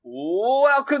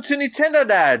welcome to Nintendo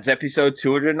Dads, episode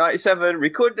 297,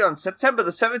 recorded on September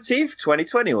the 17th,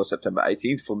 2020, or September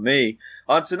 18th for me.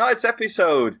 On tonight's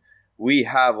episode, we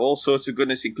have all sorts of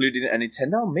goodness, including a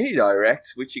Nintendo Mini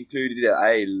Direct, which included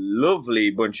a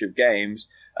lovely bunch of games,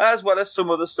 as well as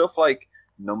some other stuff like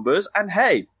numbers. And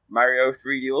hey, Mario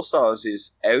 3D All-Stars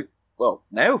is out, well,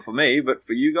 now for me, but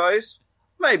for you guys,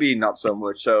 maybe not so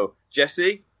much. So,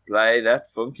 Jesse, play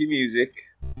that funky music.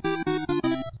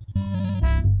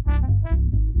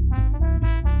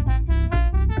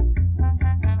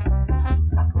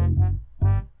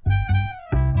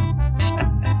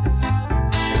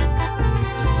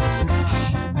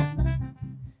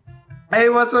 Hey,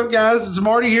 what's up, guys? It's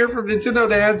Marty here from Nintendo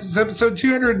Dads. It's episode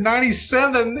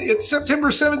 297. It's September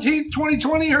 17th,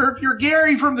 2020, or if you're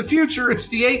Gary from the future, it's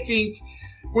the 18th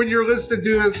when you're listening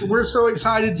to us. We're so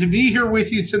excited to be here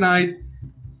with you tonight.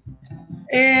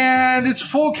 And it's a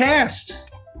full cast.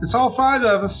 It's all five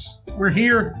of us. We're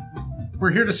here.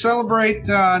 We're here to celebrate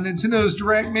Nintendo's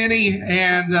Direct Mini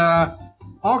and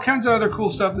all kinds of other cool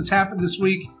stuff that's happened this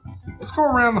week. Let's go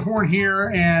around the horn here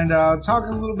and talk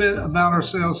a little bit about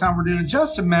ourselves, how we're doing.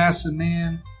 Justin Masson,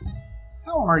 man,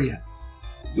 how are you?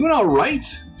 Doing all right.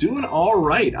 Doing all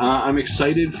right. I'm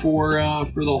excited for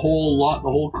the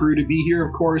whole crew to be here.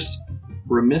 Of course,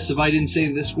 remiss if I didn't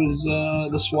say this was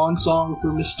the swan song for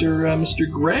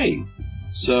Mr. Gray.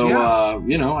 So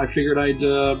yeah. I figured I'd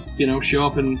show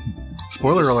up and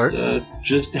spoiler alert,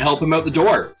 just to help him out the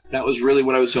door. That was really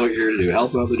what I was here to do.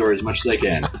 Help him out the door as much as I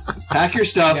can. Pack your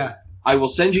stuff. Yeah. I will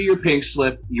send you your pink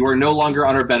slip. You are no longer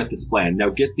on our benefits plan. Now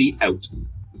get thee out.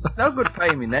 No good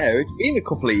paying me now. It's been a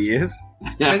couple of years.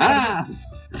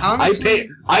 Honestly,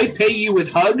 I pay you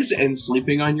with hugs and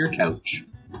sleeping on your couch.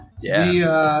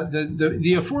 Yeah.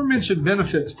 The aforementioned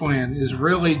benefits plan is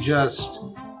really just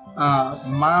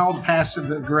mild passive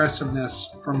aggressiveness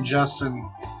from Justin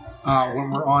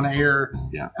when we're on air,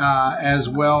 as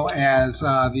well as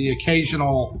the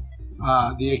occasional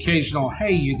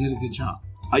hey, you did a good job.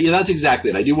 Yeah, that's exactly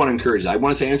it. I do want to encourage that. I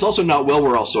want to say, and it's also not while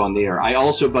we're also on the air. I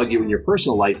also bug you in your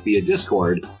personal life via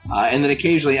Discord, and then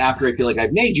occasionally after I feel like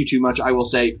I've nagged you too much, I will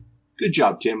say, "Good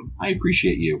job, Tim. I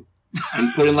appreciate you,"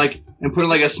 and put in like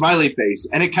a smiley face,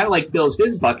 and it kind of like fills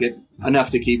his bucket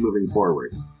enough to keep moving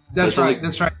forward. That's right.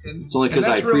 It's only because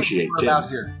I appreciate Tim. Out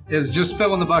here is just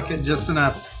filling the bucket just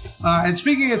enough. And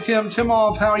speaking of Tim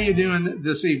Off, how are you doing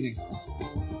this evening?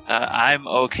 I'm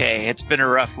okay. It's been a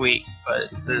rough week, but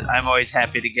I'm always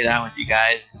happy to get on with you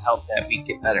guys and help that week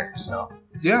get better. So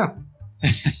yeah,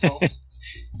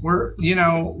 well,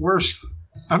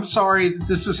 I'm sorry that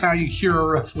this is how you cure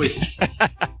a rough week.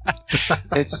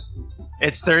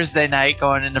 It's Thursday night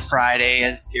going into Friday,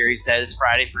 as Gary said. It's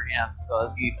Friday for him, so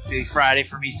it'll be Friday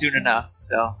for me soon enough.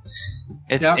 So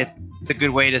it's a good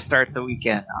way to start the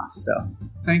weekend off. So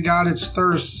thank God it's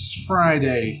Thursday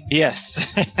Friday.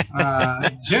 Yes.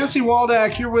 Jesse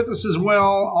Waldack here with us as well,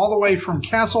 all the way from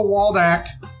Castle Waldack.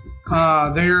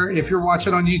 There, if you're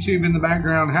watching on YouTube in the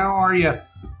background, how are you?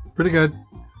 Pretty good.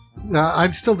 I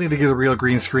still need to get a real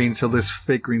green screen so this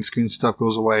fake green screen stuff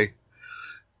goes away.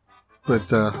 But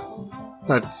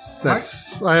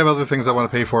that's I have other things I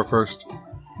want to pay for first.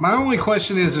 My only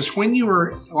question is when you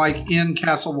were like in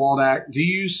Castle Waldack, do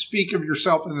you speak of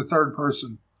yourself in the third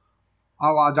person,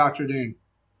 a la Dr. Doom?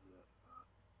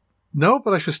 No,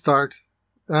 but I should start.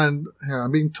 And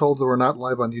I'm being told that we're not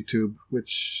live on YouTube,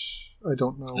 which I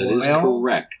don't know. That is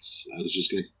correct. I was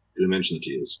just going to mention it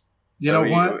to you. You know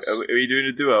what? Are we doing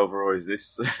a do-over, or is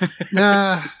this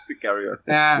Nah. carry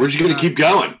on? We're just going to keep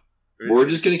going. We're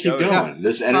just going to keep going.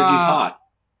 This energy's hot.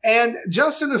 And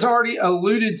Justin has already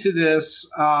alluded to this,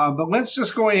 but let's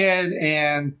just go ahead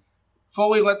and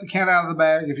fully let the cat out of the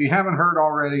bag. If you haven't heard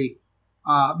already,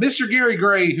 Mr. Gary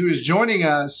Gray, who is joining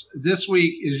us this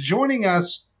week, is joining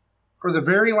us for the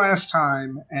very last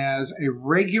time as a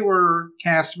regular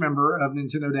cast member of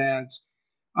Nintendo Dads.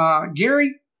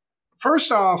 Gary,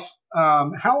 first off,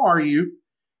 how are you?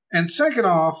 And second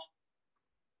off,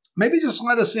 maybe just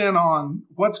let us in on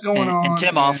what's going on. And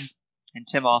Tim off. And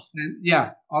Tim off.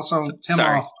 Yeah, also Tim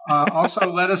sorry. off.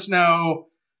 Also, let us know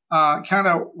kind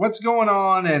of what's going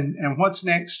on and what's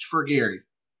next for Gary.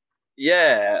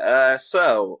 Yeah,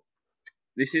 so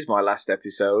this is my last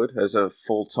episode as a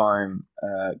full-time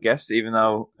guest, even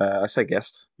though I say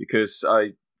guest because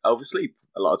I oversleep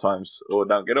a lot of times or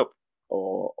don't get up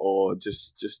or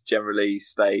just generally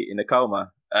stay in a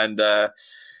coma. And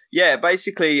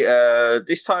basically,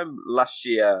 this time last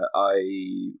year,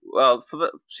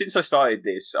 since I started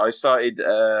this, I started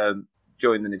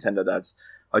joining the Nintendo Dads.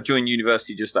 I joined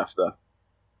university just after,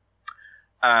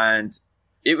 and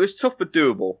it was tough but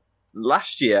doable.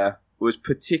 Last year, was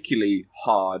particularly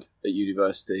hard at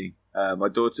university. My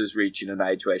daughter's reaching an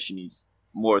age where she needs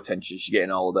more attention. She's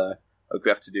getting older. We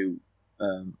have to do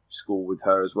school with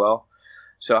her as well.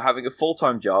 So having a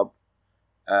full-time job,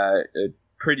 a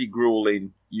pretty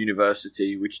grueling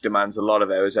university, which demands a lot of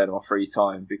hours out of my free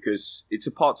time because it's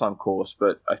a part-time course,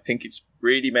 but I think it's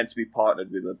really meant to be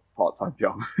partnered with a part-time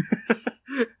job.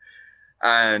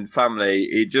 And family,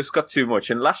 it just got too much.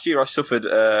 And last year I suffered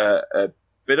a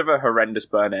bit of a horrendous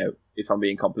burnout, if I'm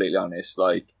being completely honest.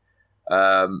 Like,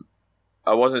 I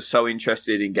wasn't so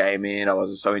interested in gaming. I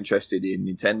wasn't so interested in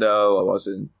Nintendo. I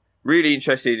wasn't really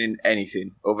interested in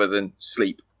anything other than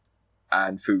sleep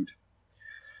and food.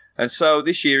 And so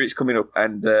this year it's coming up,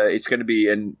 and it's going to be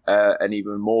an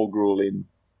even more grueling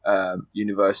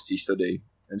university study.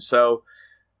 And so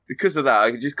because of that,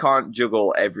 I just can't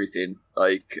juggle everything.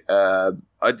 Like, I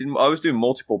was doing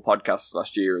multiple podcasts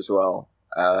last year as well.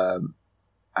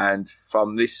 And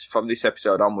from this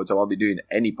episode onwards, I won't be doing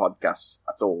any podcasts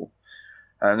at all.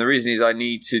 And the reason is I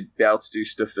need to be able to do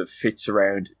stuff that fits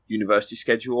around university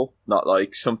schedule, not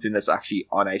like something that's actually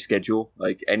on a schedule.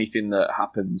 Like anything that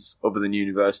happens other than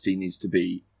university needs to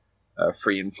be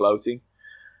free and floating.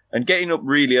 And getting up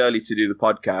really early to do the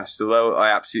podcast, although I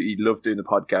absolutely love doing the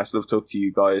podcast, love talking to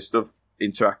you guys, love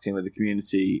interacting with the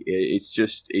community, it's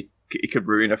just, it could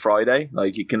ruin a Friday.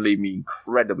 Like, it can leave me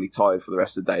incredibly tired for the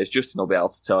rest of the day. As Justin will be able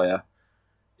to tell you.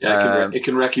 Yeah, it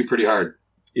can wreck you pretty hard.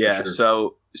 Yeah,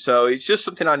 sure. So it's just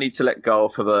something I need to let go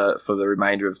for the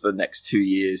remainder of the next 2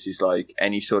 years, is like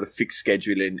any sort of fixed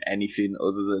scheduling, anything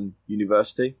other than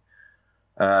university.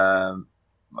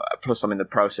 Plus, I'm in the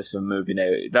process of moving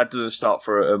out. That doesn't start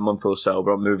for a month or so,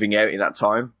 but I'm moving out in that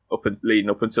time, leading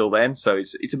up until then. So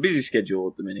it's a busy schedule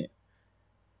at the minute,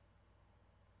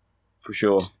 for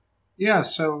sure. Yeah.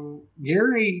 So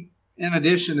Gary, in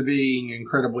addition to being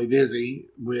incredibly busy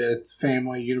with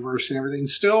family, university, and everything,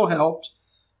 still helped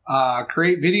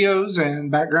create videos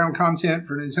and background content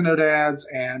for Nintendo Dads.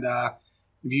 And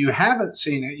if you haven't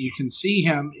seen it, you can see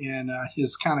him in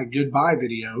his kind of goodbye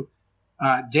video.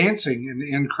 Dancing in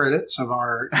the end credits of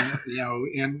our,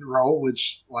 end roll,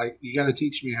 which, like, you got to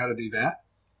teach me how to do that.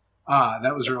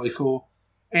 That was really cool.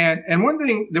 And one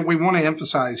thing that we want to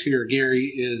emphasize here, Gary,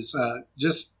 is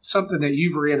just something that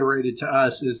you've reiterated to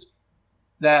us, is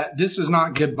that this is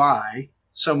not goodbye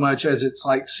so much as it's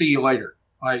like, see you later.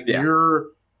 Like,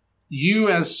 you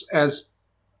as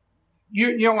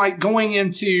like going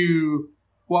into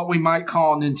what we might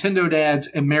call Nintendo Dad's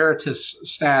emeritus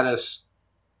status.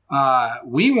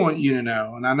 We want you to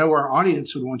know, and I know our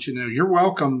audience would want you to know, you're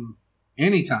welcome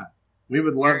anytime. We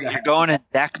would love to have you. You're going in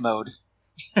deck mode.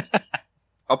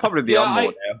 I'll probably be on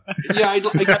more now. I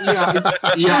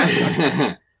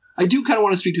do kind of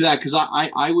want to speak to that, because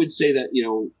I would say that,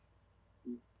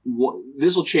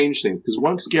 this will change things, because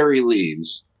once Gary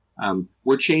leaves,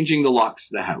 we're changing the locks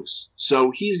to the house.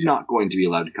 So he's not going to be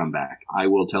allowed to come back. I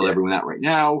will tell everyone that right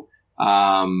now.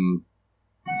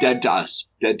 Dead to us.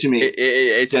 Dead to me.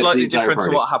 It's slightly different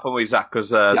to what happened with Zach, because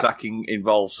Zach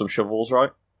involves some shovels,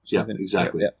 right? Something. Yeah,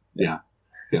 exactly. Yeah.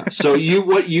 So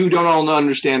what you don't all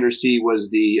understand or see was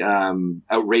the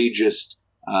outrageous,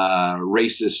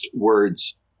 racist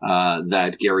words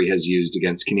that Gary has used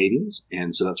against Canadians,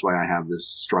 and so that's why I have this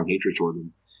strong hatred toward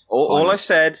him. All I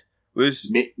said was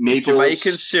Jamaican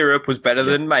syrup was better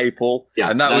than maple,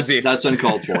 and that was it. That's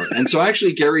uncalled for. And so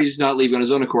actually, Gary's not leaving on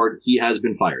his own accord. He has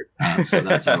been fired. So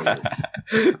that's how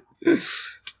it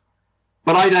is.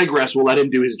 But I digress. We'll let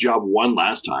him do his job one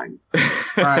last time.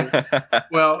 Right.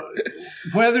 Well,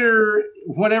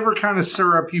 whatever kind of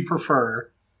syrup you prefer,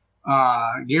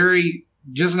 Gary,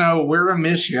 just know we're going to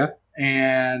miss you.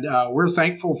 And we're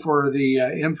thankful for the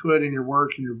input in your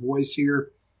work and your voice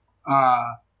here.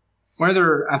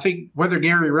 Whether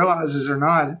Gary realizes or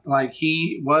not, like,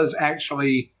 he was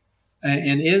actually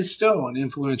and is still an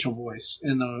influential voice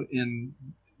in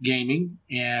gaming,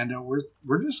 and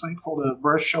we're just thankful to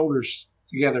brush shoulders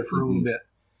together for a little bit.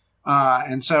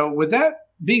 And so, with that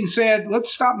being said,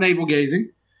 let's stop navel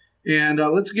gazing and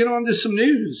let's get on to some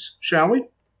news, shall we?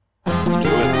 Let's do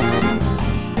it.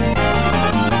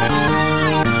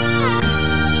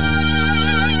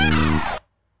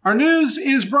 Our news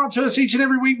is brought to us each and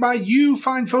every week by you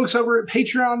fine folks over at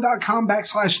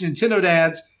patreon.com/Nintendo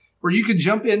Dads, where you can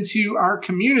jump into our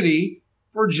community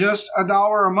for just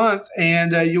 $1 a month,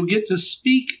 and you'll get to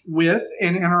speak with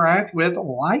and interact with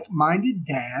like-minded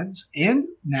dads and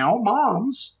now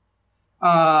moms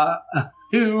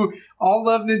who all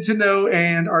love Nintendo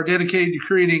and are dedicated to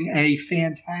creating a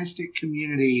fantastic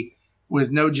community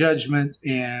with no judgment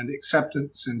and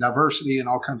acceptance and diversity and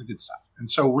all kinds of good stuff. And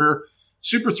so we're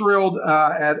super thrilled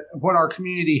at what our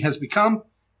community has become.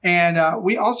 And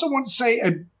we also want to say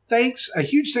a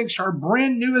huge thanks to our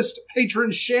brand newest patron,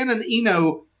 Shannon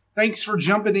Eno. Thanks for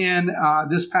jumping in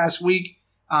this past week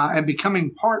and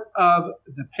becoming part of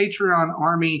the Patreon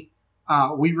army.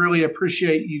 We really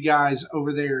appreciate you guys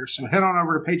over there. So head on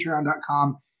over to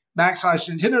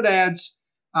patreon.com/Nintendo Dads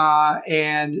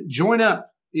and join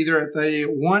up either at the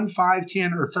 $1, $5,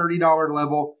 $10, or $30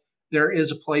 level. There is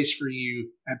a place for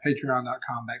you at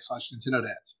patreon.com/Nintendo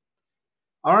Dads.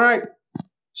 All right.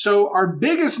 So our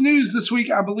biggest news this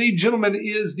week, I believe, gentlemen,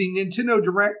 is the Nintendo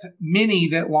Direct Mini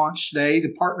that launched today,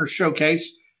 the partner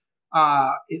showcase.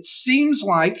 It seems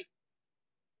like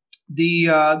the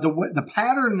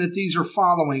pattern that these are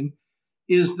following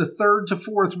is the 3rd to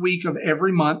 4th week of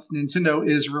every month. Nintendo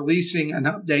is releasing an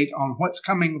update on what's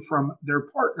coming from their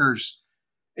partners,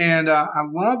 and I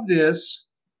love this.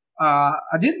 I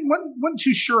wasn't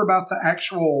too sure about the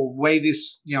actual way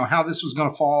this, how this was going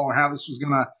to fall or how this was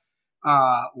going to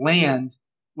land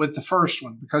with the first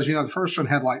one, because the first one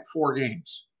had like 4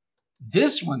 games.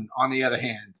 This one, on the other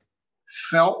hand,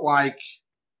 felt like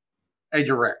a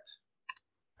direct.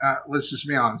 Let's just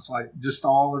be honest, like just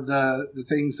all of the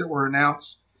things that were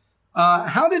announced.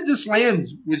 How did this land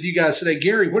with you guys today?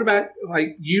 Gary, what about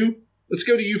like you? Let's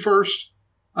go to you first.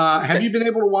 Have you been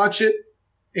able to watch it?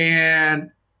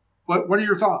 And what are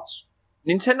your thoughts?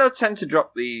 Nintendo tend to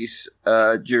drop these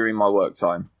during my work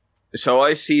time. So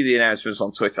I see the announcements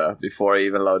on Twitter before I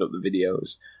even load up the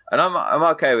videos. And I'm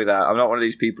okay with that. I'm not one of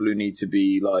these people who need to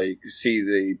be like, see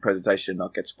the presentation and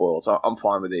not get spoiled. I'm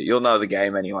fine with it. You'll know the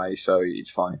game anyway, so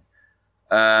it's fine.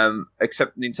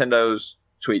 Except Nintendo's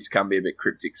tweets can be a bit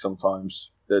cryptic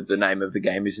sometimes. The name of the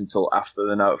game is until after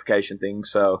the notification thing,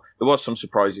 so there was some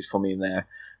surprises for me in there.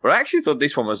 But I actually thought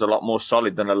this one was a lot more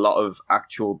solid than a lot of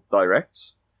actual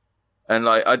directs. And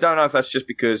like, I don't know if that's just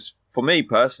because, for me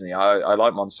personally, I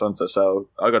like Monster Hunter, so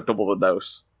I got double the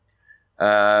dose.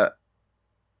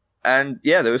 And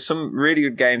yeah, there was some really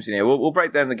good games in here. We'll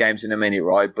break down the games in a minute,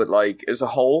 right? But like, as a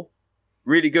whole,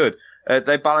 really good.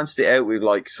 They balanced it out with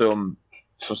like some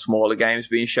smaller games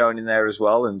being shown in there as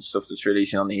well, and stuff that's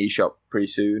releasing on the eShop pretty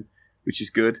soon, which is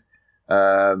good.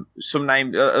 A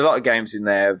lot of games in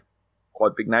there,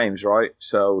 quite big names, right?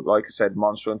 So, like I said,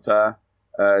 Monster Hunter,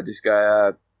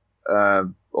 Disgaea,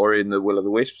 Ori and the Will of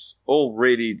the Wisps, all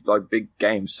really like big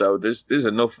games. So there's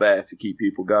enough there to keep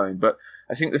people going. But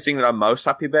I think the thing that I'm most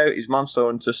happy about is Monster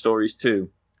Hunter Stories 2,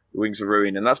 The Wings of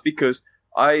Ruin, and that's because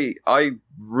I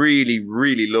really,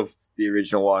 really loved the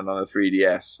original one on the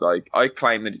 3DS. Like, I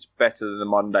claim that it's better than the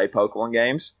modern day Pokemon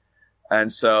games.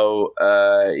 And so,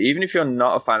 even if you're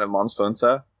not a fan of Monster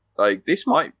Hunter, like, this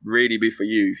might really be for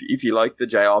you. If you like the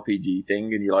JRPG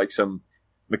thing and you like some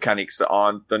mechanics that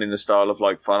aren't done in the style of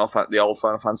like the old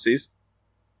Final Fantasies,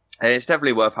 and it's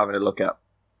definitely worth having a look at.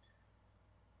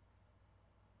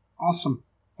 Awesome.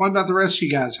 What about the rest of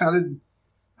you guys? How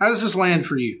does this land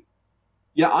for you?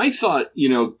 Yeah, I thought,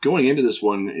 going into this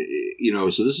one,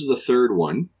 so this is the third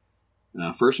one.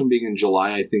 First one being in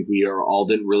July, I think we all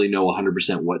didn't really know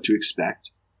 100% what to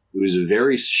expect. It was a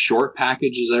very short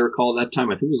package, as I recall at that time.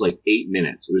 I think it was like 8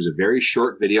 minutes. It was a very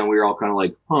short video, and we were all kind of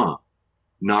like,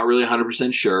 not really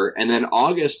 100% sure. And then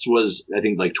August was, I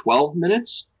think, like 12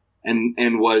 minutes,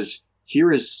 and was,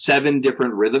 here is 7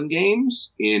 different rhythm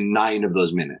games in 9 of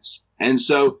those minutes. And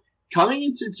so coming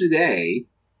into today,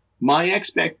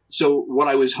 so what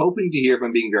I was hoping to hear, if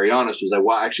I'm being very honest, was I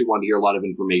actually wanted to hear a lot of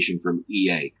information from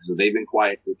EA, because they've been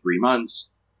quiet for 3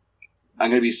 months. I'm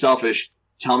going to be selfish.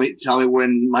 Tell me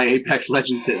when my Apex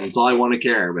Legends hit. That's all I want to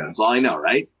care about. That's all I know,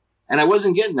 right? And I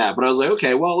wasn't getting that, but I was like,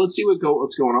 okay, well, let's see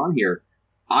what's going on here.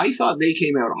 I thought they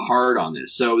came out hard on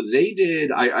this. So they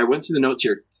did, I went through the notes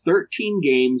here, 13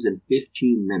 games in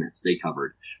 15 minutes they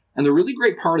covered. And the really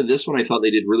great part of this one I thought they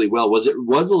did really well was it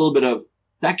was a little bit of,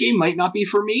 that game might not be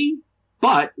for me,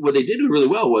 but what they did really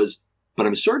well was, but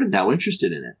I'm sort of now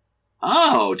interested in it.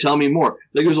 Oh, tell me more.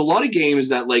 Like, there's a lot of games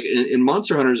that, like, in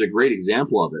Monster Hunter is a great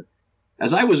example of it.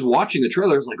 As I was watching the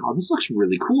trailer, I was like, oh, this looks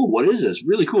really cool. What is this?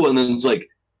 Really cool. And then it's like,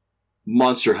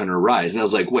 Monster Hunter Rise. And I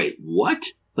was like, wait, what?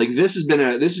 Like, this has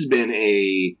been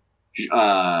a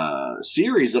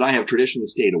series that I have traditionally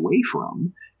stayed away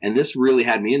from. And this really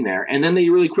had me in there. And then they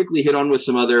really quickly hit on with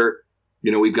some other,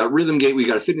 we've got rhythm game, we've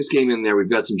got a fitness game in there, we've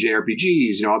got some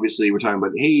JRPGs, obviously we're talking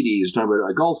about Hades, we're talking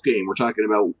about a golf game, we're talking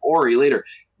about Ori later.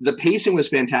 The pacing was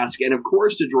fantastic. And of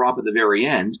course, to drop at the very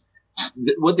end,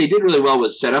 what they did really well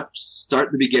was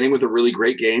start the beginning with a really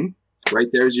great game. Right?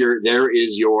 There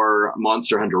is your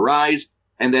Monster Hunter Rise.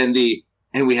 And then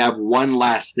and we have one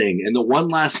last thing. And the one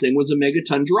last thing was a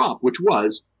Megaton drop, which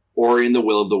was Ori and the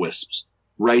Will of the Wisps.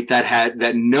 Right?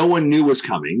 That no one knew was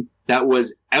coming. That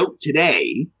was out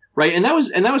today. Right? right? And that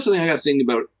was something I got thinking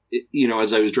about,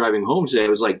 as I was driving home today. I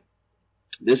was like,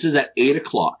 this is at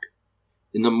 8:00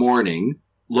 in the morning,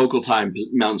 local time,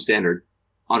 Mountain Standard,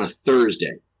 on a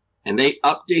Thursday. And they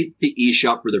update the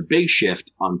eShop for their big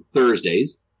shift on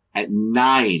Thursdays at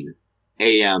 9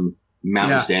 a.m.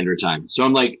 Mountain Standard Time. So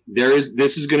I'm like,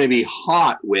 this is going to be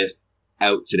hot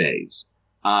without today's.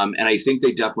 And I think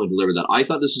they definitely delivered that. I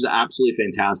thought this was absolutely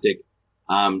fantastic.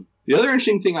 The other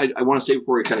interesting thing I want to say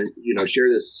before we kind of, share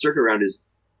this circuit around is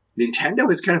Nintendo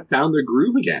has kind of found their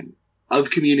groove again of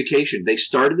communication. They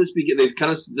started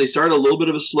they started a little bit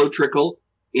of a slow trickle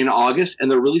in August,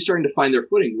 and they're really starting to find their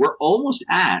footing.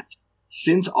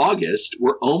 Since August,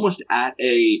 we're almost at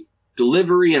a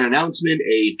delivery, an announcement,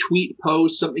 a tweet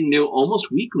post, something new, almost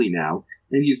weekly now.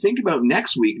 And you think about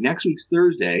next week's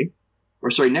Thursday,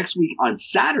 next week on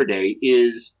Saturday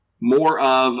is more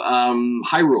of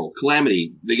Hyrule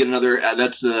Calamity. They get another.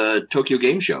 That's the Tokyo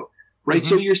Game Show, right?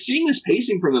 Mm-hmm. So you're seeing this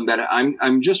pacing from them that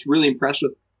I'm just really impressed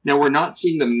with. Now we're not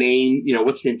seeing the main,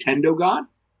 what's Nintendo got,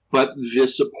 but the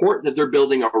support that they're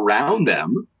building around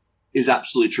them is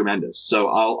absolutely tremendous. So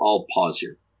I'll pause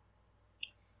here.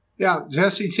 Yeah,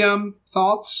 Jesse, Tim,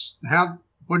 thoughts?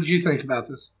 What did you think about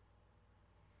this?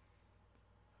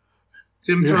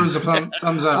 Tim throws a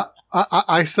thumbs up.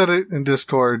 I said it in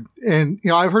Discord, and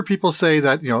I've heard people say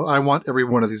that I want every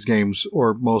one of these games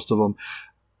or most of them.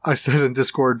 I said in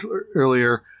Discord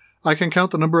earlier, I can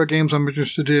count the number of games I'm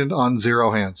interested in on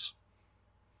 0 hands.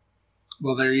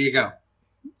 Well, there you go.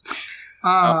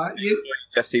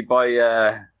 Jesse, buy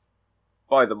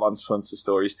the Monster Hunter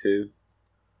stories too.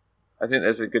 I think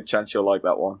there's a good chance you'll like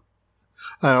that one.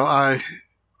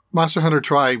 Monster Hunter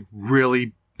Tri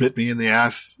really bit me in the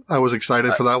ass. I was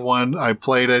excited for that one. I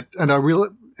played it, and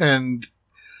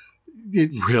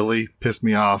it really pissed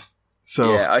me off.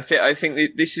 So yeah, I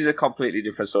think this is a completely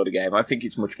different sort of game. I think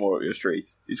it's much more up your street.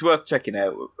 It's worth checking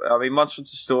out. I mean, Monster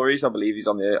Hunter Stories, I believe, is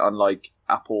on like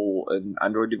Apple and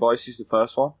Android devices, the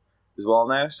first one as well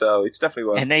now. So it's definitely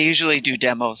worth. And they usually do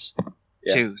demos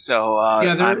too. So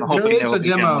there is a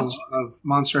demo of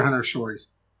Monster Hunter Stories.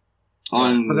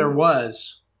 There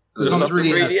was. It was on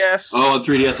 3DS. Oh, on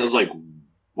 3DS. I was like,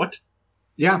 what?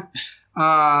 Yeah.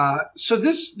 So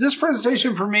this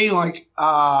presentation for me, it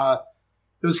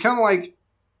was kind of like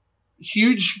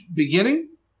huge beginning,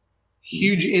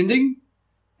 huge ending,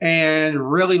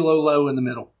 and really low in the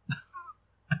middle.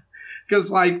 Because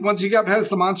once you got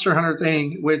past the Monster Hunter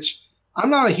thing, which I'm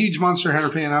not a huge Monster Hunter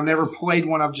fan. I've never played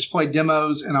one. I've just played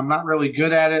demos, and I'm not really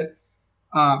good at it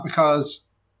because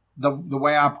the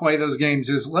way I play those games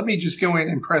is let me just go in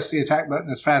and press the attack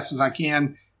button as fast as I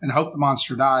can and hope the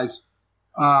monster dies.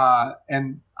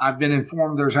 And I've been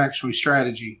informed there's actually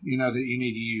strategy, that you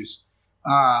need to use.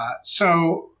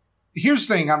 So here's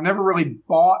the thing. I've never really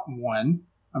bought one.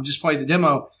 I've just played the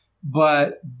demo,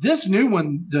 but this new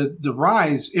one, the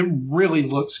Rise, it really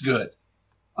looks good.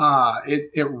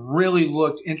 It really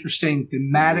looked interesting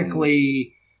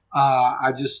thematically.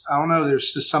 I don't know.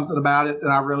 There's just something about it that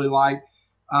I really like.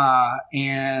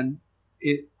 And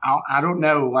I don't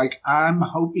know. I'm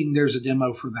hoping there's a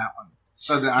demo for that one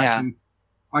so that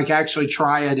I can actually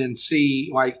try it and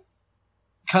see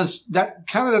because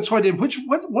that's what I did.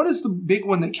 What is the big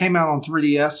one that came out on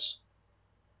 3DS?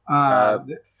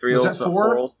 3 Ultimate,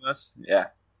 4 Ultimate? Yeah.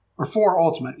 Or 4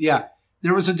 Ultimate, yeah.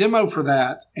 There was a demo for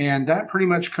that, and that pretty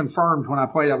much confirmed when I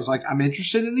played. I was like, I'm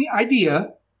interested in the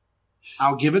idea.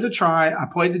 I'll give it a try. I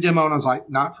played the demo, and I was like,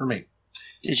 not for me.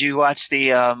 Did you watch the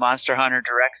Monster Hunter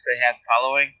Directs they had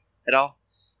following at all?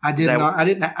 I did not. I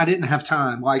didn't have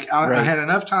time. I had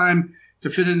enough time to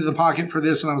fit into the pocket for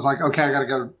this, and I was like, okay, I gotta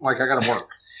go. I gotta work.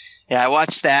 Yeah, I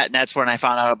watched that, and that's when I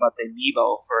found out about the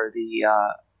amiibo for the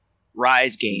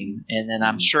Rise game, and then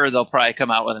I'm sure they'll probably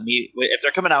come out with if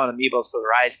they're coming out with amiibos for the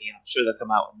Rise game. I'm sure they'll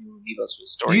come out with new amiibos for the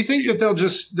story. Do you think that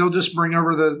they'll just bring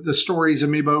over the Stories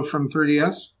amiibo from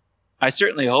 3DS? I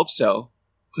certainly hope so,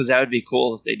 because that would be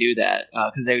cool if they do that.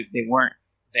 Because they weren't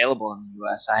available in the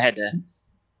US. I had to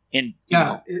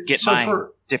get mine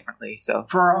differently. So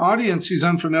for our audience who's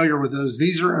unfamiliar with those,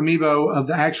 these are amiibo of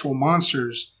the actual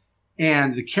monsters,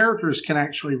 and the characters can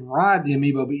actually ride the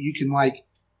amiibo, but you can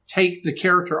take the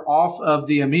character off of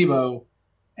the amiibo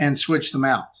and switch them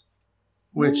out,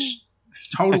 which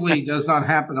totally does not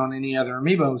happen on any other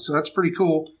amiibo. So that's pretty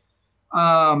cool.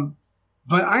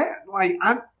 But I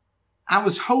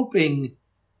was hoping,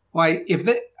 I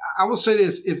will say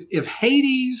this, if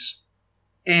Hades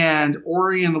and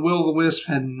Ori and the Will of the Wisp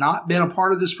had not been a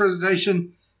part of this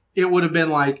presentation, it would have been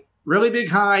really big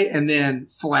high and then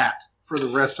flat for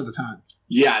the rest of the time.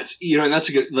 Yeah, it's and that's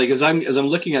a good as I'm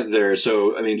looking at there.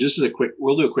 So I mean, just as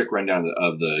we'll do a quick rundown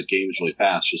of the games really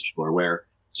fast, just so people are aware.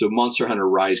 So Monster Hunter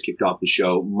Rise kicked off the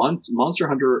show. Monster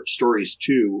Hunter Stories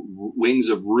 2, Wings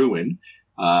of Ruin,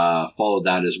 followed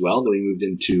that as well. Then we moved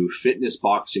into Fitness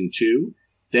Boxing 2.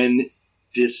 Then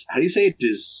how do you say it?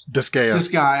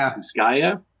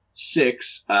 Disgaea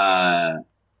 6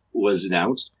 was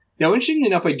announced. Now, interestingly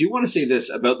enough, I do want to say this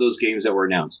about those games that were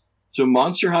announced. So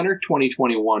Monster Hunter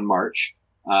 2021 March,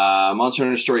 Monster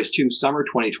Hunter Stories 2 Summer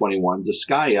 2021,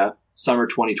 Disgaea Summer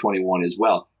 2021 as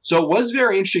well. So it was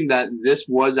very interesting that this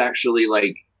was actually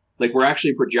like we're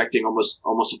actually projecting almost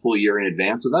a full year in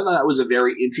advance. So that was a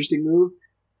very interesting move.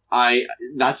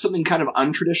 That's something kind of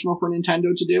untraditional for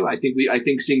Nintendo to do. I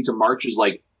think seeing to March is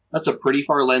that's a pretty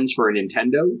far lens for a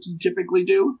Nintendo to typically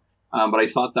do. But I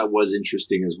thought that was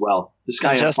interesting as well.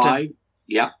 Disgaea 5.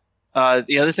 Yeah.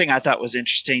 The other thing I thought was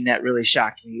interesting that really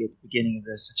shocked me at the beginning of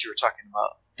this that you were talking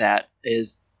about, that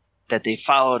is that they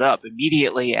followed up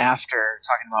immediately after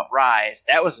talking about Rise.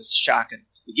 That was a shock to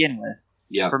begin with.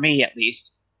 Yeah. For me, at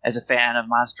least, as a fan of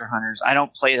Monster Hunters. I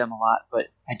don't play them a lot, but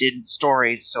I did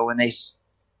Stories. So when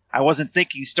I wasn't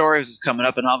thinking Stories was coming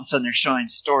up, and all of a sudden they're showing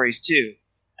Stories too.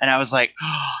 And I was like,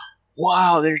 oh,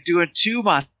 wow, they're doing 2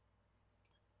 Monster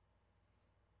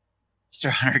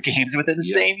Hunter games within the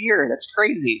same year. That's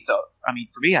crazy. So, I mean,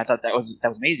 for me, I thought that was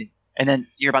amazing. And then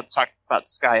you're about to talk about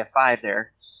Disgaea 5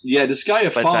 there. Yeah,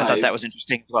 Disgaea 5. I thought that was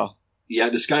interesting as well. Yeah,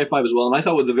 Disgaea 5 as well. And I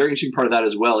thought the very interesting part of that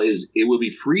as well is it will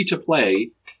be free to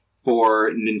play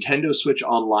for Nintendo Switch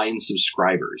Online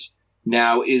subscribers.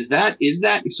 Now, is that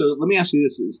so let me ask you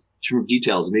this in terms of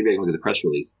details, and maybe I can look at the press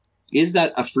release. Is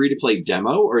that a free-to-play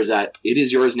demo, or is that it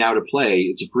is yours now to play?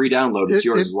 It's a free download. It's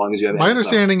yours as long as you have it. My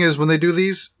understanding is when they do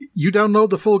these, you download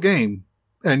the full game,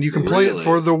 and you can play it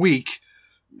for the week.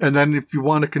 And then if you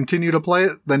want to continue to play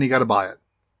it, then you got to buy it.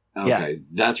 Okay,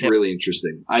 that's really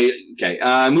interesting.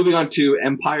 Moving on to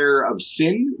Empire of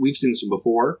Sin. We've seen this one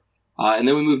before. And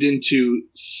then we moved into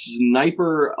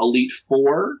Sniper Elite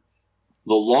 4,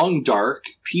 The Long Dark,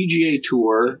 PGA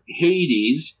Tour,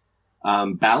 Hades,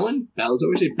 Balan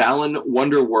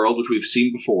Wonder World, which we've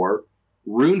seen before,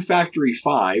 Rune Factory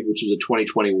 5, which was a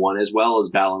 2021, as well as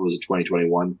Balan was a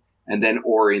 2021, and then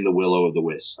Ori and the Will of the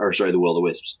Wisps.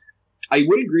 I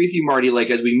would agree with you, Marty,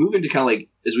 as we move into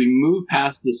as we move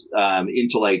past this,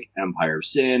 into Empire of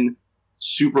Sin,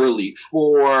 Super Elite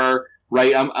 4,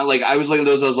 right? I was looking at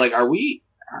those, I was like,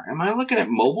 am I looking at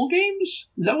mobile games?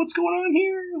 Is that what's going on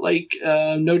here?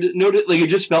 It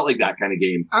just felt like that kind of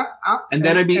game. And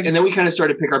then we kind of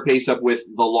started to pick our pace up with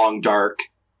The Long Dark,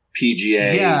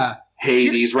 PGA,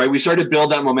 Hades, right? We started to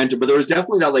build that momentum, but there was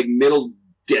definitely that middle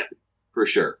dip for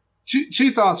sure.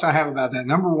 Two thoughts I have about that.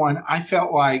 Number one, I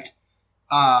felt like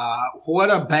what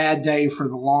a bad day for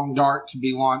The Long Dark to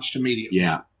be launched immediately.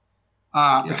 Yeah.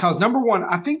 Because number one,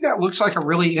 I think that looks like a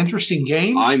really interesting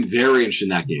game. I'm very interested in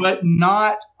that game. But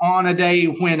not on a day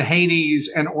when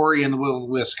Hades and Ori and the Will of the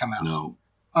Wisps come out. No.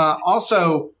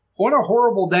 Also, what a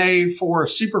horrible day for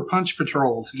Super Punch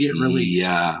Patrol to get released.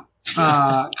 Yeah.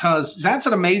 Because that's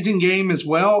an amazing game as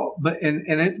well. But and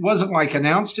it wasn't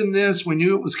announced in this. We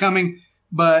knew it was coming.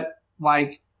 But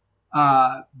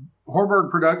Horberg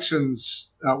Productions,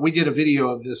 we did a video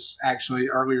of this actually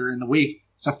earlier in the week.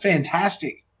 It's a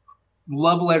fantastic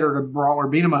love letter to Brawler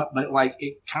Beat 'em Up, but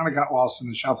it kind of got lost in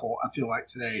the shuffle, I feel like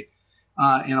today,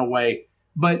 in a way.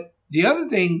 But the other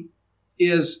thing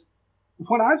is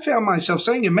what I found myself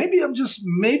saying, and maybe I'm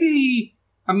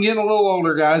getting a little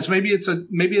older, guys. Maybe it's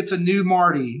a new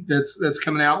Marty that's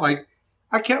coming out.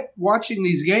 I kept watching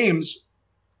these games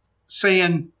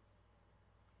saying,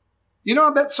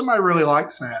 I bet somebody really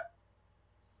likes that.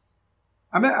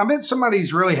 I bet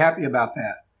somebody's really happy about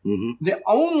that. Mm-hmm. The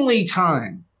only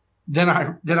time that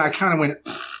I kind of went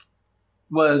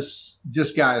was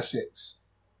Disgaea 6,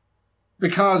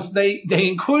 because they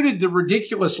included the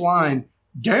ridiculous line,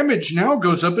 damage now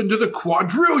goes up into the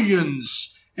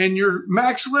quadrillions and your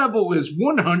max level is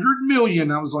 100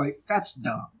 million. I was like, that's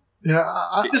dumb. Yeah,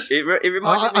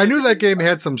 I knew that game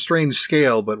had some strange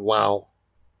scale, but wow.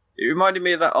 It reminded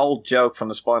me of that old joke from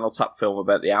the Spinal Tap film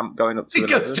about the amp going up to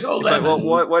 11.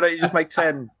 Why don't you just make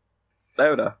 10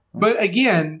 louder? But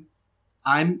again,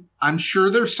 I'm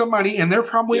sure there's somebody, and they're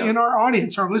probably in our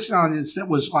audience, our listening audience, that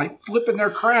was flipping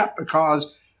their crap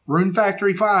because Rune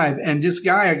Factory 5 and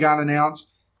Disgaea got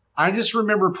announced. I just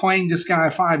remember playing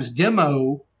Disgaea 5's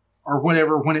demo or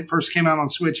whatever when it first came out on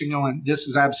Switch and going, this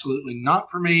is absolutely not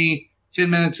for me. 10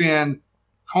 minutes in,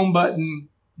 home button,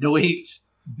 delete,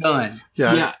 done.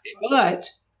 Yeah. But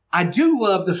I do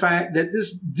love the fact that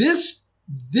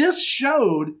this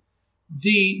showed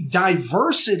the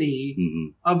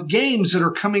diversity of games that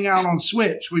are coming out on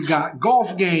Switch. We've got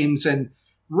golf games and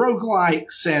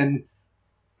roguelikes and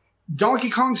Donkey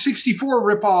Kong 64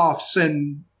 ripoffs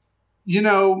and,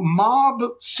 mob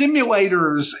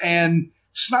simulators and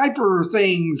sniper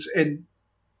things. And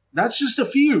that's just a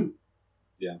few.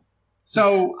 Yeah.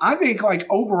 So I think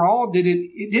overall it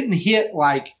didn't hit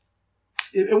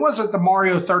it wasn't the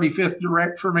Mario 35th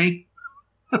Direct for me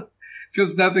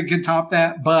because nothing could top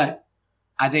that, but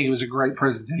I think it was a great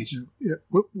presentation. Yeah.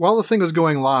 While the thing was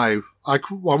going live, I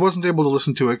wasn't able to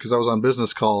listen to it because I was on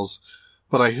business calls,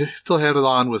 but I still had it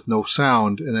on with no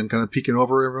sound and then kind of peeking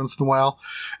over every once in a while.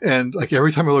 And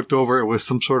every time I looked over, it was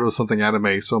some sort of something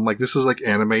anime. So I'm like, this is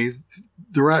Anime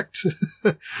Direct.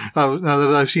 Now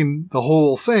that I've seen the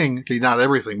whole thing, okay, not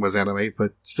everything was anime,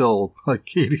 but still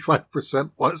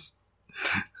 85% was.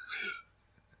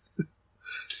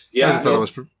 Yeah. I thought it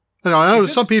was, I know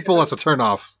some people that's a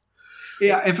turnoff.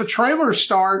 Yeah. If a trailer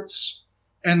starts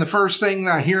and the first thing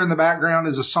I hear in the background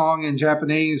is a song in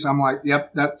Japanese, I'm like,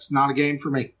 yep, that's not a game for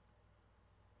me.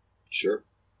 Sure.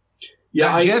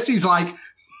 Yeah. Jesse's like,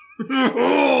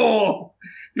 oh,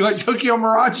 Tokyo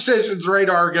Mirage Sessions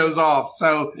radar goes off.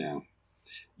 So yeah.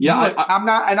 Yeah. Look, I'm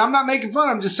not making fun.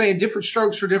 I'm just saying different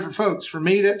strokes for different folks. For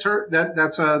me, that's a,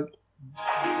 let's spend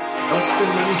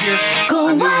money here.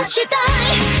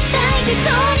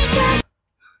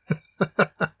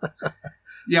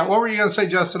 Yeah, what were you going to say,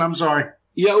 Justin? I'm sorry.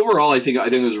 Yeah, overall, I think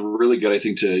it was really good. I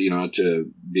think to not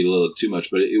to be a little too much,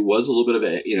 but it was a little bit of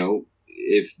a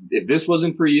if this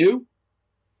wasn't for you,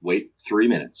 wait 3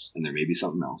 minutes and there may be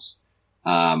something else.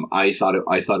 I thought it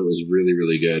was really,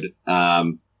 really good.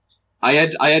 I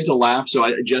had to laugh. So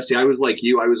Jesse, I was like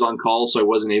you. I was on call, so I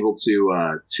wasn't able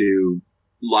to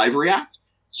live react.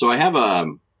 So I have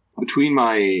between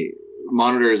my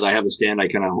monitors, I have a stand I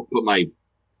kind of put my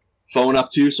phone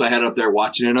up to, so I had it up there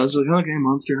watching it, and I was like, okay,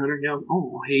 Monster Hunter, yeah,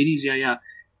 oh, Hades, yeah.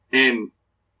 And,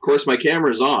 of course, my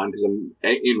camera's on, because I'm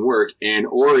in work, and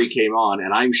Ori came on,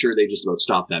 and I'm sure they just about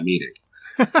stopped that meeting.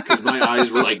 Because my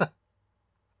eyes were like...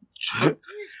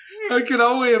 I can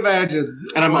only imagine.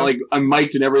 And I'm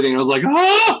mic'd and everything, and I was like,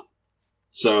 ah!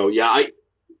 So, yeah,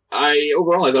 I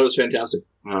overall, I thought it was fantastic.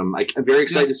 I'm very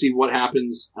excited to see what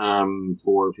happens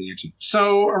for Connection.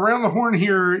 So, around the horn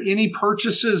here, any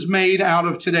purchases made out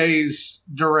of today's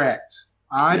Direct?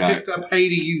 I picked up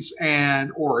Hades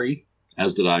and Ori.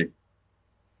 As did I.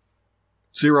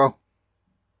 0.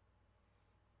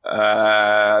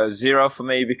 0 for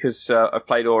me because I've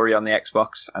played Ori on the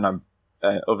Xbox, and I'm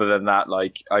other than that,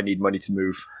 I need money to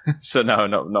move. So no,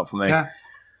 not for me. Yeah.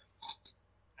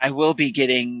 I will be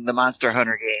getting the Monster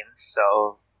Hunter games,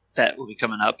 so that will be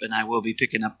coming up, and I will be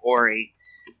picking up Ori.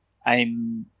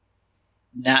 I'm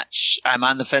not. I'm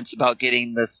on the fence about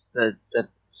getting the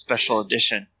special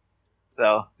edition.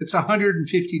 So it's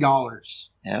 $150.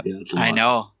 Yep. Yeah, I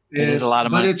know it is a lot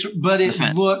of money, but it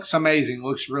looks amazing.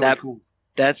 Looks really cool.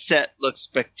 That set looks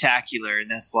spectacular,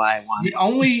 and that's why I want it. The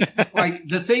only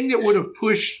the thing that would have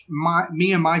pushed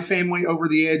me and my family over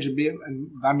the edge,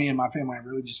 and by me and my family, I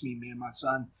really just mean me and my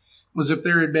son, was if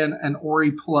there had been an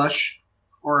Ori plush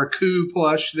or a Coup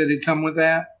plush that had come with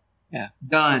that. Yeah,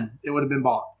 done. It would have been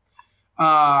bought.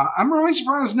 I'm really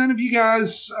surprised none of you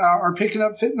guys are picking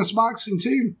up fitness boxing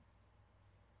too.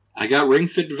 I got Ring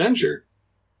Fit Adventure.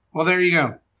 Well, there you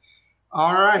go.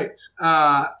 All right.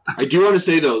 I do want to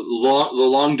say, though, the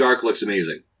Long Dark looks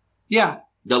amazing. Yeah.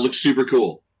 That looks super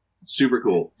cool. Super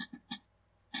cool.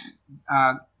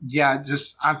 Yeah,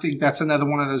 I think that's another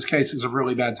one of those cases of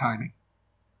really bad timing.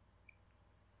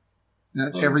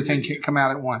 Everything can't come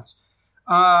out at once.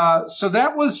 So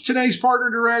that was today's Partner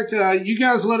Direct. You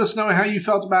guys let us know how you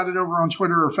felt about it over on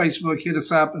Twitter or Facebook. Hit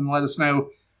us up and let us know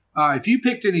if you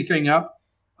picked anything up.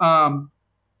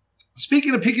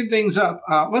 Speaking of picking things up,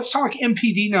 let's talk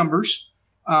MPD numbers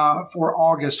for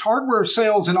August. Hardware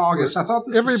sales in August. I thought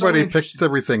everybody picked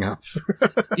everything up.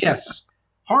 Yes.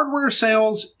 Hardware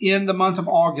sales in the month of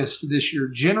August this year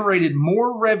generated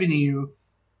more revenue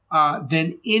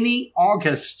than any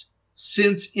August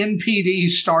since NPD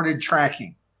started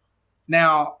tracking.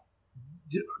 Now,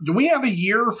 do we have a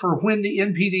year for when the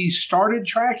NPD started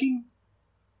tracking?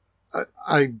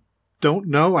 I don't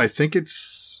know. I think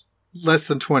it's less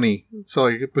than 20.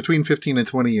 So between 15 and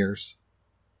 20 years.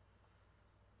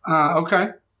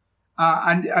 Okay.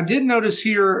 I did notice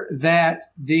here that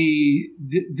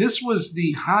this was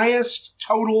the highest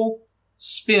total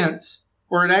spent,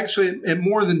 or it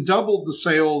more than doubled the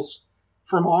sales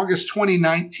from August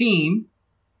 2019,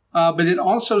 but it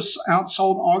also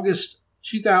outsold August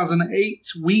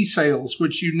 2008's Wii sales,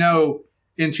 which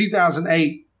in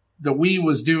 2008 the Wii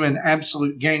was doing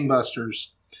absolute gangbusters.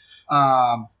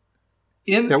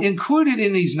 Included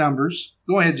in these numbers.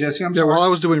 Go ahead, Jesse. I'm sorry. While I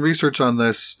was doing research on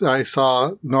this, I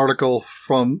saw an article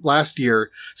from last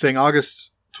year saying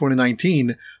August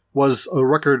 2019 was a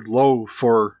record low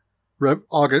for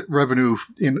revenue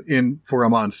for a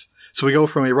month. So we go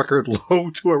from a record low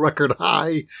to a record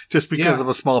high just because of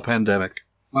a small pandemic.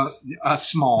 A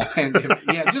small pandemic.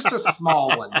 Yeah, just a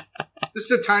small one.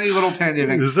 Just a tiny little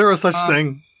pandemic. Is there a such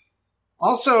thing?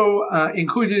 Also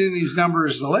included in these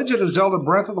numbers, The Legend of Zelda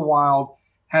Breath of the Wild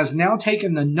has now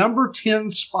taken the number 10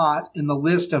 spot in the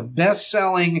list of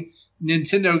best-selling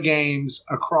Nintendo games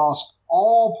across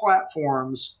all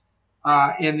platforms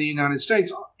in the United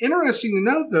States. Interesting to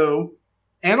note, though,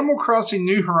 Animal Crossing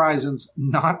New Horizons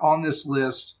not on this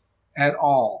list at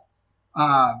all.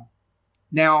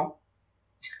 Now,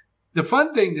 the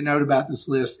fun thing to note about this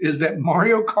list is that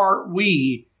Mario Kart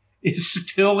Wii is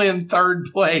still in third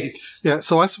place. Yeah,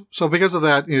 so because of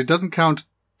that, it doesn't count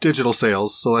digital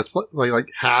sales, so that's like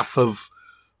half of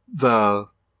the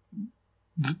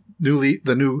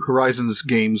new Horizons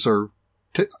games are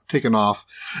taken off,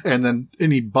 and then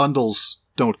any bundles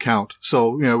don't count. So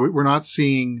we're not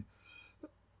seeing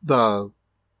the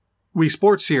Wii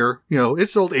Sports here. It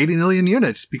sold 80 million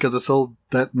units because it sold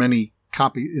that many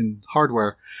copy in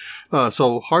hardware.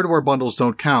 So hardware bundles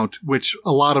don't count, which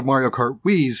a lot of Mario Kart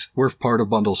Wiis were part of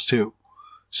bundles too.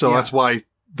 So that's why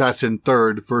that's in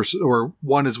third or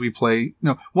one is Wii Play.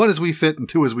 No, one is Wii Fit and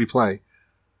two is Wii Play.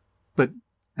 But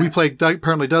Wii Play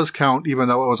apparently does count, even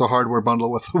though it was a hardware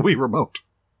bundle with a Wii Remote.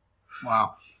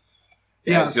 Wow.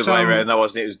 Yeah, it's the other way around, that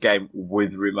wasn't it? It was game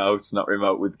with remote, not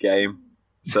remote with game.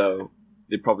 So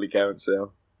it probably counts,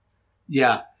 so.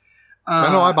 Yeah. I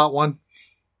know I bought one.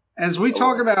 As we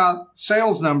talk about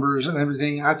sales numbers and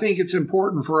everything, I think it's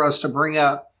important for us to bring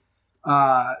up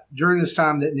during this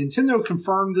time that Nintendo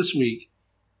confirmed this week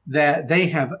that they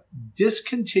have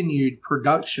discontinued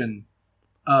production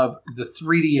of the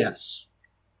 3DS.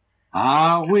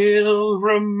 I will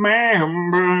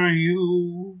remember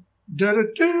you.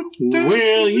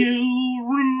 Will you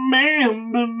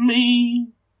remember me?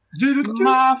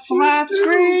 My flat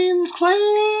screen's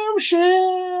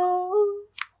clamshell.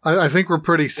 I think we're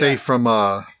pretty safe from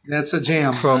that's a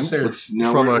jam from right there.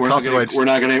 We're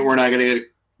not gonna get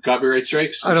copyright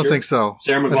strikes. I don't think so.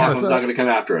 Sarah McLachlan's not gonna come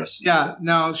after us. Yeah,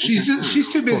 no, she's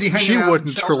too busy hanging she out. She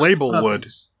wouldn't. Her label would.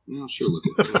 Yeah, sure, look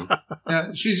at that.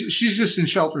 Yeah, she's just in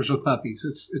shelters with puppies.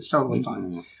 It's totally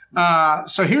fine.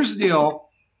 So here's the deal.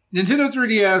 Nintendo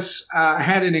 3DS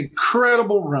had an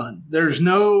incredible run. There's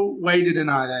no way to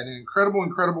deny that. An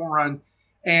incredible run.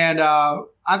 And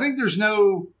I think there's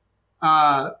no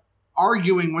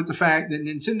arguing with the fact that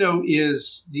Nintendo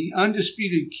is the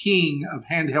undisputed king of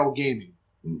handheld gaming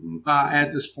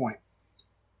at this point.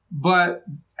 But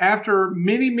after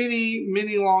many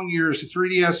long years, the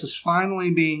 3DS is finally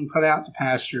being put out to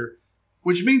pasture,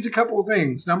 which means a couple of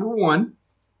things. Number one,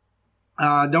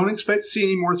 don't expect to see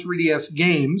any more 3DS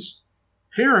games.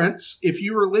 Parents, if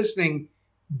you are listening,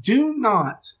 do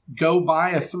not go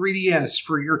buy a 3DS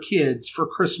for your kids for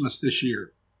Christmas this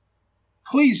year.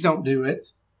 Please don't do it.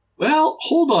 Well,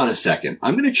 hold on a second.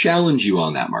 I'm going to challenge you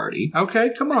on that, Marty.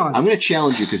 Okay, come on. I'm going to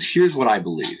challenge you because here's what I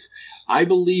believe. I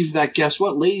believe that, guess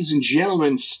what, ladies and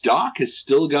gentlemen, stock has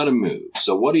still got to move.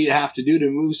 So what do you have to do to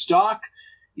move stock?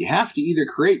 You have to either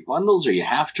create bundles or you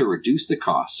have to reduce the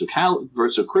cost.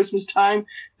 So Christmas time,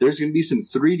 there's going to be some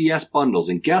 3DS bundles.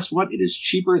 And guess what? It is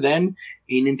cheaper than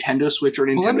a Nintendo Switch or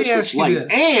Nintendo Switch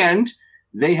Lite. And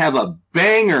they have a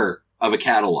banger of a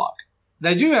catalog.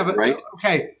 They do have it. Right?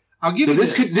 Okay. I'll give you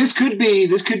this. This could be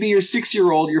your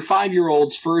 6-year-old, your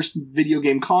 5-year-old's first video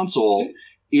game console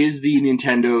is the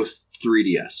Nintendo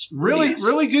 3DS.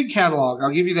 Really good catalog.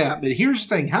 I'll give you that. But here's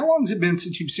the thing. How long has it been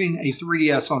since you've seen a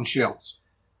 3DS on shelves?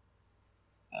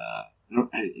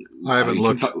 I haven't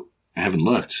looked. I haven't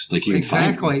looked. Like you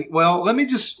exactly. Well, let me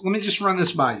just run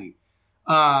this by you.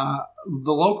 The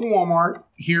local Walmart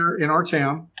here in our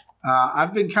town.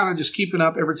 I've been kind of just keeping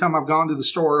up every time I've gone to the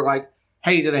store. Like,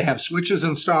 hey, do they have Switches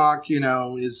in stock?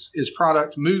 Is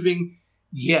product moving?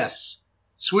 Yes,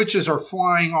 Switches are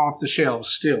flying off the shelves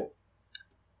still.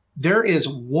 There is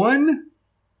one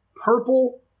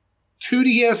purple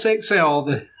 2DS XL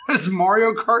that has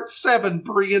Mario Kart 7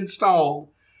 pre-installed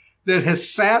that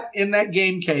has sat in that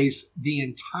game case the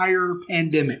entire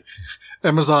pandemic.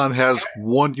 Amazon has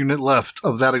 1 unit left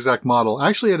of that exact model,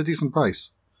 actually at a decent price.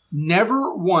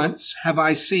 Never once have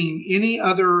I seen any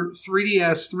other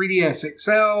 3DS, 3DS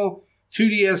XL,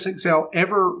 2DS XL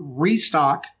ever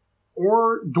restock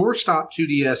or doorstop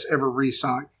 2DS ever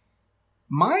restock.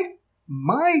 My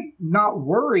not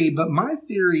worry, but my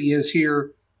theory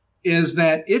is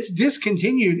that it's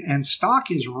discontinued and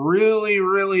stock is really,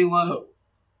 really low.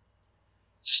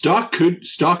 Stock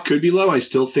could be low. I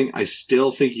still think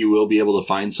you will be able to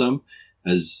find some,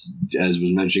 as was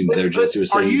mentioned there. Jesse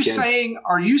was saying.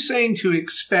 Are you saying to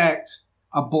expect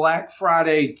a Black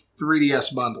Friday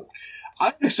 3DS bundle? I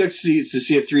don't expect to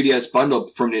see a 3DS bundle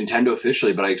from Nintendo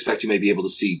officially, but I expect you may be able to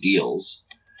see deals,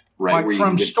 right? Like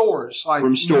from stores.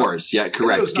 From stores, yeah,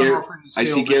 correct. I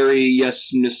see Gary.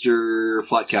 Yes, Mr.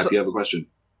 Flatcap, you have a question.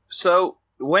 So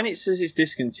when it says it's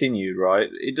discontinued, right,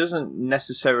 it doesn't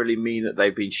necessarily mean that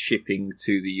they've been shipping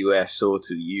to the US or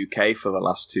to the UK for the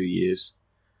last 2 years.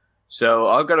 So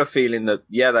I've got a feeling that,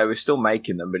 yeah, they were still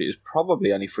making them, but it was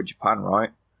probably only for Japan, right?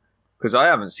 Because I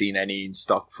haven't seen any in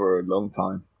stock for a long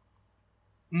time.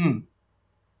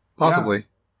 Possibly. Yeah.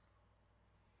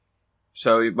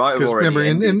 So it might have already remember,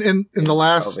 in the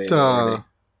last in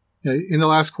the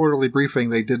last quarterly briefing,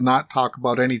 they did not talk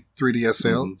about any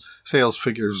 3DS sales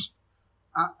figures.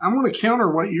 I'm going to counter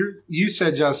what you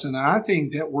said, Justin, and I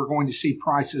think that we're going to see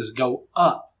prices go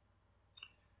up.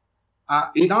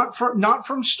 Not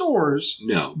from stores,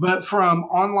 no, but from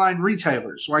online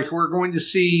retailers. Like we're going to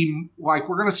see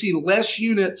less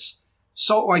units.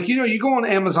 So, like, you go on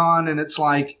Amazon and it's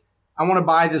like, I want to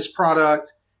buy this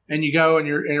product, and you go and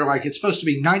you're like, it's supposed to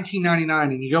be $19.99,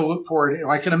 and you go look for it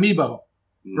like an Amiibo,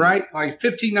 right? Like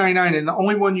 $15.99, and the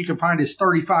only one you can find is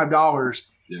 $35,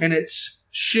 and it's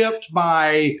shipped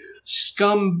by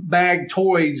Scumbag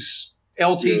Toys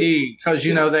Ltd. Because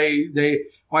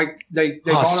they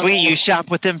oh, sweet! You shop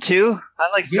with them too? I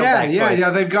like Scumbag Toys. Yeah.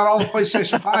 They've got all the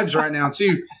PlayStation 5s right now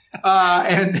too,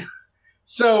 and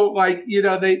so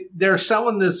they're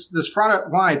selling this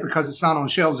product. Why? Because it's not on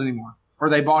shelves anymore, or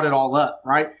they bought it all up,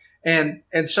 right? And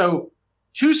so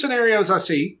two scenarios I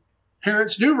see: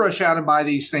 parents do rush out and buy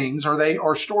these things,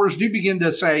 or stores do begin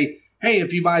to say, hey,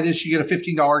 if you buy this, you get a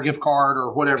 $15 gift card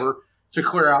or whatever to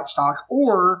clear out stock.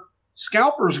 Or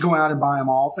scalpers go out and buy them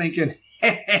all thinking,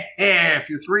 if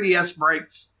your 3DS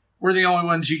breaks, we're the only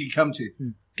ones you can come to.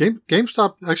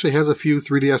 GameStop actually has a few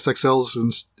 3DS XLs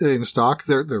in stock.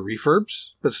 They're refurbs,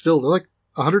 but still, they're like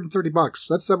 $130.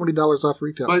 That's $70 off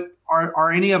retail. But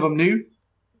are any of them new?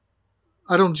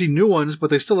 I don't see new ones, but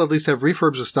they still at least have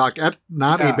refurbs in stock at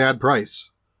not a bad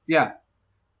price. Yeah.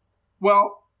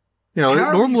 Well,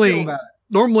 normally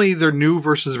their new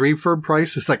versus refurb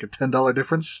price is like a $10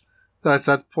 difference. That's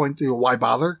that point. Why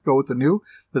bother? Go with the new.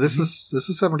 But this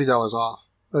is $70 off.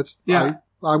 That's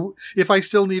if I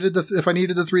needed the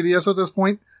 3DS at this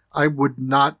point, I would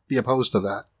not be opposed to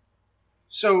that.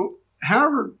 So,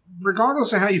 however,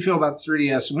 regardless of how you feel about the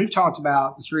 3DS, and we've talked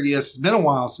about the 3DS, it's been a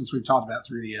while since we've talked about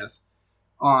 3DS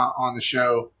on the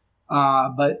show.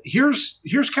 But here's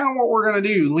kind of what we're going to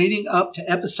do leading up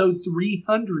to episode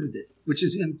 300, which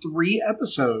is in 3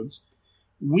 episodes.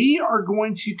 We are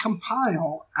going to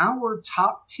compile our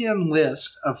top 10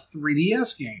 list of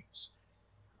 3DS games.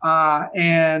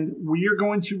 And we are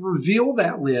going to reveal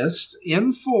that list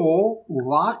in full,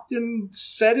 locked and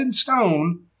set in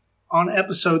stone on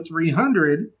episode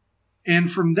 300.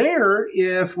 And from there,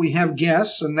 if we have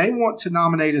guests and they want to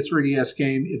nominate a 3DS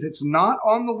game, if it's not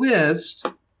on the list,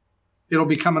 it'll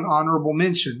become an honorable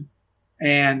mention,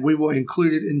 and we will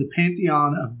include it in the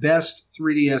pantheon of best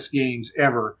 3DS games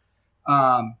ever.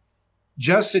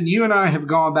 Justin, you and I have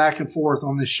gone back and forth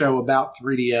on this show about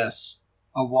 3DS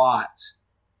a lot.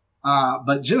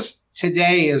 But just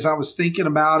today, as I was thinking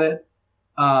about it,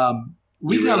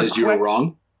 you realized you were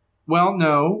wrong? Well,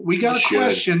 no. We got a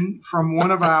question from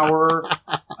one of our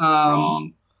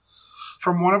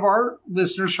from one of our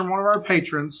listeners, from one of our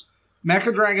patrons.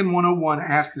 Mecha Dragon 101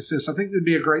 asked us this. I think it'd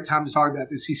be a great time to talk about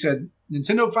this. He said,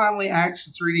 Nintendo finally axed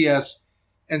the 3DS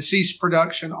and ceased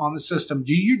production on the system.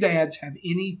 Do you dads have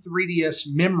any 3DS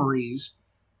memories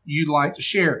you'd like to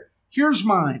share? Here's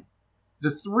mine. The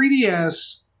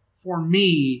 3DS, for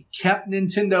me, kept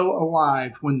Nintendo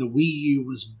alive when the Wii U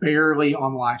was barely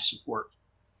on life support.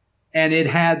 And it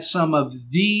had some of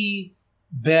the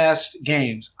best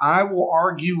games. I will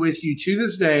argue with you to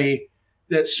this day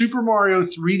that Super Mario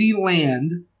 3D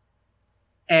Land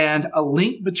and A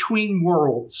Link Between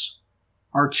Worlds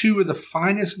are two of the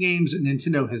finest games that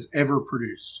Nintendo has ever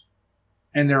produced.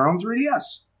 And they're on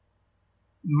 3DS.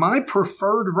 My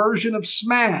preferred version of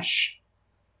Smash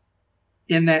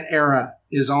in that era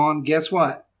is on, guess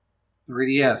what?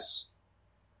 3DS.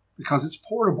 Because it's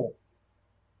portable.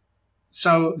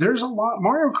 So there's a lot.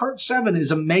 Mario Kart 7 is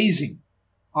amazing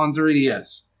on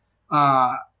 3DS.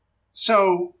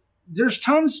 So there's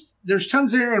tons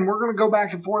there, and we're going to go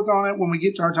back and forth on it when we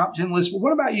get to our top 10 list. But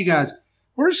what about you guys?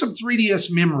 What are some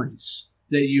 3DS memories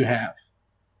that you have?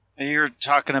 You're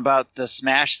talking about the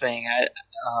Smash thing.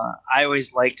 I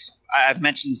always liked, I've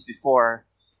mentioned this before,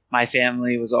 my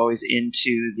family was always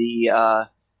into the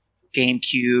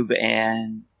GameCube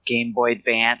and Game Boy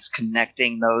Advance,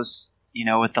 connecting those,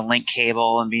 with the link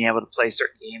cable and being able to play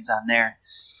certain games on there.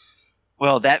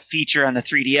 Well, that feature on the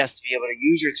 3DS, to be able to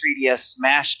use your 3DS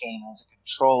Smash game as a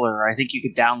controller, I think you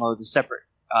could download the separate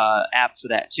app for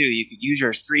that too. You could use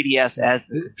your 3DS as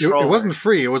the controller. It wasn't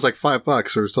free. It was like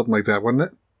 $5 or something like that, wasn't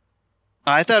it?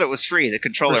 I thought it was free. The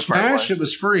controller for Smash, part was. It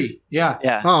was free. Yeah.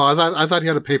 Oh, I thought you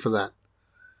had to pay for that.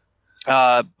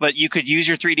 But you could use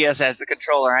your 3DS as the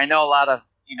controller. I know a lot of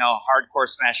hardcore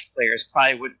Smash players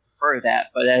probably would prefer that,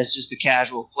 but as just a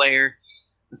casual player,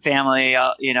 the family,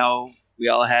 we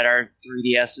all had our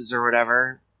 3DSs or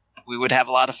whatever. We would have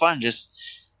a lot of fun. Just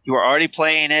you were already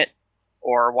playing it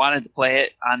or wanted to play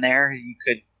it on there, you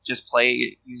could just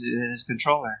use it as a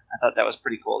controller. I thought that was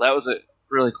pretty cool. That was a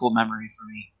really cool memory for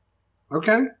me.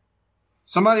 Okay.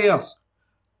 Somebody else.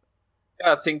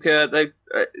 Yeah, I think the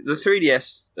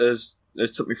 3DS has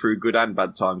took me through good and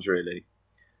bad times, really.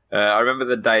 I remember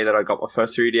the day that I got my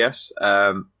first 3DS.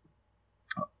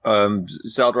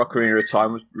 Zelda Ocarina of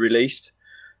Time was released.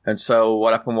 And so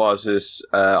what happened was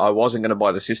I wasn't going to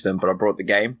buy the system, but I brought the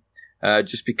game.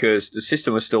 Just because the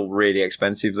system was still really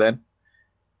expensive then.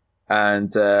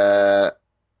 And, there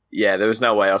was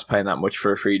no way I was paying that much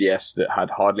for a 3DS that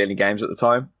had hardly any games at the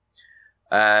time.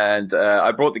 And,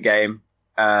 I brought the game,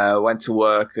 went to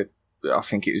work, I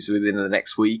think it was within the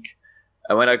next week.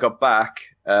 And when I got back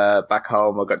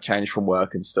home, I got changed from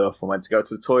work and stuff. I went to go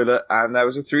to the toilet and there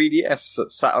was a 3DS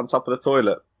that sat on top of the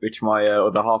toilet, which my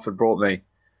other half had brought me.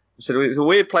 I said, well, it's a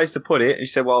weird place to put it. And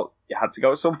she said, well, you had to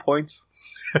go at some point.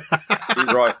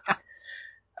 He's right.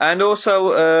 And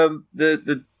also,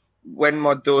 when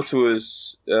my daughter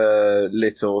was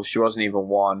little, she wasn't even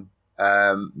one.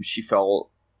 She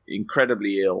felt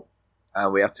incredibly ill,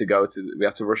 and we had to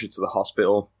rush her to the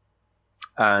hospital.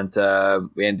 And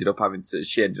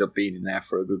she ended up being in there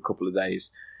for a good couple of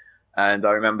days. And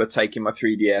I remember taking my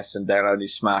 3DS and downloading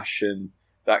Smash, and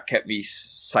that kept me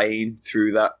sane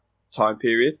through that time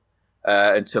period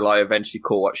until I eventually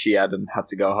caught what she had and had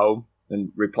to go home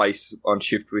and replace on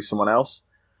shift with someone else.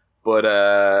 But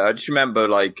I just remember,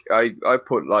 I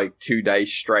put 2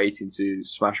 days straight into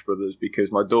Smash Brothers because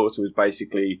my daughter was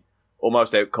basically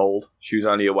almost out cold. She was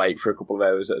only awake for a couple of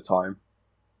hours at a time.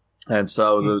 And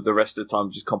so the rest of the time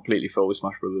was just completely filled with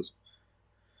Smash Brothers.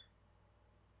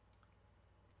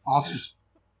 Awesome.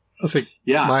 I think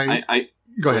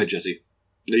go ahead, Jesse.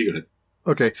 No, you go ahead.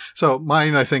 Okay. So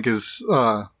mine, I think, is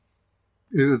an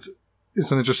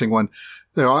interesting one.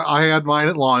 I had mine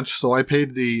at launch, so I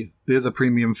paid the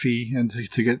premium fee and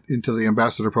to get into the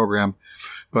ambassador program.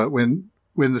 But when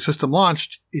the system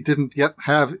launched, it didn't yet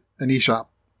have an eShop.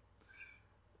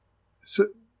 So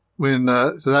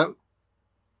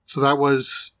that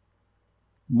was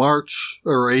March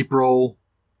or April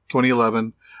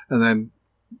 2011, and then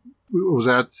it was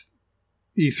at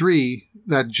E3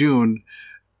 that June,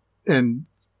 and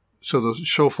so the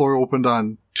show floor opened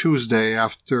on Tuesday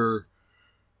after.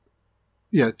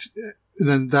 Yeah, and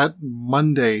then that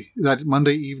Monday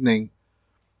evening,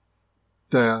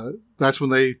 that's when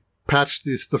they patched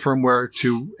the firmware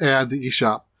to add the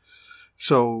eShop.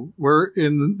 So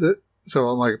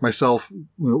so like myself,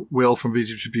 Will from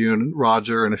VG Tribune,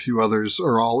 Roger, and a few others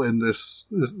are all in this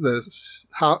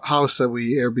house that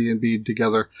we Airbnb'd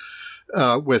together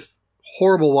with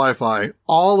horrible Wi-Fi.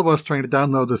 All of us trying to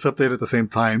download this update at the same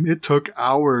time. It took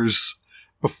hours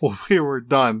before we were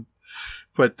done.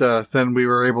 But then we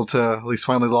were able to at least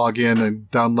finally log in and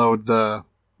download I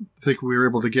think we were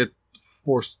able to get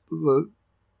Four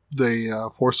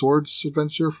Swords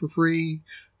adventure for free,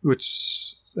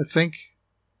 which I think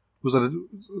was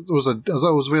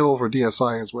available for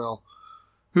DSi as well.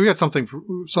 We got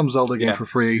some Zelda game for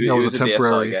free. That was a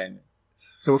temporary game.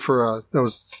 That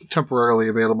was temporarily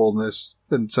available and has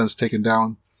been since taken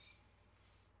down.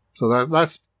 So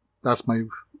that's my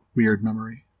weird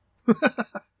memory.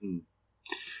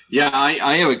 Yeah,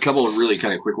 I have a couple of really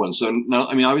kind of quick ones. So, no,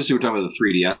 I mean, obviously we're talking about the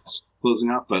 3DS closing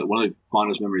up, but one of the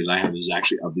fondest memories I have is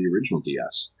actually of the original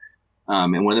DS.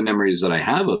 And one of the memories that I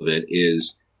have of it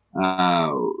is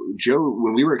Joe,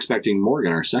 when we were expecting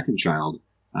Morgan, our second child,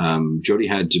 Jody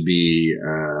had to be,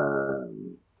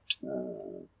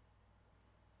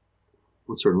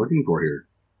 what's what I'm looking for here?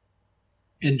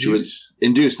 Induced.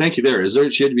 Thank you.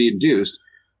 She had to be induced.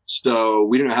 So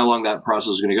we didn't know how long that process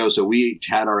was going to go. So we each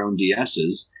had our own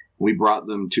DSs. We brought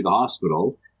them to the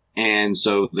hospital. And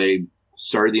so they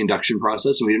started the induction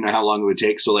process, and we didn't know how long it would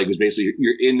take. So it was basically,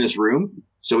 you're in this room.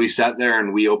 So we sat there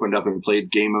and we opened up and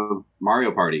played game of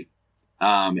Mario Party,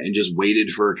 and just waited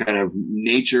for kind of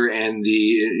nature and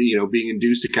the, being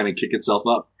induced to kind of kick itself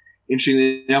up.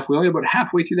 interestingly enough, we only about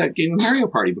halfway through that game of Mario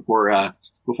Party before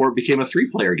it became a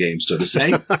 3-player game, so to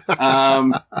say.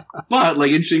 But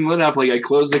like, interestingly enough, like I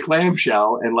closed the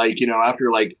clamshell, and like, you know,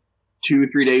 after like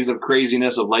 2-3 days of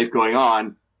craziness of life going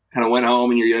on, kind of went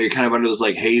home, and you're kind of under this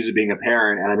like haze of being a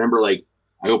parent. And I remember like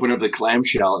I opened up the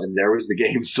clamshell, and there was the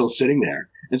game still sitting there.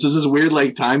 And so it's this weird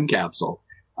like time capsule.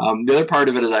 The other part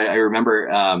of it is I remember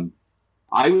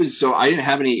I didn't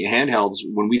have any handhelds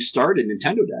when we started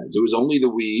Nintendo Dads. It was only the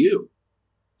Wii U.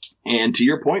 And to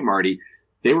your point, Marty,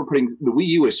 the Wii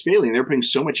U was failing. They were putting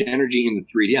so much energy in the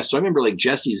 3DS. So I remember like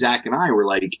Jesse, Zach, and I were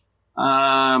like,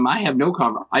 I had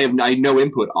no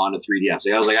input on a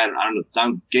 3DS. I was like, I don't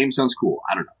know. Game sounds cool.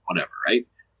 I don't know. Whatever, right?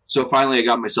 So finally I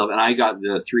got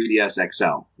the 3DS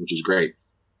XL, which is great.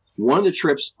 One of the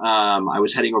trips, I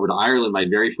was heading over to Ireland, my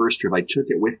very first trip, I took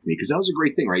it with me because that was a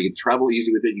great thing, right? You could travel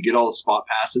easy with it. You get all the spot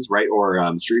passes, right? Or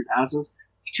street passes.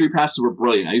 Street passes were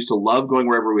brilliant. I used to love going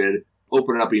wherever we would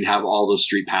open it up and you'd have all those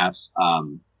street pass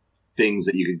things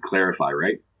that you could clarify,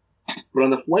 right? But on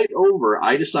the flight over,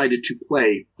 I decided to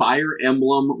play Fire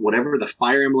Emblem, whatever the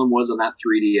Fire Emblem was on that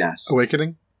 3DS.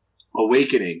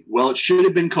 Awakening. Well, it should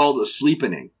have been called a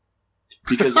Sleepening.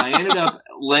 Because I ended up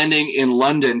landing in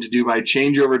London to do my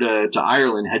changeover to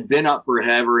Ireland, had been up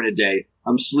forever and a day.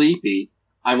 I'm sleepy.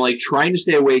 I'm like trying to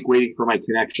stay awake, waiting for my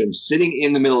connection, sitting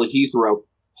in the middle of Heathrow,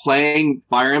 playing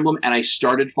Fire Emblem, and I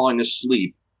started falling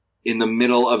asleep in the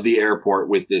middle of the airport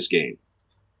with this game.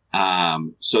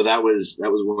 So that was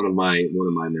one of my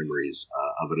memories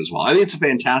of it as well. I think it's a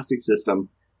fantastic system.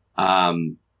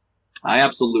 I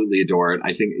absolutely adore it.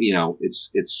 I think, you know,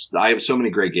 I have so many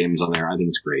great games on there. I think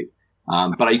it's great.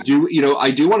 But I do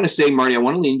want to say, Marty, I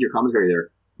want to lean into your commentary there.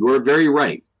 You are very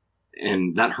right.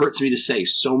 And that hurts me to say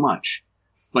so much,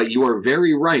 but you are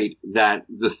very right that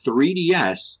the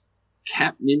 3DS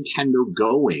kept Nintendo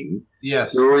going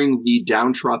during the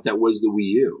downtrot that was the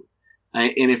Wii U.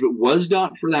 And if it was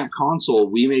not for that console,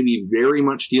 we may be very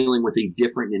much dealing with a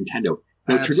different Nintendo.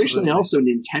 Now, traditionally also,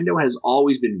 Nintendo has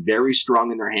always been very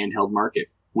strong in their handheld market,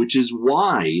 which is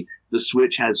why the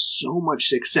Switch has so much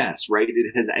success, right?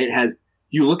 It has.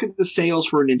 You look at the sales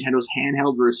for Nintendo's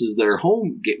handheld versus their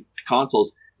home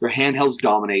consoles, their handhelds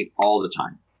dominate all the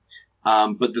time.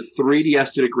 But the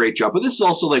 3DS did a great job. But this is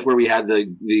also like where we had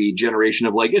the generation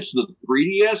of like, it's the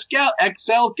 3DS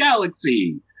XL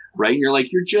Galaxy, right? And you're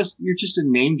like, you're just a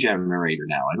name generator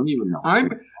now. I don't even know.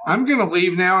 I'm going to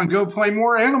leave now and go play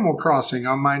more Animal Crossing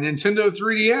on my Nintendo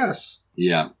 3DS.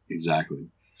 Yeah, exactly.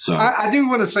 So I do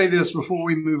want to say this before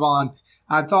we move on.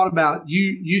 I thought about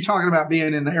you talking about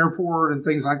being in the airport and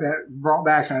things like that brought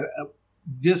back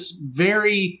this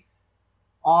very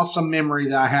awesome memory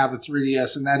that I have of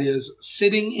 3DS, and that is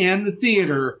sitting in the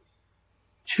theater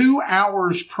 2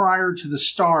 hours prior to the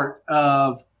start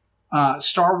of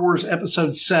Star Wars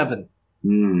Episode 7.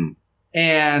 Mm.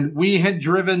 And we had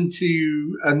driven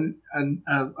to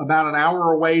about an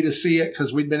hour away to see it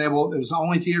because it was the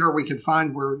only theater we could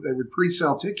find where they would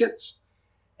pre-sell tickets.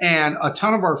 And a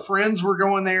ton of our friends were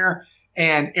going there.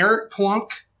 And Eric Plunk,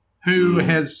 who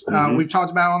has, we've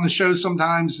talked about on the show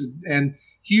sometimes, and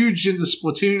huge into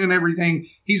Splatoon and everything.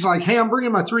 He's like, hey, I'm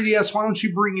bringing my 3DS. Why don't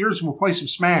you bring yours and we'll play some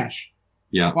Smash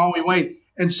while we wait.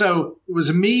 And so it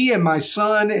was me and my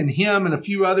son and him and a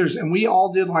few others. And we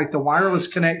all did like the wireless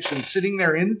connection sitting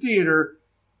there in the theater.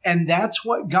 And that's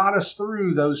what got us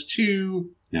through those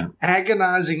 2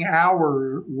 agonizing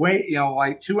hour wait,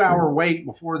 like 2 hour wait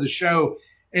before the show.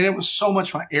 And it was so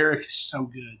much fun. Eric is so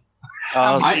good.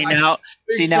 Oh,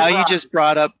 now you just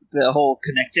brought up the whole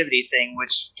connectivity thing,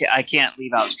 which I can't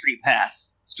leave out Street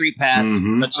Pass. Street Pass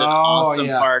is such an awesome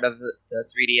part of the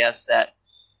 3DS that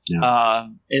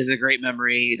is a great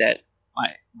memory that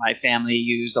my family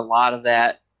used a lot of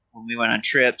that when we went on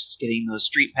trips, getting those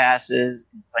Street Passes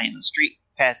and playing those Street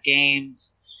Pass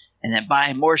games and then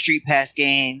buying more Street Pass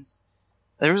games.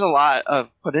 There was a lot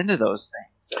of put into those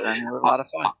things. And they were a lot of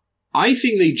fun. I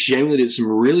think they genuinely did some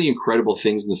really incredible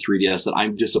things in the 3DS that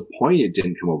I'm disappointed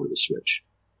didn't come over to the Switch.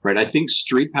 Right? I think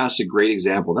Street Pass is a great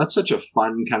example. That's such a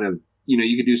fun kind of,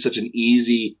 you could do such an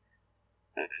easy,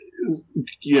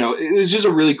 it was just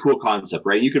a really cool concept,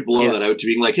 right? You could blow that out to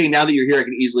being like, hey, now that you're here, I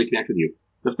can easily connect with you.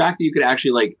 The fact that you could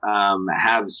actually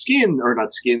have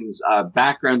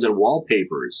backgrounds and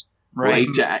wallpapers, right?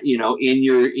 So you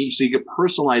could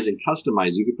personalize and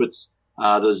customize. You could put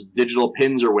those digital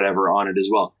pins or whatever on it as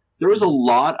well. There was a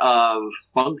lot of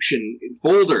function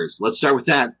folders. Let's start with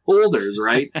that. Folders,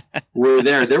 right? were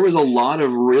there. There was a lot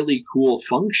of really cool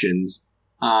functions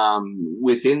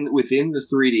within the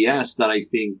 3DS that I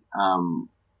think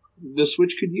the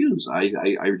Switch could use. I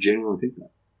genuinely think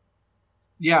that.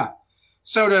 Yeah.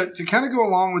 So to kind of go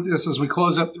along with this as we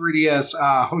close up 3DS,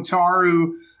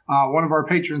 Hotaru, one of our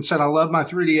patrons, said, I love my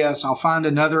 3DS. I'll find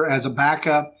another as a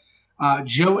backup.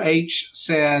 Joe H.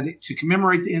 said, to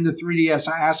commemorate the end of 3DS,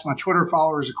 I asked my Twitter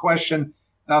followers a question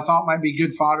that I thought might be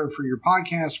good fodder for your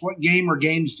podcast. What game or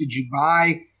games did you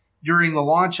buy during the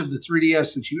launch of the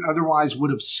 3DS that you otherwise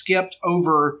would have skipped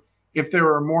over if there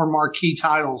were more marquee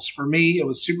titles? For me, it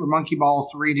was Super Monkey Ball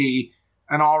 3D,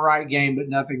 an all right game, but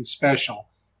nothing special.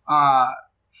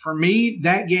 For me,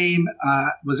 that game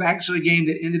was actually a game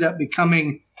that ended up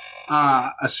becoming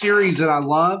a series that I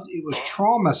loved. It was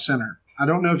Trauma Center. I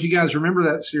don't know if you guys remember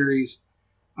that series.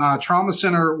 Trauma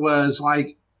Center was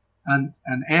like an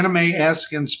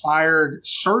anime-esque inspired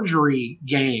surgery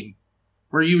game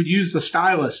where you would use the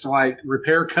stylus to like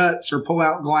repair cuts or pull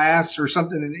out glass or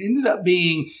something. And it ended up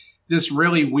being this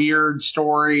really weird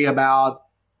story about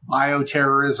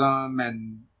bioterrorism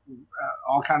and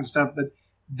all kinds of stuff. But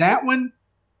that one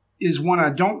is one I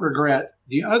don't regret.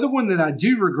 The other one that I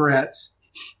do regret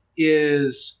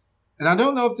is, and I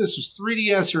don't know if this was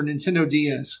 3DS or Nintendo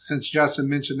DS, since Justin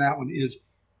mentioned that one, is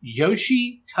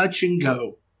Yoshi Touch and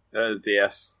Go.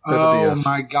 DS. Oh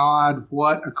my God,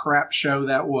 what a crap show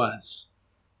that was.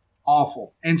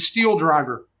 Awful. And Steel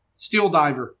Diver.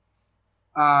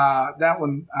 That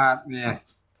one, yeah.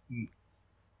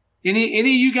 Any of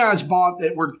you guys bought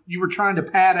that you were trying to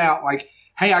pad out like,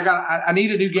 hey, I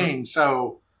need a new game,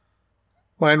 so.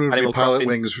 Mine would Animal be Pilot Crossing.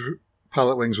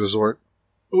 Wings Resort.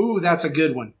 Ooh, that's a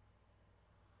good one.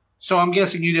 So I'm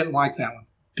guessing you didn't like that one.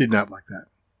 Did not like that.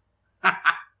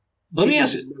 Let me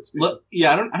ask.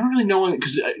 I don't really know,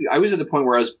 because I was at the point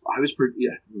where I was pretty.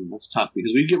 Yeah, that's tough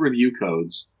because we'd get review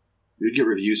codes, we'd get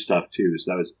review stuff too.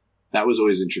 So that was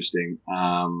always interesting.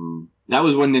 That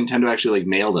was when Nintendo actually like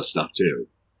mailed us stuff too.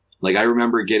 Like I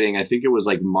remember getting, I think it was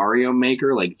like Mario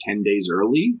Maker like 10 days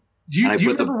early. Do you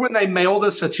remember when they mailed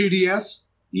us a 2DS?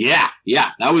 Yeah,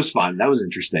 that was fun. That was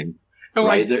interesting.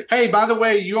 Like, hey, by the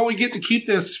way, you only get to keep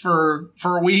this for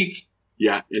a week.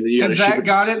 Yeah, and then you and Zach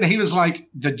got it, and he was like,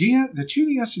 "The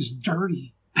 2DS is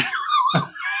dirty.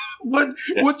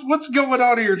 What's going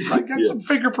on here? It's like got some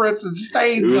fingerprints and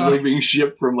stains." It was on like being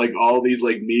shipped from like all these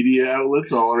like media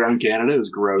outlets all around Canada. It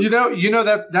was gross. You know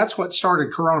that's what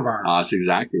started coronavirus. That's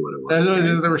exactly what it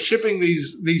was. They were shipping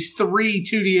these 3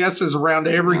 2DSs around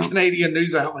every Canadian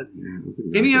news outlet. Yeah,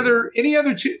 exactly any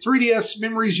other 3DS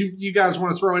memories you guys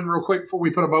want to throw in real quick before we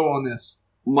put a bow on this?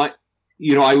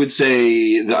 I would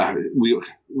say that we're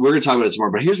going to talk about it some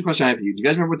more, but here's a question I have for you. Do you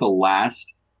guys remember what the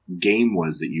last game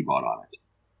was that you bought on it?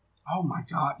 Oh my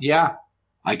God. Yeah.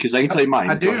 Because I can tell you mine.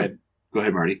 I do. Go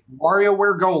ahead, Marty.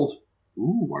 WarioWare Gold.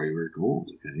 Ooh, WarioWare Gold.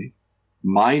 Okay.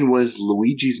 Mine was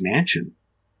Luigi's Mansion.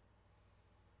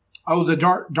 Oh, the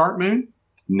Dark Moon?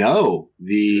 No,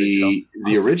 the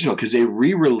original, because they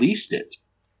re-released it.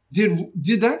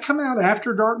 Did that come out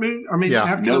after Dark Moon? I mean,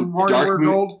 after WarioWare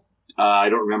Gold? I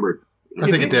don't remember. I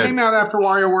think it did. Came out after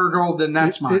WarioWare Gold, then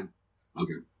that's mine.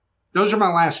 Okay. Those are my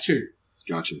last two.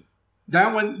 Gotcha.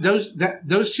 That one, those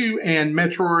two, and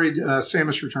Metroid: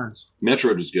 Samus Returns.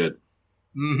 Metroid was good.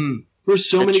 Mm-hmm. There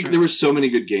were so many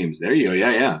good games. There you go.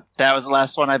 Yeah. That was the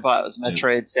last one I bought. It was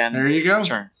Metroid: Samus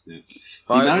Returns. Yeah.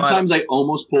 The amount of times I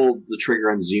almost pulled the trigger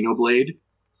on Xenoblade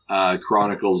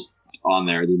Chronicles on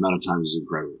there, the amount of times was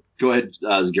incredible. Go ahead,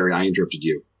 Gary. I interrupted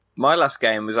you. My last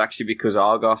game was actually because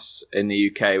Argos in the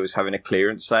UK was having a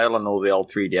clearance sale on all the old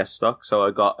 3DS stock. So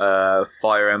I got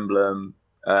Fire Emblem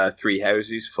 3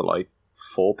 Houses for like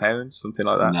 £4, something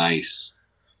like that. Nice.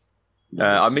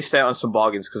 I missed out on some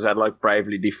bargains because I had like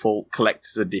Bravely Default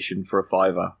Collector's Edition for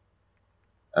 $5.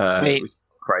 Which is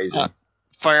crazy.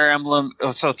 Fire Emblem.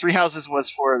 Oh, so 3 Houses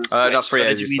was for the Switch. Not 3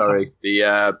 Houses, sorry.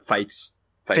 The Fates.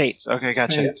 Fates. Okay,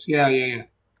 gotcha. Fates. Yeah.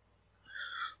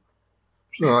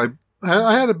 So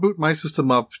I had to boot my system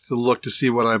up to look to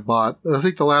see what I bought. I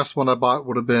think the last one I bought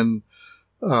would have been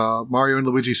Mario and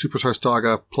Luigi Superstar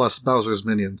Saga plus Bowser's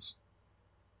Minions.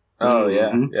 Oh, yeah.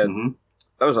 Mm-hmm. Yeah. Mm-hmm.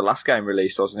 That was the last game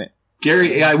released, wasn't it? Gary,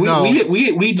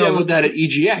 we demoed that at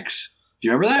EGX. Do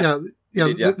you remember that?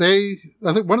 Yeah.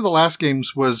 I think one of the last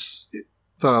games was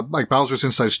the Bowser's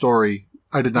Inside Story.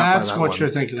 I did not buy that one. That's what you're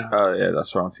thinking of. Oh, yeah,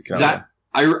 that's what I'm thinking of.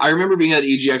 I remember being at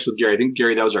EGX with Gary. I think,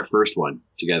 Gary, that was our first one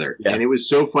together. Yeah. And it was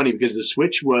so funny because the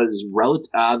Switch was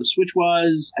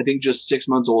I think, just 6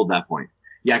 months old at that point.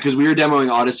 Yeah, because we were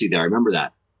demoing Odyssey there. I remember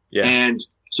that. Yeah. And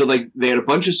so, they had a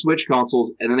bunch of Switch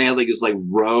consoles, and then they had, this,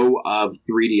 row of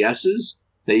 3DSs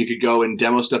that you could go and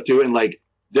demo stuff to. And,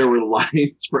 there were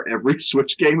lines for every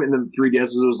Switch game, and then the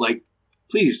 3DSs was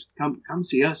please, come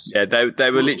see us. Yeah,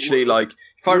 they were literally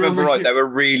if I remember right, they were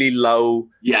really low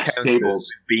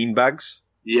tables. Beanbags.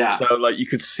 Yeah. So, like, you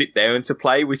could sit down to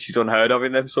play, which is unheard of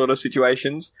in them sort of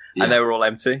situations, and they were all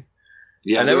empty.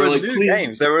 Yeah, and there were like, new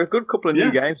games. There were a good couple of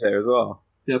new games there as well.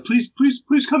 Yeah, please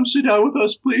come sit down with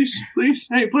us, please.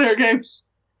 Hey, play our games.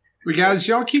 Well, guys,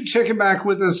 y'all keep checking back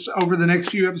with us over the next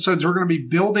few episodes. We're going to be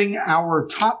building our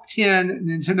top 10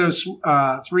 Nintendo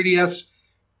 3DS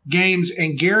games.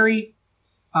 And Gary,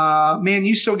 man,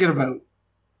 you still get a vote.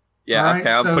 Yeah, right?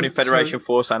 okay. I'm putting Federation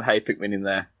Force and Hey Pikmin in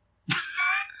there.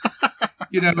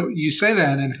 You know, you say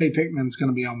that, and Hey Pikmin's going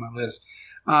to be on my list.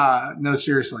 No,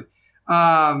 seriously.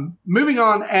 Moving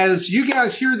on, as you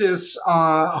guys hear this,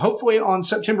 hopefully on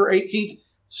September 18th,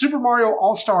 Super Mario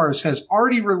All-Stars has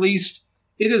already released.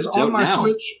 It is on my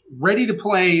Switch, ready to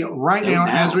play right now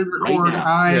as we record.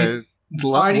 I'm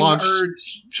fighting the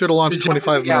urge. Should have launched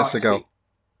 25 minutes ago.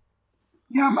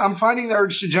 Yeah, I'm finding the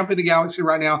urge to jump into Galaxy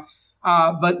right now.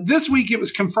 But this week it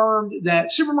was confirmed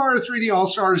that Super Mario 3D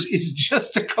All-Stars is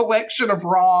just a collection of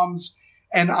ROMs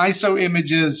and ISO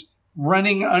images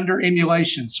running under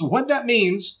emulation. So what that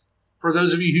means, for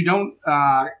those of you who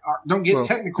don't get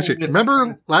technical.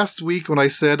 Remember last week when I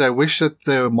said I wish that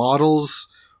the models,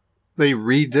 they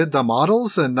redid the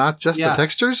models and not just the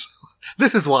textures?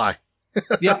 This is why.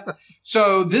 Yep.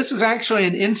 So this is actually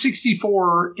an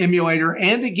N64 emulator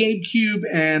and a GameCube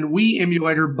and Wii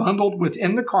emulator bundled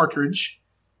within the cartridge.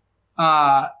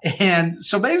 And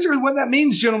so basically what that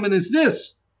means, gentlemen, is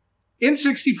this.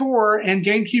 N64 and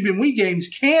GameCube and Wii games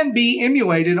can be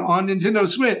emulated on Nintendo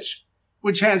Switch,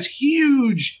 which has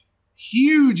huge,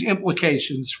 huge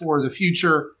implications for the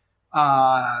future.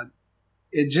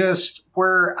 It just,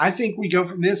 where I think we go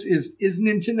from this is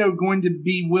Nintendo going to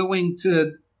be willing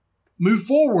to move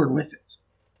forward with it?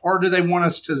 Or do they want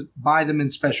us to buy them in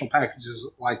special packages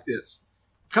like this?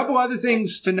 A couple other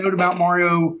things to note about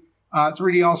Mario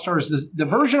 3D All-Stars. The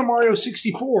version of Mario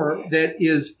 64 that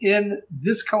is in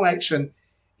this collection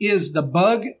is the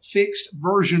bug-fixed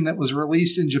version that was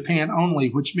released in Japan only,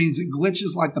 which means that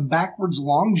glitches like the backwards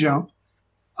long jump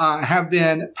have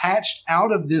been patched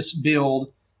out of this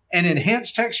build, and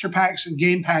enhanced texture packs and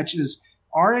game patches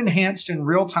are enhanced in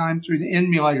real time through the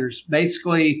emulators.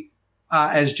 Basically,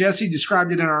 as Jesse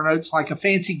described it in our notes, like a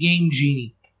fancy game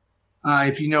genie,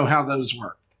 if you know how those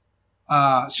work.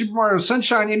 Super Mario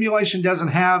Sunshine emulation doesn't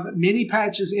have many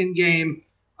patches in-game,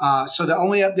 so the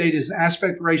only update is the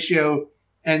aspect ratio.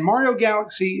 And Mario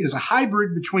Galaxy is a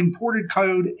hybrid between ported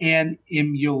code and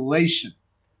emulation.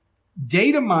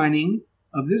 Data mining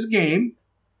of this game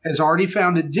has already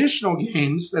found additional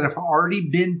games that have already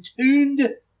been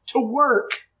tuned to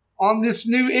work on this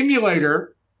new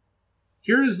emulator.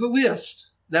 Here is the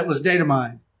list that was data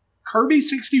mined. Kirby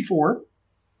 64,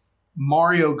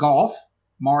 Mario Golf,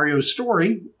 Mario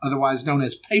Story, otherwise known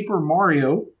as Paper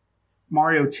Mario,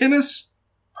 Mario Tennis,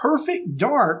 Perfect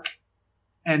Dark,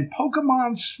 and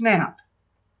Pokemon Snap.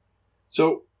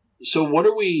 So what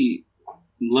are we,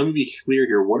 let me be clear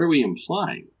here, what are we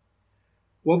implying?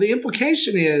 Well, the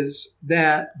implication is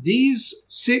that these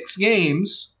 6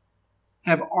 games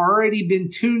have already been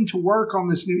tuned to work on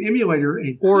this new emulator.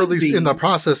 Or at least in the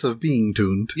process of being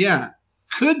tuned. Yeah.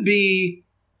 Could be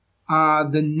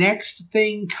the next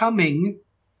thing coming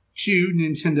to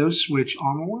Nintendo Switch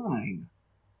Online.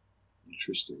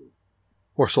 Interesting.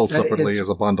 Or sold separately as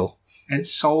a bundle.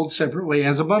 It's sold separately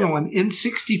as a bundle. An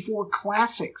N64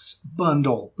 Classics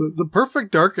bundle. The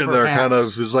Perfect Dark in there kind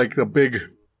of is like a big...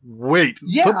 Wait,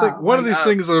 one of these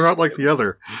things are not like the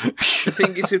other. The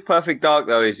thing is with Perfect Dark,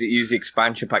 though, is it used the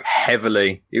expansion pack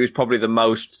heavily. It was probably the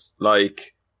most, I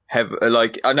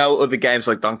know other games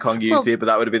like Donkey Kong used it, but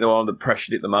that would have been the one that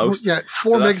pressured it the most. Well, yeah,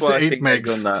 4 megs to 8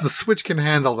 megs. The Switch can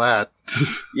handle that.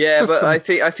 Yeah, but I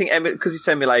think because it's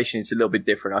emulation, it's a little bit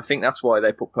different. I think that's why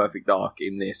they put Perfect Dark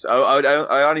in this.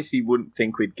 I honestly wouldn't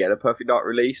think we'd get a Perfect Dark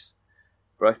release,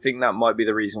 but I think that might be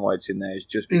the reason why it's in there. Is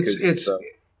just because it's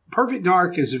Perfect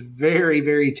Dark is very,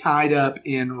 very tied up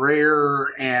in Rare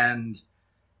and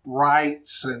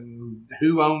rights and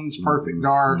who owns Perfect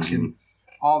Dark and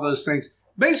all those things.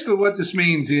 Basically, what this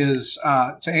means is,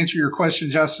 to answer your question,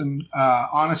 Justin,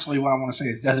 honestly, what I want to say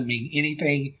is it doesn't mean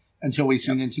anything until we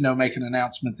see Nintendo make an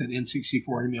announcement that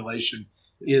N64 emulation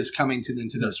is coming to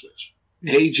Nintendo Switch.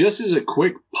 Hey, just as a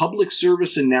quick public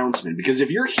service announcement, because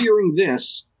if you're hearing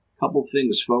this, couple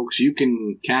things, folks. You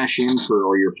can cash in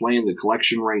or you're playing the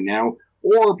collection right now,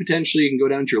 or potentially you can go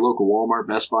down to your local Walmart,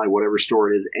 Best Buy, whatever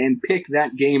store it is, and pick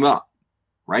that game up,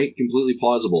 right? Completely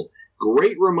plausible.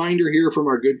 Great reminder here from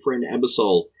our good friend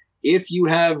Ebisol. If you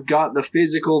have got the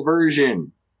physical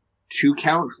version, to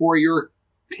count for your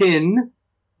pin,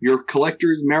 your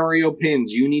collector's Mario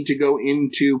pins, you need to go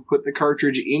put the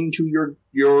cartridge into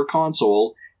your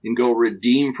console, and go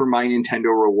redeem for my Nintendo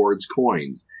Rewards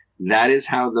coins. That is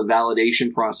how the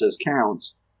validation process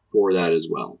counts for that as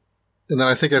well. And then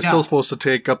I think it's still supposed to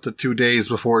take up to 2 days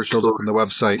before it shows up on the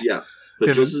website. Yeah.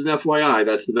 But just as an FYI,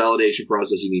 that's the validation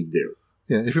process you need to do.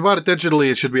 Yeah, if you bought it digitally,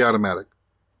 it should be automatic.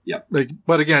 Yeah.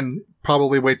 But again,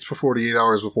 probably waits for 48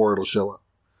 hours before it'll show up.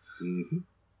 Mm-hmm.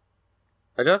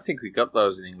 I don't think we got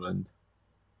those in England.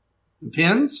 The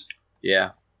pins?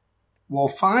 Yeah. Well,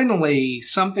 finally,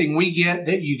 something we get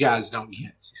that you guys don't get.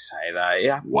 You say that,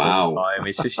 yeah. Wow. All the time.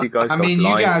 It's just you guys. I mean,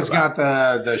 you guys got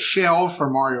the shell for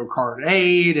Mario Kart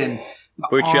 8 and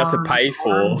which you had to pay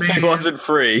for. It wasn't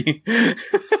free. It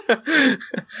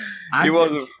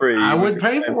wasn't free. I would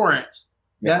pay for it.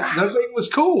 That thing was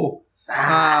cool.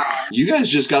 You guys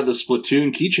just got the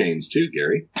Splatoon keychains too,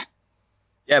 Gary.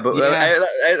 Yeah, but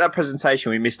at that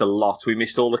presentation, we missed a lot. We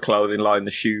missed all the clothing line,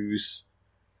 the shoes.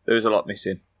 There was a lot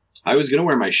missing. I was going to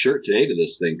wear my shirt today to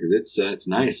this thing because it's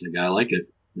nice. I like it.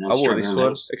 I wore this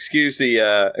one. Excuse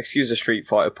the Street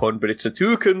Fighter pun, but it's a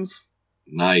Toucans.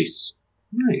 Nice.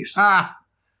 Ha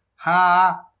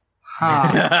ha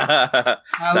ha!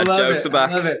 I love it.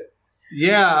 I love it.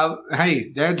 Yeah. Hey,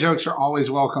 dad jokes are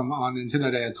always welcome on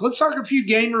Nintendo Dads. Let's talk a few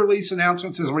game release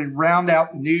announcements as we round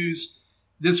out the news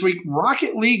this week.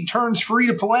 Rocket League turns free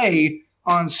to play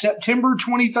on September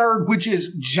 23rd, which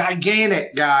is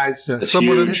gigantic, guys. Yeah,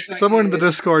 someone in the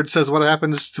Discord says, what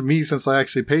happens to me since I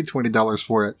actually paid $20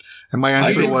 for it? And my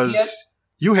answer was,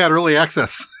 you had early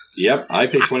access. Yep, I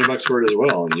paid $20 for it as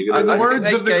well. And you get the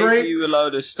words of the great. You a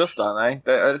load of stuff, don't they?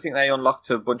 I don't think they unlocked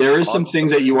a bunch. There is some things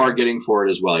that you are getting for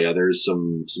it as well. Yeah, there's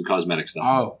some cosmetic stuff.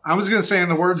 Oh, I was going to say in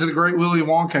the words of the great Willy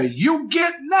Wonka, you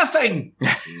get nothing.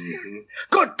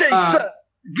 Good day, sir.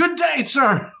 Good day,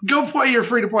 sir. Go play your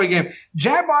free-to-play game.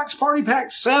 Jackbox Party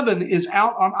Pack 7 is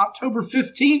out on October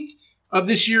 15th of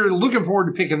this year. Looking forward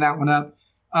to picking that one up.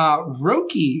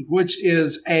 Roki, which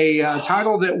is a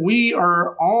title that we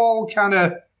are all kind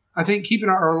of, I think, a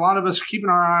lot of us keeping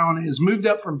our eye on, is moved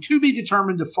up from to be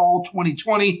determined to fall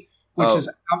 2020, which is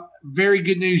very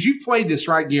good news. You've played this,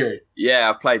 right, Gary? Yeah,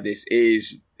 I've played this. It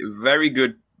is very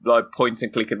good. Like point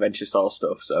and click adventure style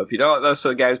stuff. So if you don't like those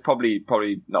sort of games,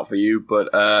 probably not for you.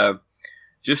 But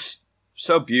just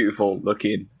so beautiful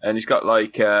looking, and it's got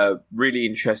like a really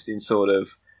interesting sort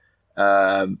of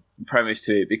premise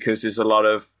to it because there's a lot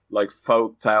of like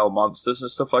folktale monsters and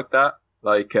stuff like that,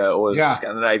 like or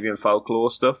Scandinavian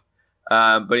folklore stuff.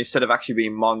 But instead of actually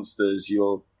being monsters,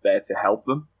 you're there to help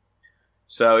them.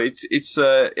 So it's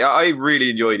I really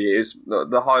enjoyed it. It's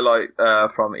the highlight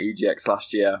from EGX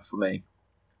last year for me.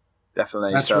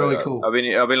 Definitely, that's really cool. I've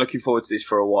been looking forward to this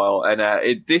for a while, and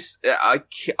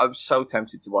I'm so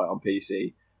tempted to buy it on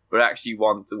PC, but I actually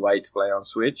want to wait to play on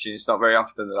Switch, and it's not very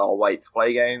often that I'll wait to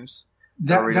play games.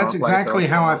 That's exactly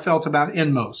how I felt about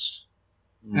Inmost,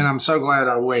 and I'm so glad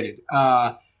I waited.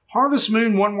 Harvest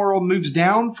Moon: One World moves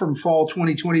down from fall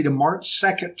 2020 to March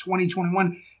 2nd,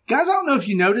 2021. Guys, I don't know if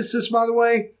you noticed this, by the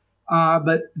way.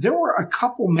 But there were a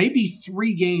couple, maybe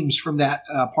 3 games from that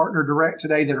partner direct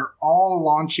today that are all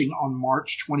launching on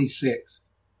March 26th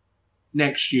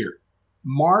next year.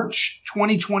 March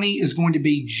 2020 is going to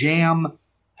be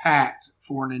jam-packed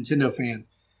for Nintendo fans.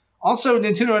 Also,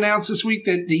 Nintendo announced this week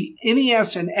that the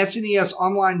NES and SNES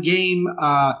online game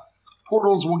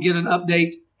portals will get an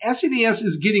update. SNES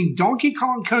is getting Donkey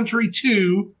Kong Country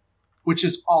 2, which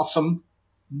is awesome.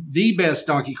 The best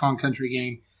Donkey Kong Country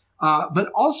game.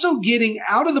 But also getting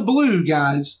out of the blue,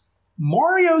 guys,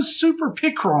 Mario Super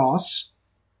Picross,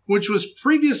 which was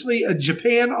previously a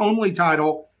Japan-only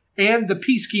title, and the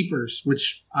Peacekeepers,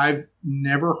 which I've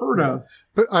never heard of.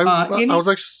 But I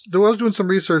was doing some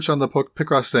research on the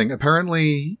Picross thing.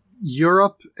 Apparently,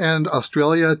 Europe and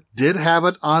Australia did have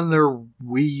it on their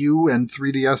Wii U and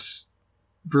 3DS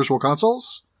virtual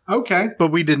consoles. Okay.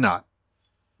 But we did not.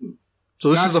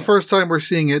 So this is the first time we're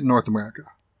seeing it in North America.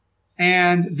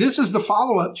 And this is the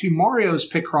follow-up to Mario's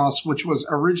Picross, which was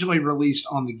originally released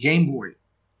on the Game Boy.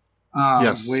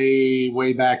 Yes.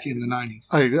 Way back in the 90s.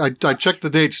 I checked the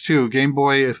dates, too. Game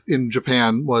Boy in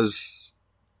Japan was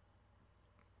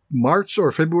March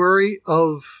or February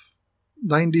of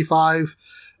 95,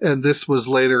 and this was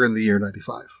later in the year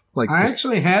 95. I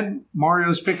actually had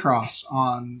Mario's Picross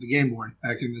on the Game Boy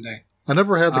back in the day. I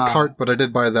never had the cart, but I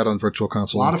did buy that on Virtual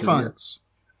Console. A lot of fun.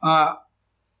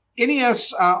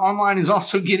 NES Online is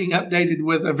also getting updated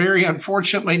with a very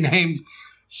unfortunately named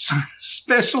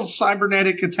Special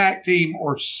Cybernetic Attack Team,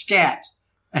 or SCAT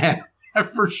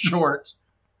for short.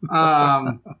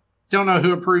 Don't know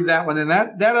who approved that one. And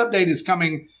that update is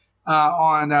coming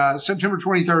on September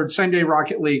 23rd, same day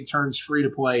Rocket League turns free to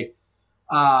play.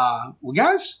 Well,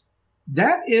 guys,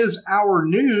 that is our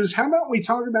news. How about we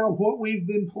talk about what we've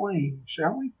been playing,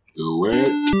 shall we? Do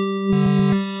it.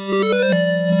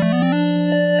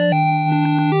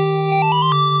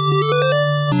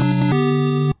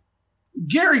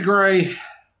 Gary Gray,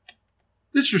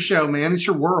 it's your show, man. It's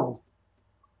your world.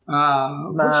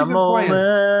 What you been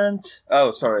playing?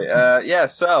 Oh, sorry.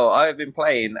 So I've been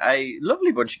playing a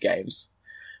lovely bunch of games.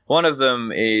 One of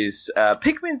them is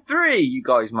Pikmin 3. You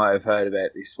guys might have heard about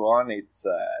this one. It's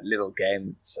a little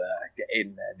game that's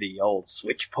getting the old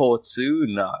Switch port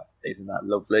soon. Isn't that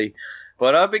lovely?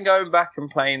 But I've been going back and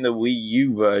playing the Wii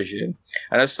U version,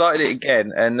 and I started it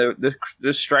again. And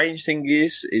the strange thing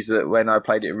is that when I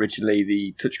played it originally,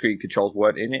 the touchscreen controls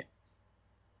weren't in it.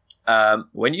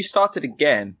 When you started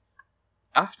again,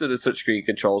 after the touchscreen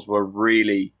controls were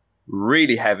really,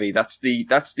 really heavy. That's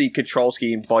the control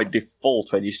scheme by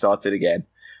default when you started again,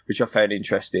 which I found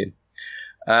interesting.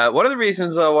 One of the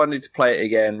reasons I wanted to play it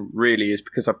again really is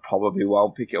because I probably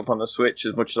won't pick it up on the Switch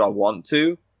as much as I want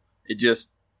to. It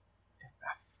just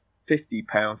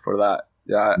 £50 for that.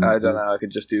 I don't know. I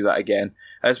could just do that again.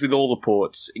 As with all the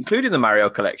ports, including the Mario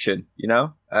collection, it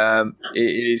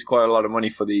is quite a lot of money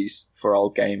for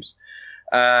old games.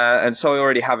 And so I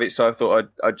already have it, so I thought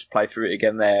I'd just play through it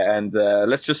again there. And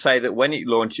let's just say that when it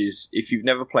launches, if you've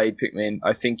never played Pikmin,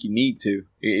 I think you need to.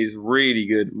 It is really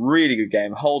good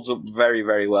game. Holds up very,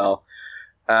 very well.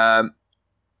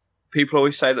 People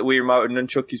always say that Wii Remote and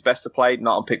Nunchuck is best to play,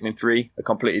 not on Pikmin 3. I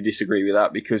completely disagree with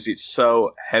that because it's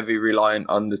so heavy reliant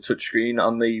on the touchscreen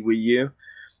on the Wii U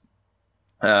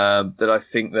that I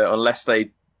think that unless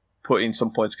they put in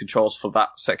some points controls for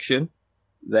that section,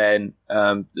 then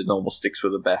the normal sticks were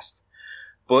the best.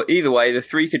 But either way, the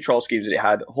 3 control schemes that it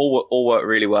had all worked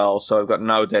really well, so I've got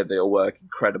no doubt that it'll work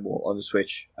incredible on the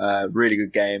Switch. Really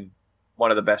good game.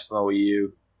 One of the best on the Wii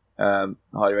U.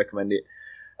 Highly recommend it.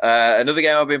 Another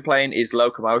game I've been playing is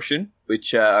Locomotion,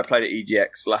 which I played at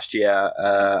EGX last year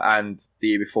and the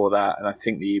year before that, and I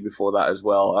think the year before that as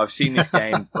well. I've seen this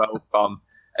game go from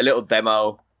a little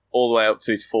demo all the way up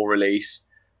to its full release.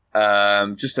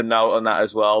 Just a note on that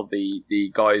as well,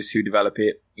 the guys who develop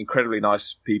it, incredibly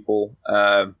nice people.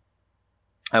 And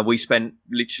we spent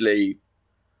literally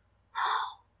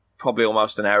probably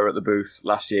almost an hour at the booth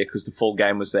last year because the full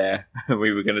game was there.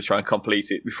 We were going to try and complete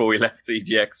it before we left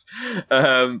EGX.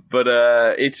 But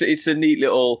it's a neat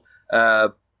little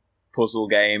puzzle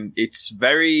game. It's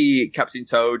very Captain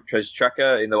Toad Treasure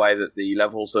Tracker in the way that the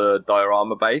levels are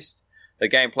diorama based. The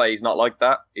gameplay is not like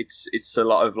that. It's a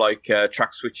lot of like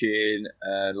track switching,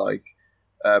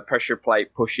 pressure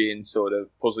plate pushing sort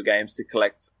of puzzle games to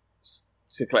collect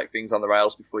things on the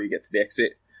rails before you get to the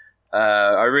exit.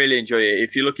 I really enjoy it.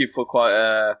 If you're looking for quite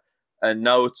a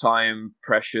no time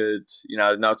pressured,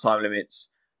 no time limits,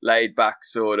 laid back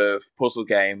sort of puzzle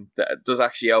game that does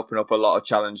actually open up a lot of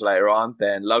challenge later on,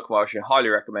 then Locomotion, highly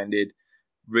recommended.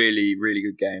 Really, really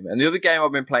good game. And the other game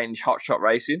I've been playing is Hot Shot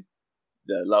Racing,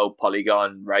 the low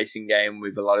polygon racing game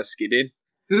with a lot of skidding.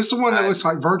 This is the one that looks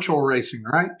like virtual racing,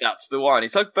 right? That's the one.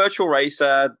 It's like Virtual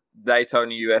Racer,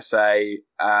 Daytona USA,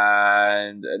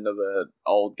 and another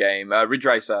old game. Ridge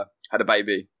Racer had a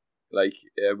baby, like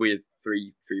a weird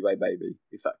three-way baby,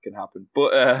 if that can happen.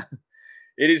 But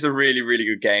it is a really, really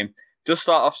good game. Just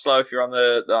start off slow if you're on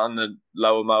the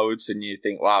lower modes and you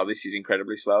think, wow, this is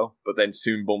incredibly slow, but then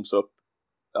soon bumps up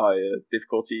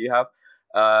difficulty you have.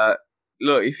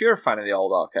 Look, if you're a fan of the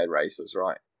old arcade racers,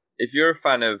 right? If you're a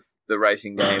fan of the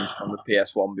racing games from the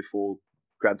PS1 before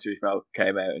Gran Turismo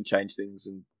came out and changed things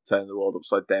and turned the world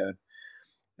upside down,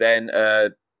 then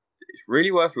it's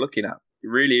really worth looking at. It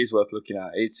really is worth looking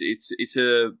at. It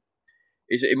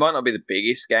might not be the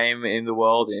biggest game in the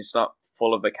world, and it's not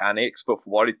full of mechanics, but for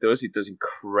what it does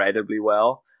incredibly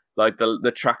well. Like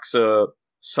the tracks are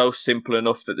so simple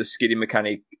enough that the skidding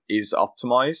mechanic is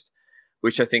optimized,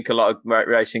 which I think a lot of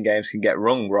racing games can get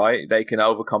wrong, right? They can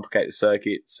overcomplicate the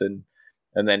circuits and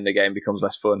then the game becomes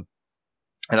less fun.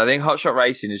 And I think Hot Shot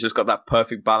Racing has just got that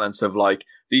perfect balance of like,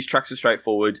 these tracks are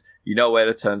straightforward, you know where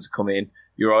the turns are coming,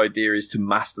 your idea is to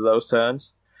master those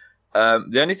turns.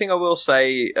 The only thing I will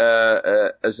say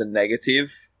as a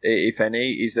negative, if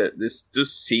any, is that this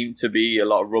does seem to be a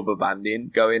lot of rubber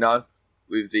banding going on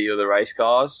with the other race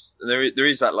cars. And there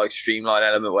is that like streamline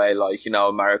element where, like,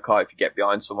 Mario Kart, if you get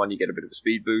behind someone, you get a bit of a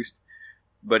speed boost.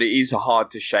 But it is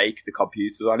hard to shake the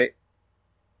computers on it.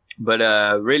 But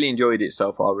really enjoyed it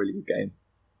so far. Really good game.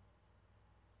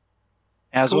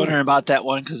 I was wondering about that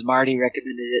one because Marty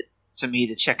recommended it to me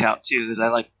to check out too, because I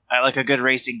like a good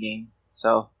racing game.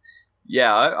 So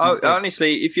yeah, I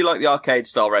honestly, if you like the arcade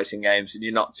style racing games and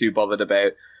you're not too bothered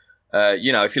about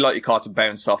If you like your car to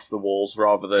bounce off the walls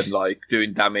rather than like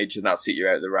doing damage and that's it, you're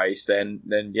out of the race, then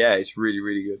yeah, it's really,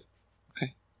 really good.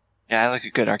 Okay. Yeah, I like a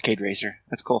good arcade racer.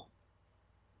 That's cool.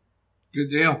 Good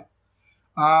deal.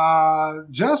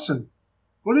 Justin,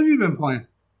 what have you been playing?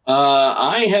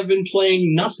 I have been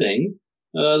playing nothing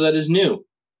that is new.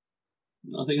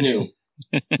 Nothing new.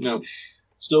 No.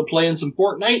 Still playing some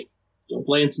Fortnite. Still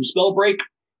playing some Spellbreak.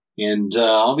 And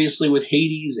obviously with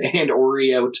Hades and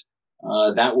Ori out,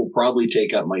 that will probably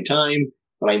take up my time.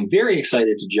 But I'm very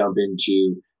excited to jump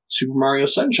into Super Mario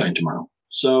Sunshine tomorrow.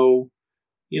 So,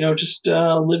 just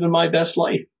living my best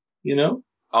life,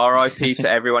 R.I.P. to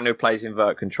everyone who plays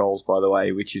invert controls, by the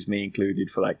way, which is me included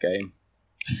for that game.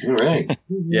 All right.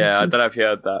 Yeah, I don't know if you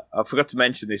heard that. I forgot to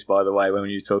mention this, by the way, when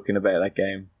you were talking about that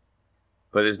game.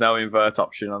 But there's no invert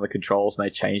option on the controls, and they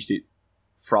changed it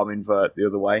from invert the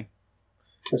other way.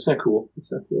 That's not cool.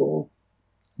 It's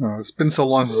been so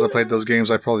long since I played those games,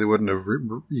 I probably wouldn't have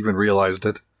even realized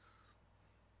it.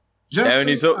 Justin,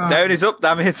 down is up,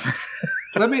 damn it.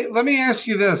 let me ask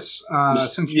you this,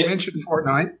 since you mentioned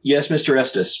Fortnite. Yes, Mr.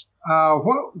 Estes.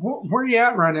 Where are you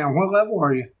at right now? What level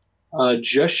are you?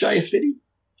 Just shy of 50.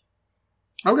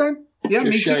 Okay. Yeah,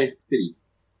 just me shy too. of 50.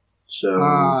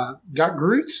 So, got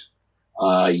Groot?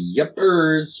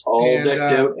 Yepers, all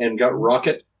decked out, and got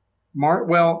Rocket.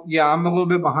 Well, yeah, I'm a little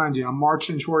bit behind you. I'm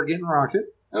marching toward getting Rocket.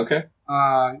 Okay.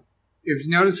 If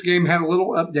you notice, the game had a little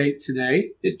update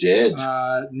today. It did.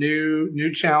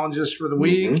 New challenges for the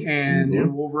week and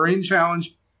new Wolverine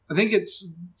challenge. I think it's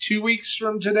 2 weeks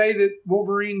from today that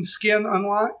Wolverine skin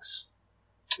unlocks.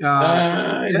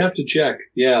 I'd have to check.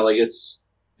 Yeah, like it's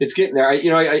getting there.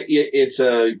 It's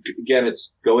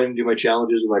go in and do my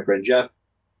challenges with my friend Jeff.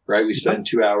 Right, we spend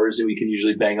 2 hours and we can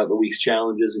usually bang out the week's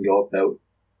challenges and go about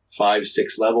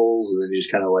 5-6 levels, and then you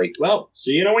just kind of like, well,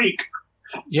 see you in a week.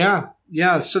 Yeah.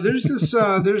 So there's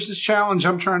this challenge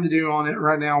I'm trying to do on it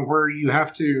right now where you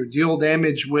have to deal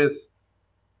damage with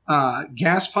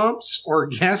gas pumps or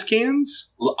gas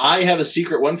cans. Well, I have a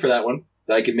secret one for that one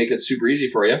that I can make it super easy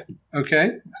for you. Okay.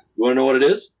 You want to know what it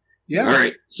is? Yeah. All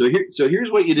right. So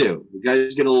here's what you do. You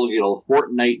guys get a little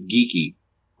Fortnite geeky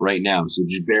right now, so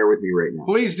just bear with me right now.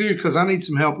 Please do, because I need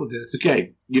some help with this.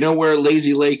 Okay. You know where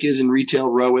Lazy Lake is and Retail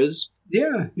Row is?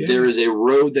 Yeah. There is a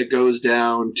road that goes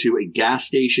down to a gas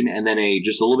station and then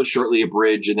just a little bit shortly a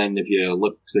bridge, and then if you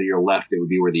look to your left, it would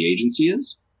be where the agency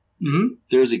is. Mm-hmm.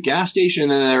 There's a gas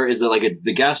station, and there is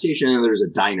the gas station, and there's a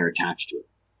diner attached to it.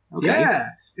 Okay?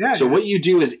 Yeah. So what you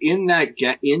do is in that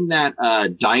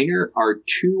diner are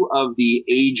two of the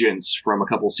agents from a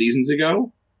couple seasons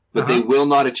ago, but they will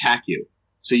not attack you.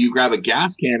 So you grab a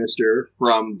gas canister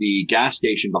from the gas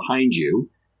station behind you,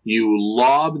 you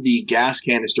lob the gas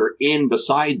canister in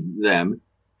beside them,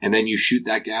 and then you shoot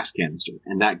that gas canister.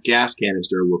 And that gas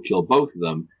canister will kill both of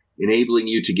them, enabling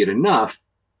you to get enough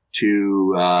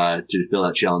to fill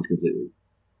that challenge completely.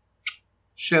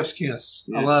 Chef's kiss.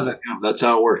 Yeah. I love it. Yeah, that's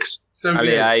how it works. So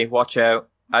good. Ali, watch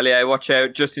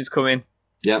out. Justin's coming.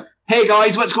 Yep. Hey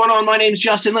guys, what's going on? My name's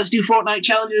Justin. Let's do Fortnite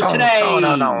challenges today.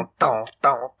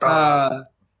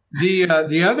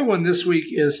 The other one this week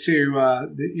is they've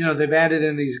added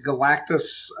in these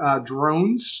Galactus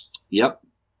drones. Yep.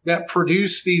 That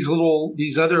produce these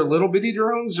other little bitty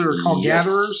drones that are called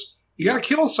gatherers. You got to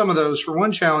kill some of those for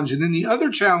one challenge, and then the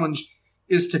other challenge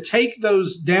is to take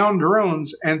those down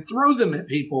drones and throw them at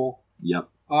people. Yep.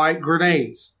 Like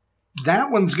grenades.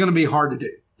 That one's going to be hard to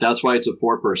do. That's why it's a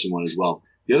 4-person one as well.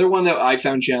 The other one that I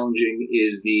found challenging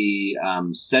is the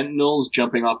Sentinels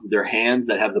jumping off of their hands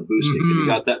that have the boosting. Mm-hmm. You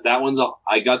got that?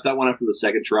 I got that one after the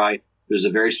second try. There's a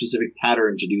very specific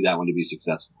pattern to do that one to be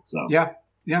successful. So yeah.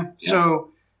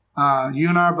 So you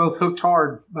and I are both hooked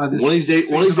hard by this. One of these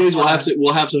days we'll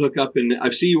have to hook up, and I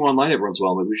see you online every once in a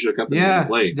while. Maybe we should hook up and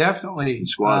play. Definitely. In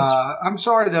squads. I'm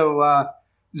sorry though.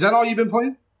 Is that all you've been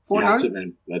playing? Fortnite? Yeah, that's it,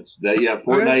 man. That's that. Yeah,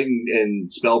 Fortnite and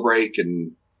Spellbreak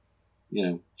and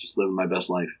just living my best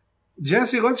life.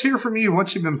 Jesse, let's hear from you.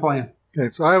 What you've been playing? Okay,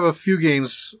 so I have a few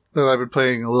games that I've been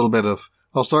playing a little bit of.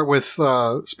 I'll start with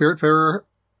Spiritfarer.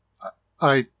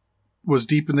 I was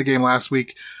deep in the game last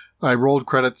week. I rolled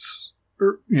credits,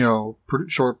 pretty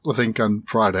short, I think, on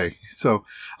Friday. So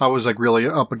I was really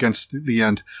up against the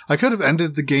end. I could have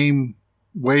ended the game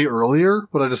way earlier,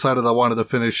 but I decided I wanted to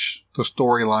finish the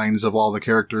storylines of all the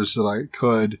characters that I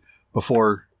could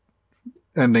before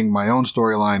ending my own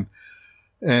storyline.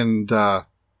 And kind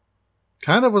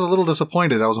of was a little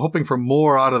disappointed. I was hoping for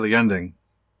more out of the ending,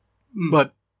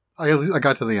 but I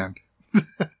got to the end.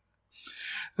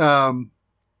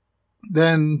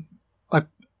 Then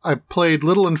I played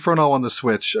Little Inferno on the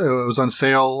Switch. It was on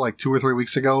sale 2 or 3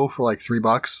 weeks ago for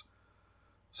 $3.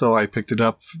 So I picked it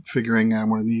up, figuring I'm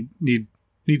going to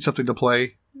need something to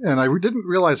play. And I didn't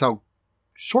realize how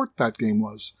short that game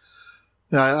was.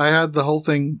 I had the whole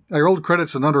thing. I rolled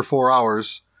credits in under 4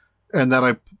 hours, and then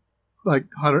I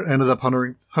ended up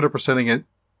 100%ing it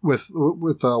with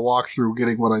a walkthrough,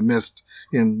 getting what I missed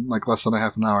in like less than a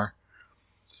half an hour.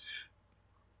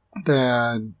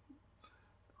 Then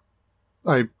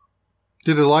I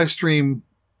did a live stream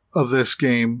of this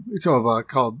game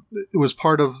called. It was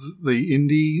part of the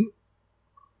indie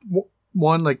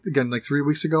one, like 3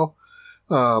 weeks ago.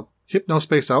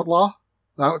 Hypnospace Outlaw.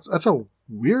 That's a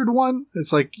weird one.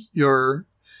 It's like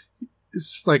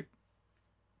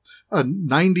a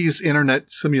 90s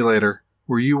internet simulator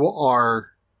where you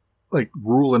are like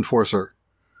rule enforcer.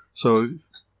 So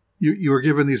you are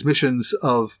given these missions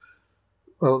of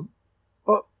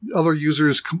other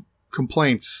users'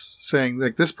 complaints saying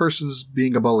like this person's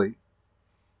being a bully.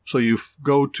 So you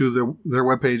go to their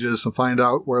web pages and find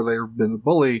out where they've been a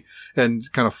bully and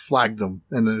kind of flag them.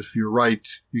 And if you're right,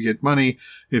 you get money.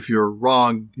 If you're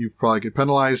wrong, you probably get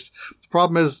penalized. The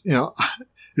problem is,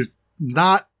 it's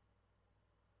not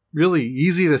really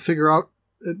easy to figure out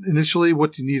initially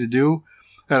what you need to do.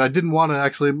 And I didn't want to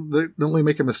accidentally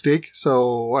make a mistake,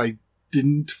 so I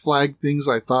didn't flag things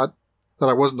I thought that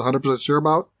I wasn't 100% sure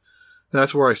about. And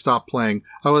that's where I stopped playing.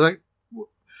 I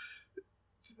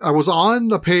was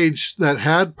on a page that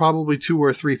had probably 2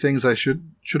 or 3 things I should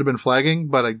have been flagging,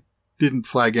 but I didn't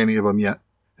flag any of them yet.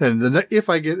 And then if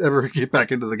I ever get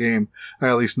back into the game, I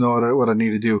at least know what I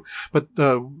need to do. But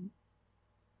kind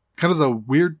of the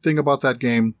weird thing about that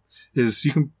game is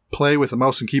you can play with a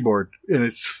mouse and keyboard, and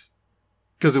it's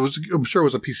because I'm sure it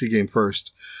was a PC game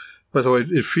first, but so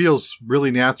it feels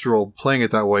really natural playing it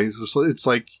that way. It's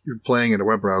like you're playing in a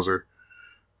web browser,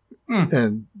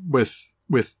 and with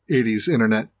 80s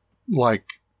internet like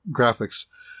graphics.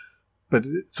 But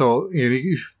so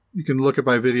you can look at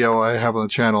my video I have on the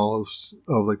channel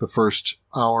of like the first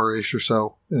hour-ish or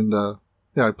so, and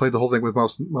I played the whole thing with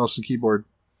mouse and keyboard.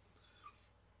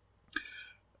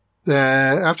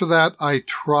 After that, I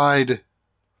tried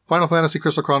Final Fantasy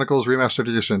Crystal Chronicles Remastered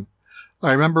Edition.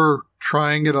 I remember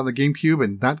trying it on the GameCube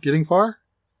and not getting far.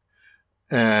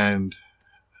 And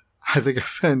I think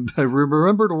I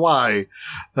remembered why.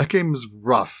 That game is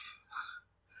rough.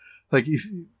 Like,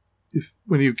 if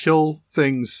when you kill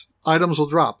things, items will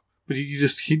drop. But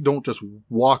you don't just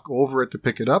walk over it to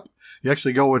pick it up. You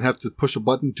actually go and have to push a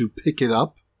button to pick it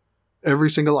up. Every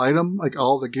single item, like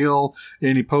all the gil,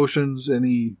 any potions,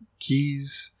 any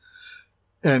keys.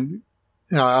 And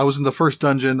I was in the first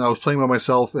dungeon. I was playing by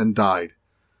myself and died.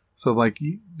 So like,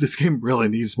 this game really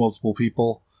needs multiple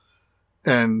people.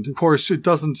 And of course, it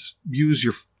doesn't use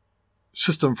your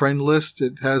system friend list.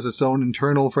 It has its own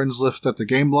internal friends list at the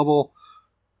game level.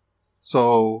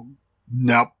 So,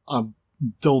 nope, I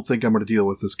don't think I'm going to deal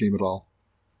with this game at all.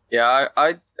 Yeah,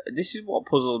 this is what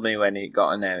puzzled me when it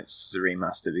got announced as a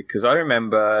remaster, because I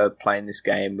remember playing this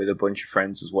game with a bunch of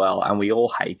friends as well, and we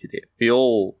all hated it.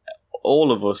 All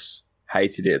of us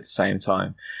hated it at the same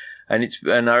time. And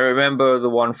I remember the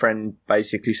one friend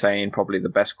basically saying probably the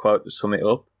best quote to sum it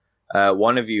up.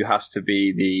 One of you has to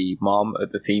be the mom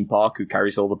at the theme park who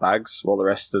carries all the bags while the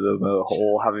rest of them are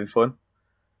all having fun.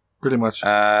 Pretty much.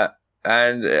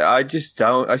 And I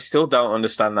still don't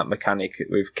understand that mechanic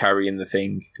with carrying the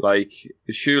thing. Like,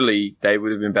 surely they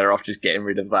would have been better off just getting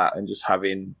rid of that and just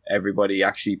having everybody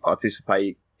actually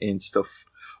participate in stuff.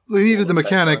 They needed the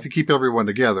mechanic to keep everyone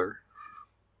together.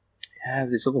 Yeah,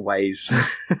 there's other ways.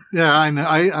 Yeah, I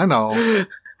know. We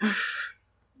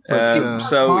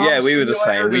were the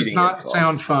same. We does not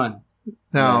sound fun.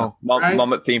 No.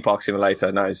 Mom at Theme Park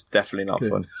Simulator. No, it's definitely not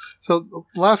fun. So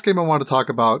the last game I want to talk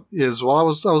about is, I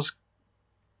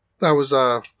was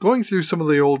going through some of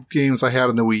the old games I had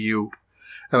on the Wii U,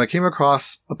 and I came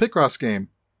across a Picross game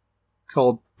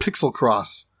called Pixel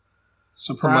Cross.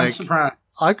 Surprise!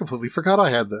 I completely forgot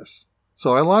I had this.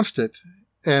 So I launched it,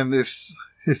 and it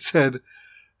said,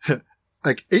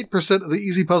 like, 8% of the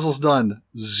easy puzzles done.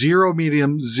 0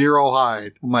 medium, 0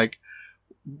 high. I'm like,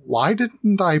 why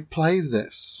didn't I play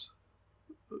this?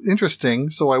 Interesting.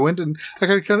 So I went and I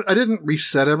didn't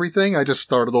reset everything. I just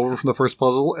started over from the first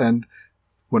puzzle and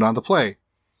went on to play.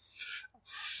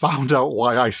 Found out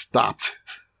why I stopped.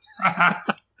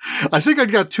 I think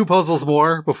I'd got 2 puzzles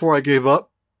more before I gave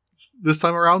up this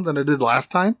time around than I did last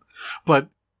time. But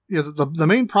the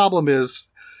main problem is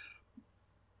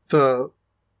the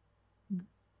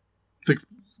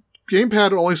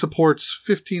gamepad only supports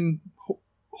 15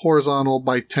 horizontal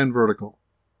by 10 vertical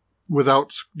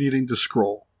without needing to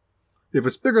scroll. If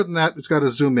it's bigger than that, it's got to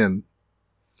zoom in.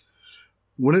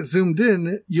 When it's zoomed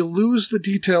in, you lose the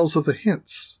details of the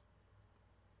hints.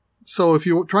 So if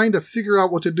you're trying to figure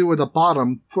out what to do with the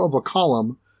bottom of a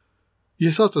column, you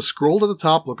just have to scroll to the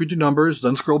top, look at your numbers,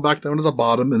 then scroll back down to the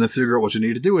bottom, and then figure out what you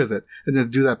need to do with it, and then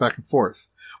do that back and forth.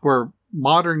 Where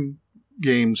modern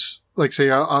games, like say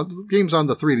games on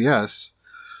the 3DS,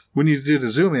 when you do the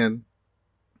zoom in,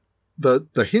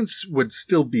 the hints would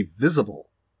still be visible,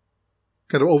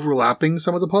 kind of overlapping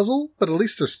some of the puzzle, but at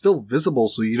least they're still visible,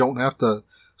 so you don't have to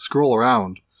scroll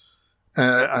around.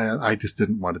 I just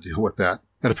didn't want to deal with that,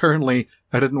 and apparently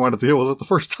I didn't want to deal with it the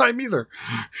first time either.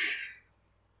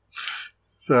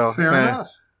 So Fair enough.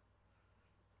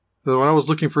 So when I was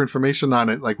looking for information on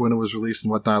it, like when it was released and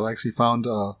whatnot, I actually found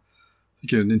I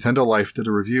think Nintendo Life did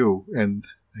a review and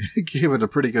they gave it a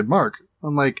pretty good mark.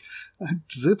 I'm like,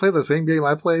 did they play the same game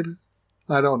I played?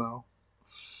 I don't know.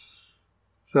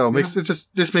 So it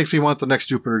just makes me want the next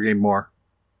Jupiter game more.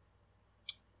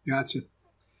 Gotcha.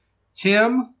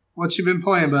 Tim, what you been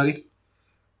playing, buddy?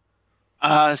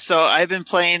 So I've been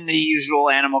playing the usual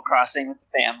Animal Crossing with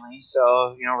the family.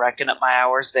 So, racking up my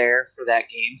hours there for that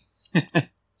game.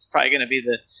 It's probably going to be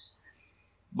the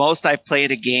most I've played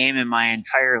a game in my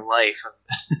entire life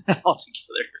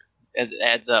altogether as it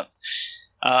adds up.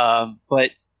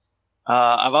 But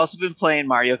I've also been playing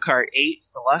Mario Kart 8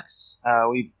 Deluxe.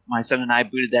 My son and I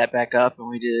booted that back up and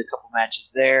we did a couple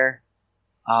matches there.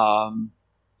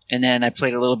 And then I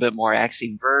played a little bit more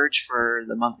Axiom Verge for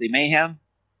the monthly Mayhem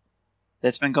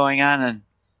that's been going on, and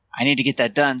I need to get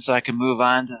that done so I can move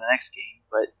on to the next game.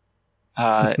 But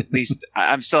at least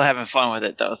I'm still having fun with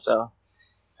it, though. So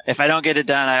if I don't get it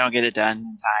done, I don't get it done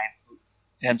in time.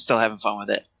 I'm still having fun with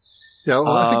it. Yeah,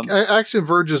 well, I think Axiom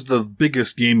Verge is the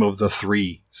biggest game of the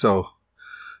three, so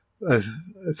I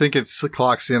think it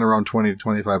clocks in around 20 to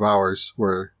 25 hours,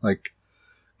 where like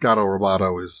Gato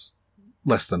Roboto is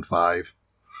less than 5.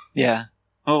 Yeah.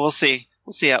 Well, we'll see.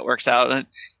 We'll see how it works out.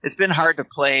 It's been hard to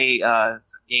play some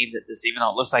games at this, even though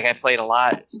it looks like I played a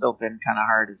lot. It's still been kind of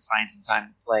hard to find some time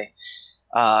to play.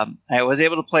 I was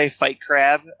able to play Fight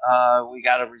Crab. We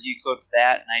got a review code for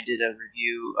that, and I did a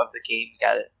review of the game.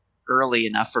 Got it early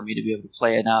enough for me to be able to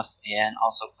play enough and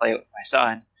also play it with my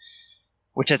son,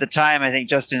 which at the time I think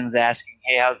Justin was asking,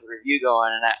 hey, how's the review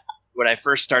going? And when I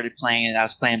first started playing it, I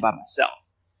was playing by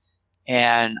myself.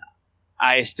 And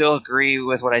I still agree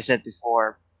with what I said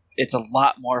before. It's a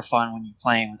lot more fun when you're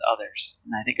playing with others,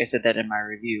 and I think I said that in my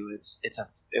review.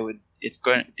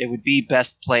 It would be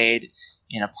best played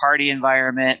in a party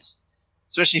environment,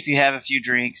 especially if you have a few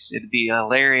drinks. It'd be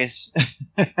hilarious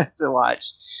to watch.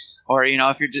 Or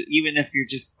if you're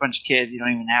just a bunch of kids, you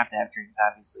don't even have to have drinks.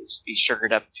 Obviously, just be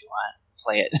sugared up if you want.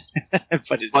 Play it,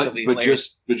 but it'd still be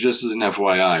hilarious. Just as an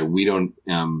FYI, we don't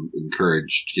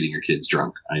encourage getting your kids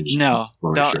drunk.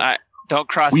 Don't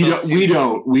cross. We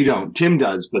don't. Tim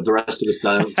does, but the rest of us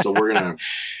don't. So we're gonna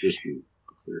just be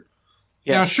clear.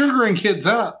 Yes. Now, sugaring kids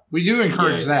up, we do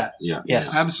encourage that. Yeah.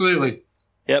 Yes. Absolutely.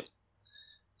 Yep.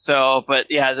 So, but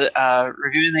yeah,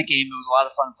 reviewing the game, it was a lot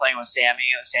of fun playing with Sammy.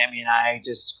 Sammy and I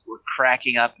just were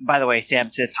cracking up. By the way, Sam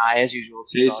says hi as usual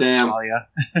too. Hey, Sam.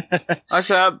 Hi,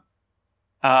 Sam.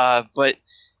 But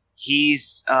he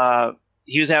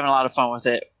was having a lot of fun with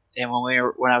it. And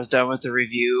when I was done with the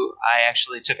review, I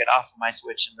actually took it off of my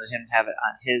Switch and let him have it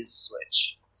on his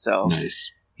Switch. So nice.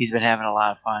 He's been having a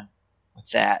lot of fun with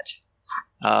that.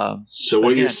 So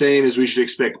what you're saying is we should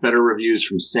expect better reviews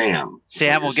from Sam.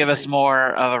 Sam will give us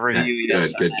more of a review. Yeah,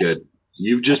 good.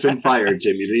 You've just been fired,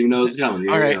 Tim. You didn't even know it was coming.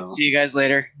 All right. See you guys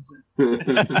later.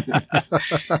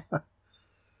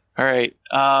 All right.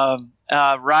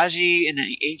 Raji and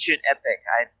the Ancient Epic.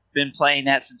 I've been playing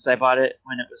that since I bought it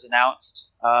when it was announced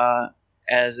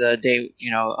as a day,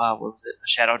 what was it? A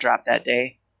shadow drop that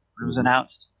day when it was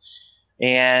announced.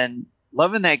 And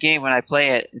loving that game when I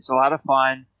play it. It's a lot of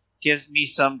fun. Gives me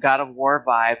some God of War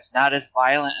vibes. Not as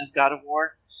violent as God of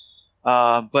War,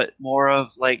 but more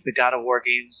of like the God of War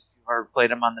games. If you've ever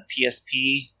played them on the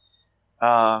PSP,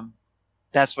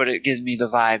 that's what it gives me the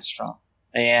vibes from.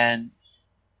 And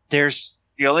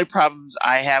the only problems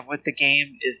I have with the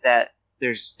game is that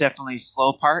there's definitely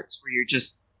slow parts where you're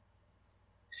just,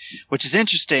 which is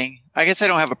interesting. I guess I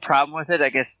don't have a problem with it. I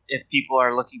guess if people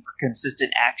are looking for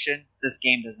consistent action, this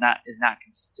game is not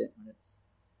consistent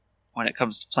when it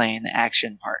comes to playing the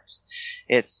action parts.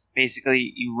 It's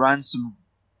basically you run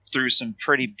through some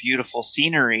pretty beautiful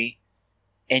scenery,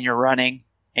 and you're running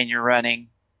and you're running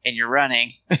and you're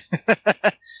running,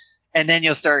 and then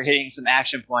you'll start hitting some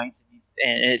action points,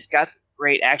 and it's got some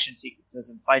great action sequences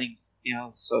and fighting.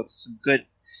 So it's some good,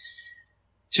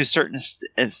 to a certain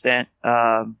extent,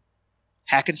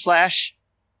 hack and slash,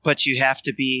 but you have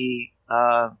to be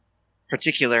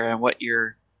particular in what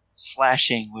you're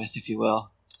slashing with, if you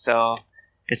will. So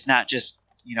it's not just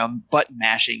button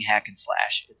mashing hack and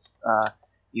slash. It's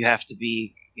you have to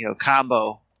be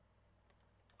combo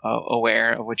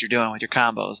aware of what you're doing with your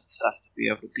combos and stuff to be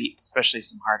able to beat, especially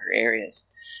some harder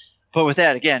areas. But with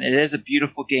that, again, it is a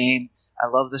beautiful game. I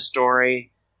love the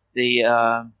story,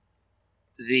 the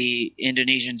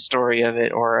Indonesian story of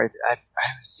it, or I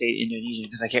say Indonesian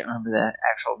because I can't remember the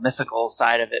actual mythical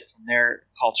side of it from their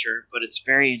culture, but it's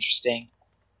very interesting.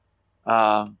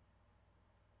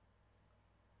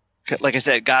 Like I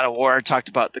said, God of War talked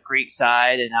about the Greek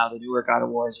side, and now the newer God of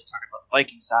Wars are talking about the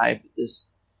Viking side, but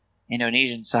this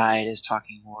Indonesian side is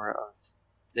talking more of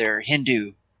their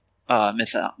Hindu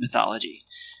mythology,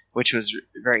 which was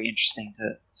very interesting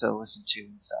to listen to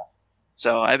and stuff.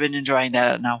 So I've been enjoying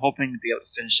that, and I'm hoping to be able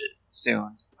to finish it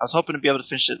soon. I was hoping to be able to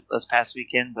finish it this past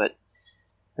weekend, but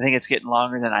I think it's getting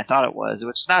longer than I thought it was,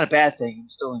 which is not a bad thing. I'm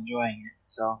still enjoying it,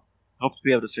 so I hope to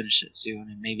be able to finish it soon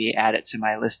and maybe add it to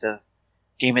my list of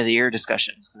Game of the Year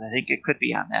discussions, because I think it could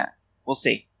be on that. We'll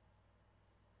see.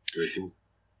 Very cool.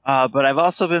 But I've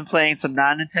also been playing some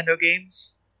non-Nintendo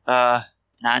games.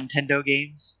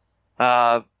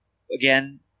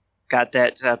 Again, got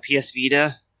that PS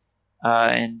Vita,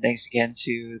 and thanks again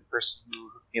to the person who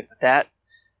hooked me up with that.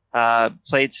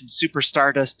 Played some Super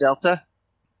Stardust Delta,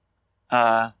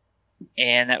 and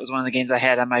that was one of the games I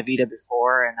had on my Vita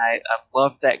before, and I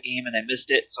loved that game, and I missed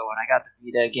it, so when I got the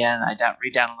Vita again, I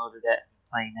re-downloaded it and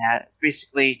playing that. It's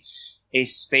basically a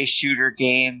space shooter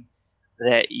game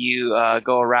that you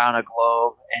go around a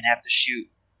globe and have to shoot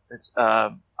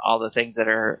all the things that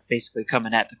are basically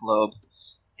coming at the globe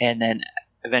and then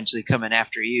eventually coming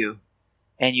after you.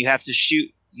 And you have to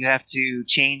shoot, you have to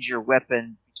change your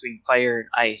weapon between fire and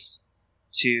ice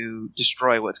to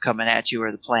destroy what's coming at you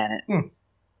or the planet.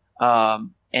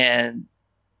 And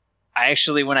I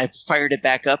actually, when I fired it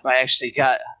back up, I actually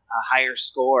got a higher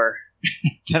score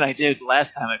than I did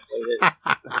last time I played it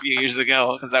a few years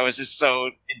ago, because I was just so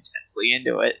intensely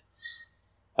into it.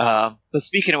 But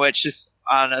speaking of which, just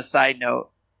on a side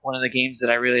note, one of the games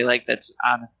that I really like that's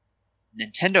on a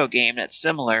Nintendo game that's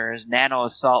similar is Nano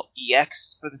Assault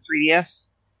EX for the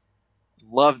 3DS.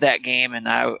 Love that game, and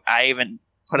I even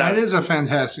put out... That is a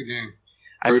fantastic game.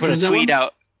 I put a tweet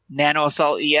out, Nano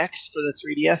Assault EX for the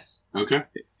 3DS. Okay.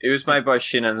 It was made by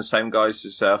Shin and the same guys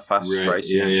as Fast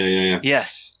Racing. Yeah.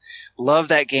 Yes. Love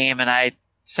that game, and I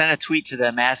sent a tweet to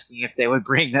them asking if they would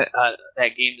bring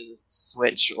that game to the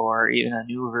Switch or even a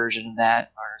new version of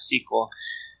that or a sequel.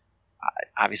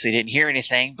 I obviously didn't hear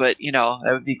anything, but that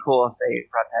would be cool if they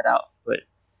brought that out. But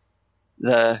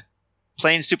the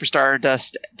playing Super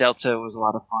Stardust Delta was a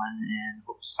lot of fun, and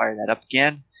hope to fire that up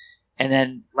again. And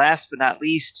then last but not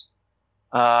least,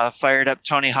 fired up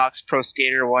Tony Hawk's Pro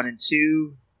Skater 1 and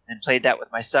 2 and played that with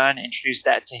my son, introduced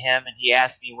that to him, and he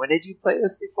asked me, when did you play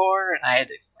this before? And I had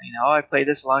to explain, I played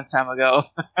this a long time ago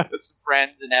with some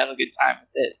friends and had a good time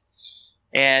with it.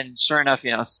 And sure enough,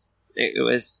 it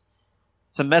was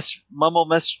some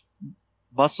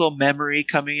muscle memory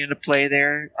coming into play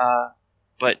there.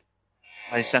 But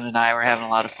my son and I were having a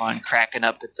lot of fun cracking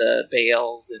up at the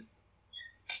bales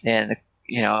and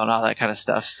all that kind of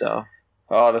stuff. So,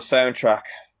 the soundtrack.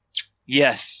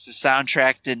 Yes, the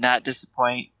soundtrack did not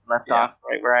disappoint. Left off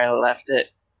right where I left it.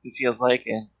 It feels like,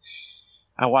 and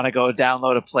I want to go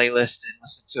download a playlist and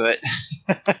listen to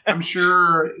it. I'm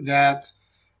sure that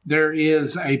there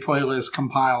is a playlist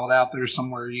compiled out there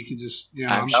somewhere. You can just,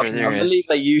 I'm sure there I is. believe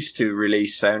they used to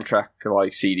release soundtrack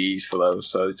like CDs for those,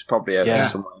 so it's probably out there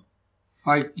somewhere.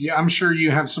 I'm sure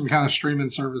you have some kind of streaming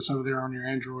service over there on your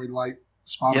Android, like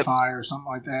Spotify or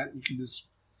something like that. You can just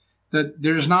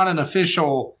there's not an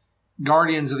official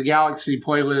Guardians of the Galaxy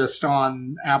playlist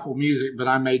on Apple Music, but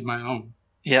I made my own.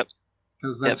 Yep.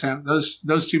 Because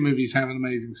those two movies have an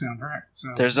amazing soundtrack. So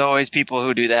there's always people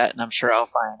who do that, and I'm sure I'll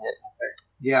find it out there.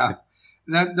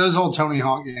 Yeah, those old Tony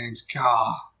Hawk games.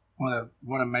 God,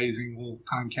 what amazing little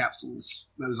time capsules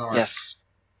those are. Yes.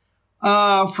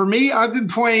 For me, I've been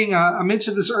playing. I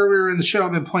mentioned this earlier in the show.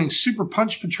 I've been playing Super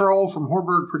Punch Patrol from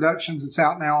Horberg Productions. It's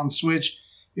out now on Switch.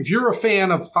 If you're a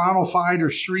fan of Final Fight or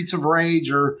Streets of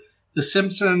Rage or The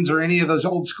Simpsons or any of those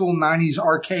old school 90s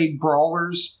arcade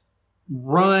brawlers,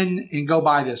 run and go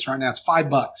buy this right now. It's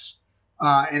 $5.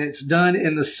 And it's done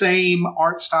in the same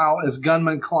art style as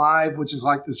Gunman Clive, which is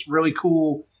like this really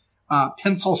cool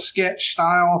pencil sketch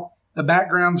style. The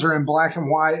backgrounds are in black and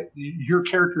white. Your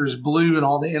character is blue and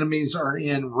all the enemies are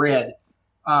in red.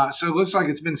 So it looks like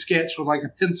it's been sketched with like a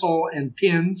pencil and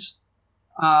pens.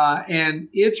 And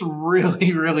it's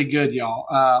really, really good, y'all.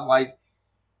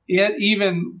 It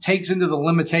even takes into the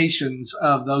limitations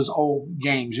of those old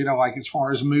games, like as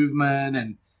far as movement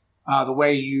and the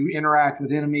way you interact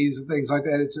with enemies and things like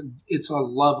that. It's a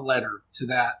love letter to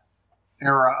that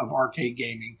era of arcade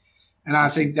gaming. And I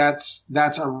think that's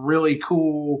a really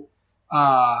cool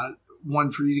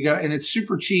one for you to go. And it's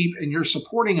super cheap, and you're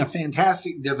supporting a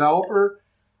fantastic developer.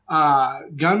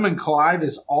 Gunman Clive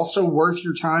is also worth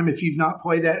your time if you've not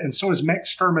played that. And so is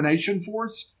Mech's Termination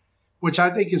Force, which I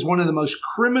think is one of the most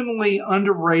criminally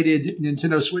underrated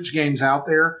Nintendo Switch games out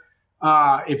there.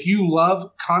 If you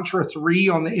love Contra 3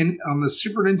 on the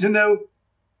Super Nintendo,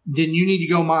 then you need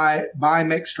to go buy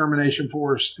Mech's Termination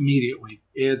Force immediately.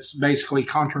 It's basically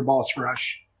Contra Boss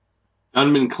Rush.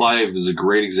 Gunman Clive is a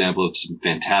great example of some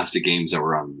fantastic games that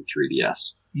were on the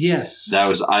 3DS. Yes.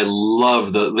 I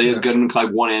love they have Gunman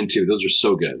Clive 1 and 2. Those are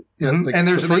so good. Yeah, and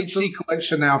there's an HD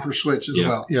collection now for Switch as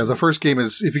well. Yeah, the first game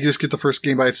is, if you just get the first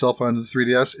game by itself on the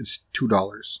 3DS, it's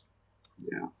 $2.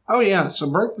 Yeah. Oh, yeah.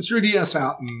 So break the 3DS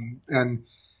out and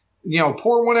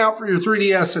pour one out for your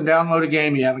 3DS and download a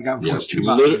game you haven't gotten for us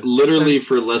 $2. Literally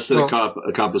for less than a cup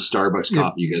of Starbucks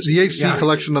coffee. You guys. The HD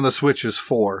collection on the Switch is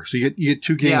 $4, so you get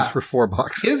 2 games for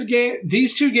 $4.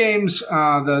 These 2 games,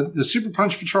 the Super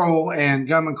Punch Patrol and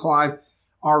Gunman Clive,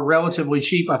 are relatively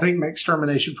cheap. I think Mech's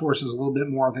Termination Force is a little bit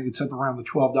more. I think it's up around the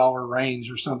 $12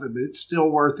 range or something, but it's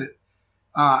still worth it.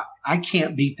 I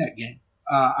can't beat that game.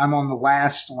 I'm on the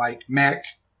last mech.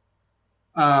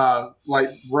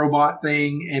 Robot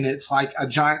thing, and it's like a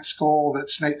giant skull that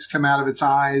snakes come out of its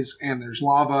eyes, and there's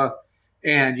lava,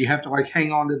 and you have to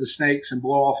hang on to the snakes and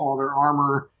blow off all their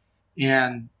armor,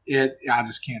 and I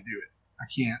just can't do it. I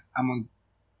can't.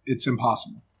 It's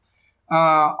impossible.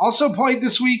 Also played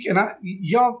this week, and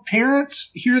y'all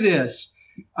parents, hear this.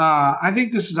 I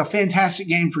think this is a fantastic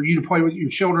game for you to play with your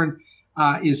children.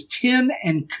 Is Tin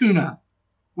and Kuna,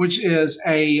 which is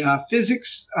a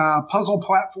physics puzzle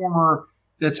platformer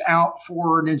that's out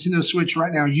for Nintendo Switch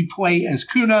right now. You play as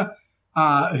Kuna,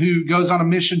 who goes on a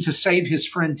mission to save his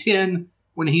friend Tin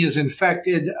when he is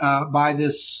infected by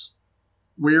this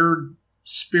weird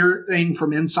spirit thing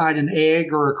from inside an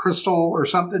egg or a crystal or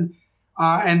something.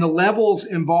 And the levels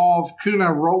involve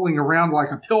Kuna rolling around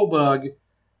like a pill bug,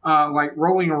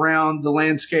 rolling around the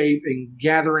landscape and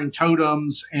gathering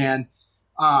totems and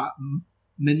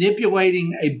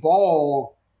manipulating a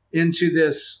ball into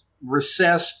this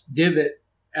recessed divot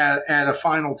at a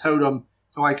final totem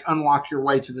to unlock your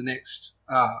way to the next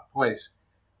place.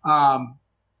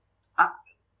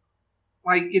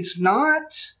 It's not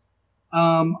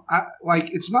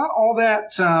it's not all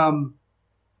that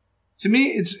to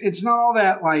me it's not all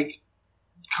that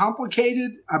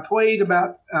complicated. I played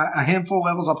about a handful of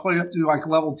levels. I played up to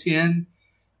level 10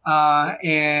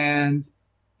 and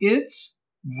it's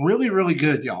really, really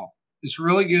good, y'all. It's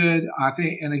really good, I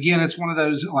think. And again, it's one of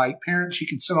those parents, you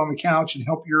can sit on the couch and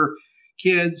help your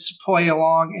kids play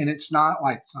along. And it's not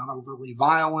overly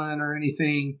violent or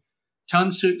anything.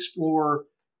 Tons to explore.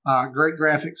 Great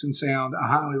graphics and sound. I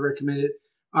highly recommend it.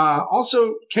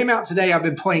 Also came out today. I've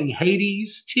been playing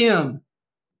Hades. Tim,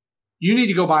 you need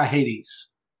to go buy Hades.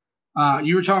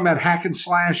 You were talking about hack and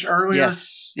slash earlier.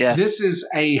 Yes. This is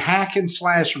a hack and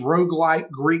slash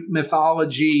roguelike Greek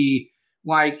mythology.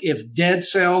 If Dead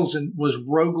Cells was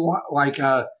roguelike,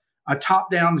 a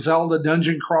top-down Zelda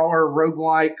dungeon crawler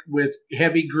roguelike with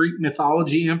heavy Greek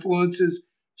mythology influences,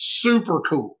 super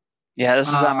cool. Yeah, this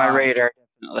is on my radar,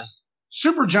 definitely.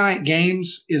 Super Giant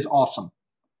Games is awesome.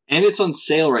 And it's on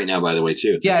sale right now, by the way,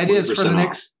 too. Yeah, it is for the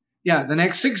next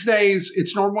 6 days.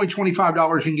 It's normally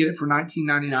 $25. You can get it for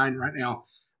 $19.99 right now.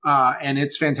 And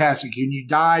it's fantastic. When you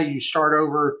die, you start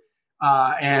over.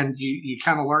 And you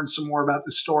kind of learn some more about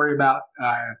the story about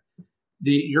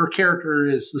your character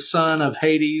is the son of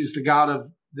Hades, the god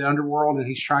of the underworld, and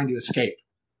he's trying to escape.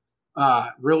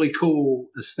 Really cool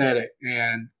aesthetic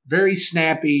and very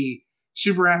snappy,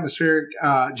 super atmospheric.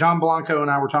 John Blanco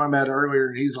and I were talking about it earlier,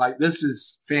 and he's like, "This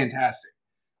is fantastic.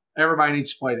 Everybody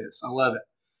needs to play this. I love it."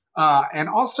 And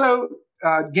also,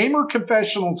 gamer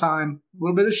confessional time. A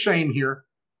little bit of shame here.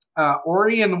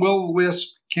 Ori and the Will of the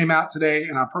Wisp came out today,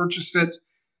 and I purchased it,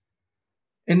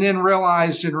 and then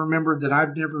realized and remembered that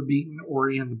I've never beaten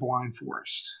Ori and the Blind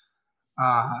Forest.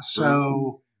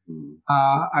 So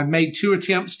I've made 2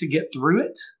 attempts to get through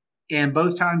it, and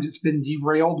both times it's been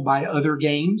derailed by other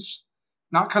games.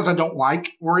 Not because I don't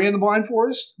like Ori and the Blind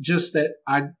Forest, just that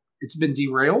it's been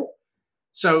derailed.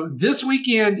 So this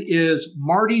weekend is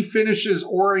Marty finishes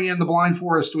Ori and the Blind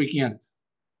Forest weekend.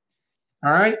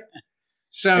 All right?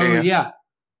 So, yeah.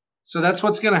 So that's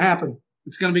what's going to happen.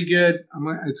 It's going to be good.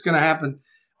 It's going to happen.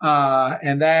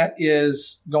 And that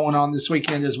is going on this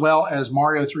weekend, as well as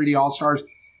Mario 3D All-Stars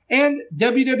and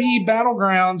WWE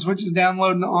Battlegrounds, which is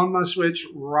downloading on my Switch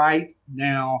right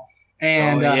now.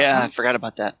 And I forgot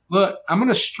about that. Look, I'm going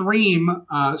to stream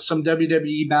some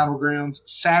WWE Battlegrounds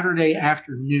Saturday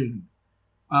afternoon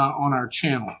on our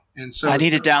channel. And so I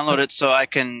need to download it so I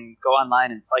can go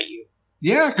online and fight you.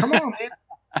 Yeah, come on, man.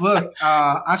 Look,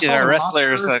 I saw the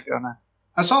wrestlers.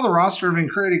 I saw the roster of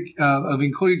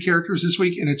included characters this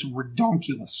week, and it's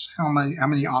redonkulous how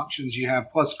many options you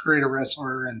have, plus create a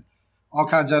wrestler and all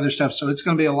kinds of other stuff. So it's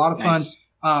going to be a lot of fun.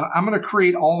 I'm going to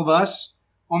create all of us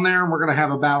on there, and we're going to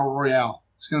have a battle royale.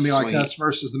 It's going to be like us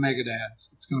versus the Mega Dads.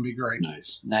 It's going to be great.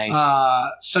 Nice.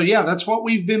 So yeah, that's what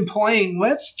we've been playing.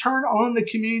 Let's turn on the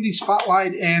community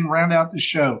spotlight and round out the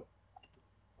show.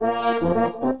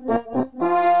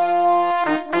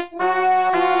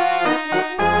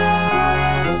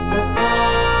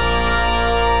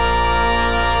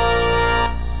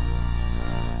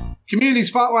 Community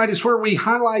Spotlight is where we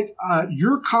highlight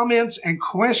your comments and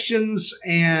questions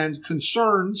and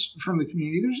concerns from the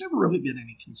community. There's never really been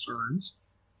any concerns,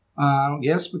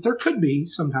 yes, but there could be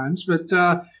sometimes. But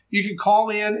you can call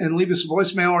in and leave us a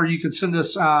voicemail, or you can send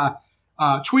us,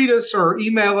 tweet us or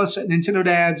email us at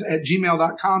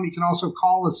nintendodads@gmail.com. You can also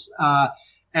call us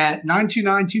at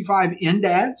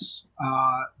 929-25-NDADS,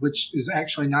 which is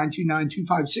actually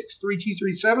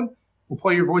 929-256-3237. We'll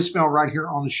play your voicemail right here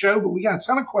on the show, but we got a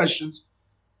ton of questions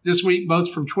this week, both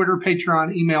from Twitter,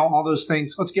 Patreon, email, all those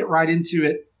things. Let's get right into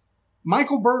it.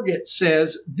 Michael Burgett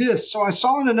says this. So I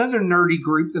saw in another nerdy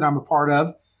group that I'm a part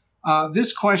of,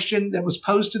 this question that was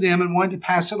posed to them and wanted to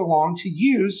pass it along to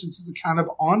you since it's kind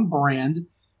of on brand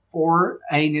for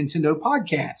a Nintendo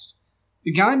podcast.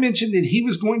 The guy mentioned that he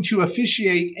was going to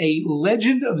officiate a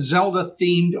Legend of Zelda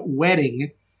themed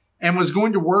wedding and was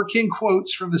going to work in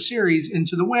quotes from the series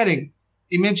into the wedding.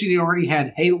 He mentioned he already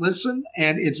had "Hey, listen,"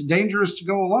 and "It's dangerous to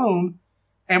go alone,"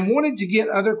 and wanted to get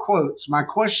other quotes. My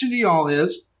question to y'all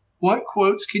is, what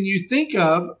quotes can you think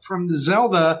of from the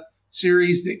Zelda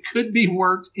series that could be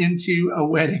worked into a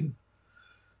wedding?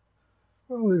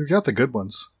 Well, they've got the good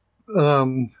ones. At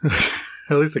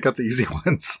least they got the easy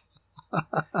ones.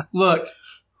 Look,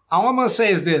 all I'm going to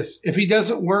say is this. If he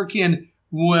doesn't work in,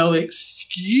 "Well,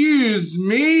 excuse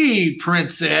me,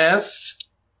 princess."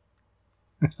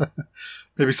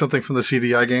 Maybe something from the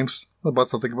CDI games about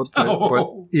something about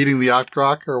eating the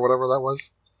Octrock or whatever that was.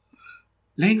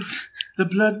 Link, the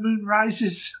blood moon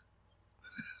rises.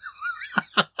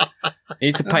 You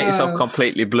need to paint yourself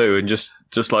completely blue and just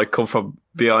like come from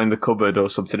behind the cupboard or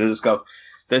something and just go,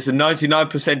 "There's a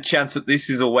 99% chance that this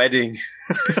is a wedding."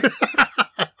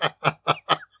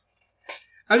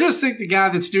 I just think the guy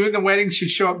that's doing the wedding should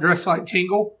show up dressed like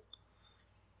Tingle.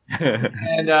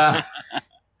 And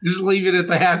just leave it at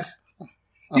that.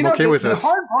 I'm okay with this.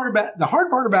 The hard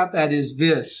part about that is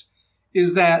this,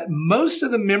 is that most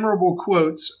of the memorable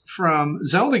quotes from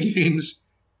Zelda games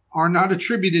are not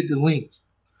attributed to Link.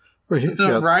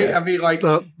 Yeah, right? Yeah. I mean, like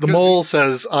the mole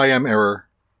says, "I am error."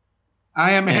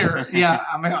 I am error. Yeah.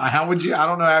 I mean, how would you? I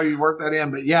don't know how you work that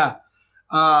in, but yeah,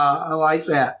 I like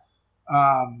that.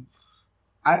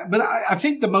 I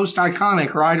think the most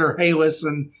iconic, right, are "Hey,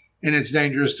 listen," and "It's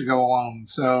dangerous to go alone."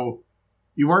 So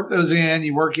you work those in.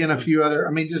 You work in a few other.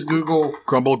 I mean, just Google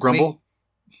 "Grumble, grumble."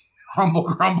 Grumble,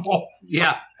 grumble.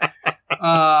 Yeah.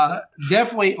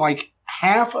 Definitely like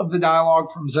half of the dialogue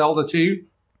from Zelda 2.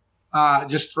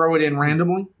 Just throw it in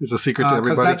randomly. It's a secret to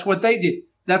everybody. That's what they did.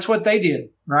 That's what they did,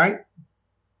 right?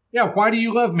 Yeah. Why do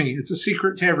you love me? It's a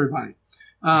secret to everybody.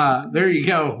 There you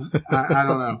go. I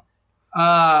don't know.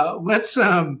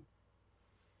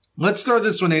 Let's throw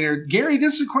this one in here. Gary,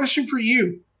 this is a question for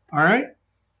you. All right.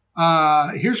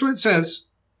 Here's what it says.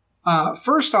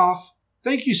 First off,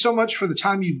 thank you so much for the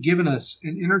time you've given us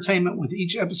and entertainment with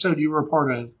each episode you were a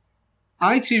part of.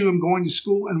 I, too, am going to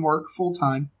school and work full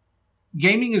time.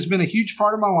 Gaming has been a huge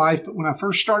part of my life, but when I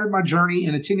first started my journey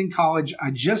in attending college,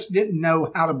 I just didn't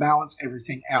know how to balance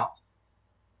everything out.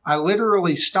 I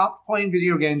literally stopped playing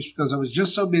video games because I was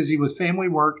just so busy with family,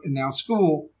 work, and now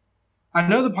school. I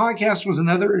know the podcast was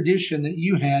another addition that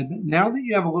you had, but now that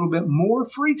you have a little bit more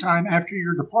free time after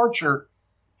your departure,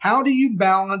 how do you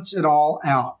balance it all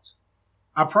out?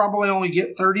 I probably only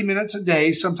get 30 minutes a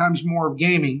day, sometimes more, of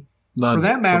gaming. None. For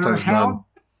that matter, None.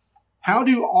 How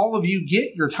do all of you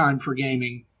get your time for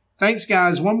gaming? Thanks,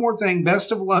 guys. One more thing.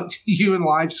 Best of luck to you in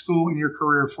life, school, and your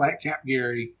career, Flat Cap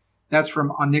Gary. That's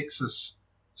from Onyxus.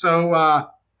 So,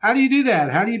 how do you do that?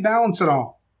 How do you balance it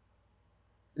all?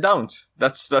 Don't.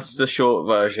 That's the short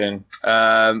version.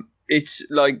 It's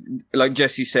like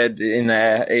Jesse said in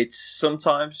there. It's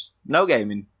sometimes no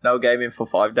gaming for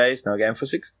 5 days, no game for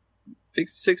 6.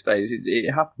 6 days.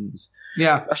 It happens.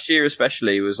 Yeah. Last year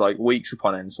especially, it was like weeks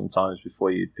upon end sometimes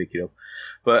before you'd pick it up.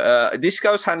 But this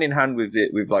goes hand in hand with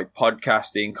it, with like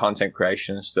podcasting, content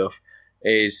creation and stuff,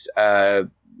 is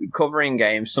covering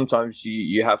games. Sometimes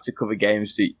you have to cover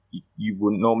games that you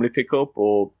wouldn't normally pick up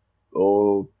or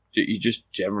that you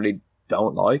just generally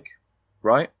don't like,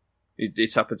 right?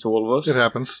 It's happened to all of us. It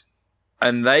happens.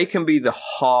 And they can be the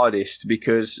hardest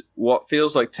because what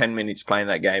feels like 10 minutes playing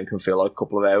that game can feel like a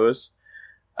couple of hours.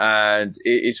 And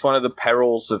it's one of the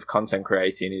perils of content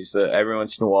creating is that every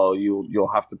once in a while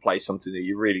you'll have to play something that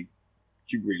you really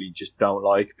just don't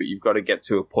like, but you've got to get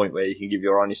to a point where you can give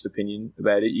your honest opinion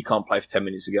about it. You can't play for 10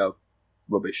 minutes and go,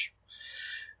 rubbish.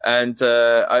 And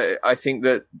I think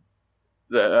that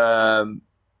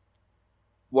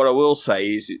what I will say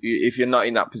is if you're not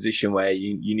in that position where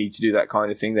you need to do that kind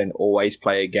of thing, then always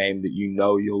play a game that you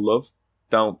know you'll love.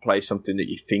 Don't play something that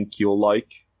you think you'll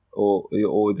like or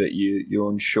that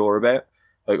you're unsure about.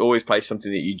 Like, always play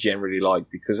something that you generally like,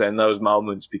 because then those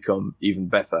moments become even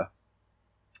better.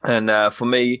 And for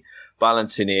me,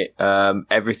 balancing it,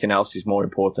 everything else is more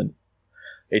important.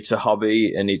 It's a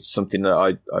hobby and it's something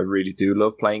that I really do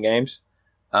love, playing games.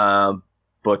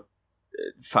 But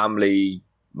family,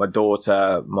 my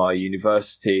daughter, my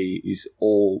university is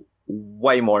all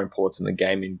way more important than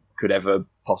gaming could ever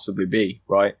possibly be,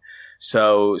 right?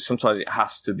 So sometimes it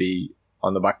has to be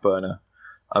on the back burner.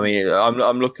 I mean,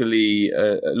 I'm luckily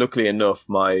enough,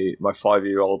 my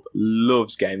 5-year-old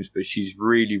loves games, but she's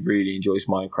really, really enjoys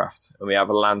Minecraft. And we have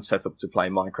a LAN set up to play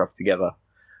Minecraft together.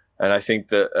 And I think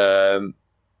that,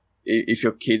 if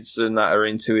your kids and that are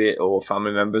into it, or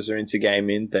family members are into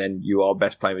gaming, then you are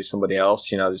best playing with somebody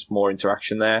else. You know, there's more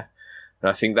interaction there.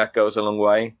 And I think that goes a long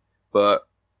way. But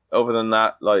other than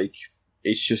that, like,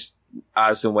 it's just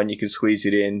as and when you can squeeze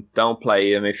it in. Don't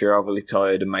play them if you're overly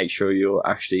tired, and make sure you're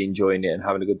actually enjoying it and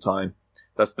having a good time.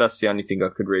 That's the only thing I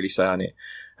could really say on it.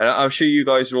 And I'm sure you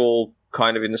guys are all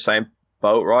kind of in the same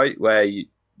boat, right? Where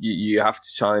you have to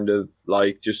kind of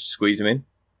like just squeeze them in.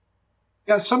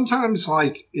 Yeah, sometimes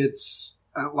like it's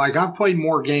like I've played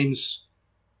more games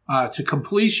to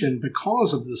completion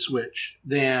because of the Switch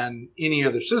than any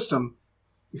other system,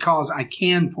 because I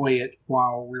can play it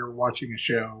while we're watching a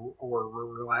show or we're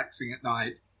relaxing at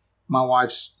night. My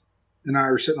wife's and I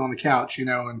are sitting on the couch, you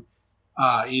know, and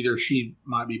either she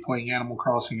might be playing Animal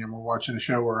Crossing and we're watching a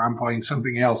show, or I'm playing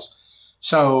something else.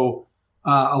 So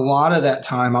a lot of that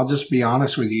time, I'll just be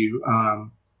honest with you,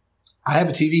 I have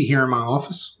a TV here in my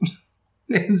office.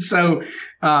 And so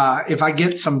if I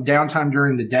get some downtime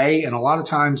during the day, and a lot of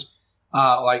times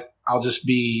like I'll just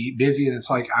be busy and it's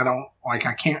like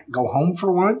I can't go home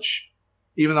for lunch,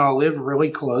 even though I live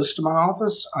really close to my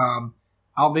office.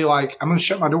 I'll be like, I'm going to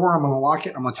shut my door, I'm going to lock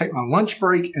it, I'm going to take my lunch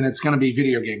break, and it's going to be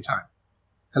video game time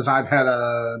because I've had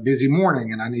a busy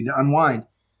morning and I need to unwind.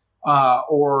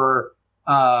 Or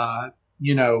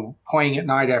you know, playing at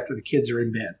night after the kids are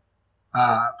in bed,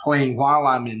 playing while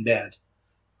I'm in bed.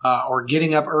 Or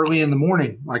getting up early in the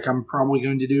morning, like I'm probably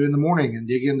going to do in the morning, and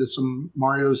dig into some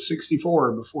Mario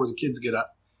 64 before the kids get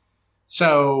up.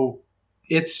 So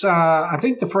it's, I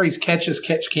think the phrase catch as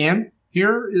catch can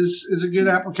here is a good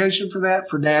application for that,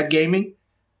 for dad gaming.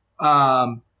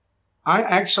 I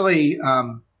actually,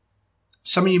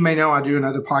 some of you may know I do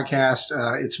another podcast.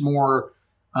 It's more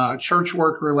church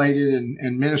work related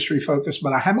and ministry focused,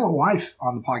 but I had my wife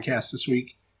on the podcast this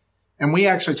week. And we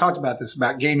actually talked about this,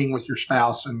 about gaming with your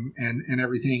spouse and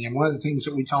everything. And one of the things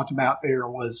that we talked about there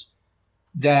was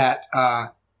that,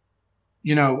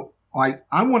 you know, like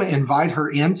I want to invite her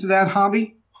into that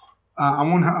hobby. I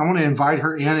want to invite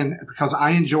her in, and because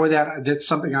I enjoy that. That's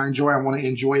something I enjoy. I want to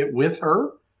enjoy it with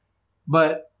her.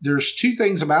 But there's two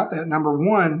things about that. Number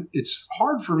one, it's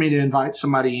hard for me to invite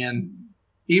somebody in,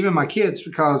 even my kids,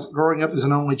 because growing up as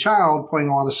an only child, playing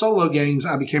a lot of solo games,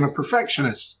 I became a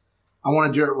perfectionist. I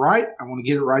want to do it right. I want to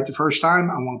get it right the first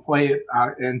time. I want to play it.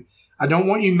 And I don't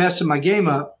want you messing my game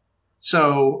up.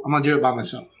 So I'm going to do it by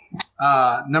myself.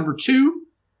 Number two,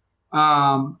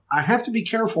 I have to be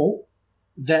careful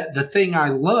that the thing I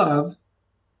love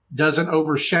doesn't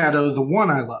overshadow the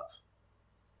one I love.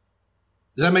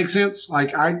 Does that make sense?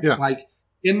 Like like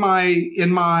in my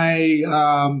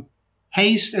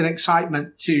haste and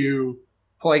excitement to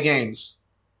play games,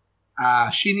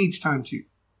 she needs time too.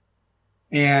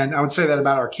 And I would say that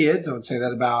about our kids. I would say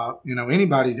that about, you know,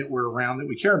 anybody that we're around that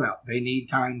we care about. They need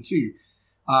time too.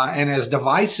 And as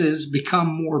devices become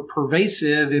more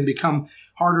pervasive and become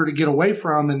harder to get away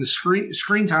from, and the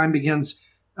screen time begins,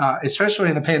 especially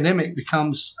in a pandemic,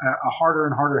 becomes a harder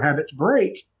and harder habit to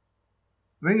break,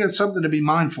 I think that's something to be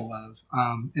mindful of.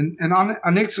 And on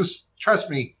Nixus, trust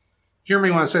me, hear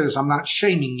me when I say this. I'm not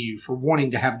shaming you for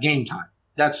wanting to have game time.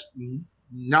 That's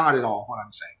not at all what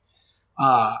I'm saying.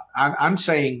 I'm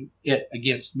saying it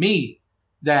against me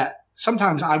that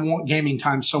sometimes I want gaming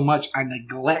time so much I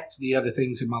neglect the other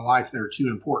things in my life that are too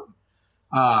important.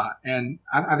 And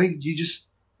I think you just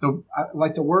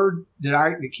like the word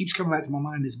that keeps coming back to my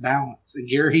mind is balance. And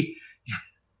Gary,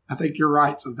 I think you're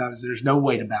right. Sometimes there's no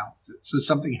way to balance it, so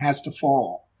something has to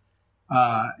fall.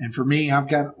 And for me, I've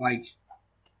got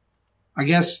I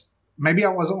guess maybe I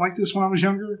wasn't like this when I was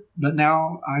younger, but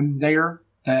now I'm there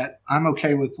that I'm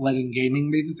okay with letting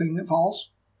gaming be the thing that falls.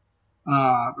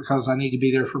 Because I need to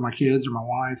be there for my kids or my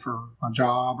wife or my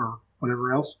job or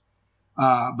whatever else.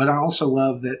 But I also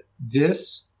love that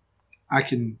I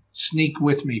can sneak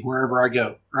with me wherever I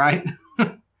go, right?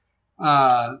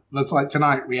 That's like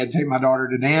tonight. We had to take my daughter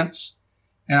to dance.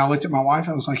 And I looked at my wife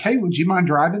and I was like, hey, would you mind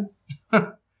driving?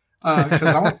 Because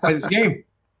I want to play this game.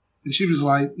 And she was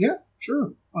like, yeah,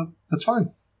 sure. That's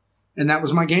fine. And that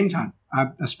was my game time. I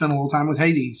spent a little time with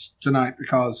Hades tonight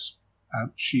because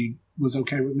she was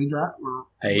okay with me driving.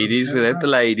 Hades without the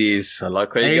ladies. I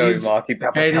like where you're going, Marky.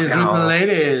 Hades with the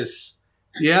ladies.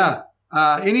 Yeah.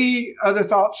 Any other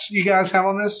thoughts you guys have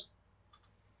on this?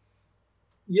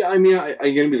 Yeah, I mean, I'm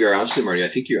going to be very honest with you, Marty. I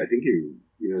think you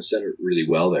said it really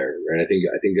well there, right? I think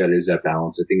that is that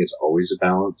balance. I think it's always a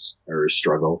balance or a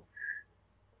struggle.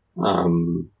 I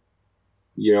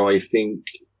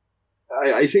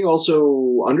think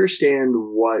also understand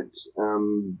what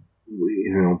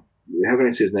how can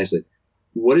I say this nicely?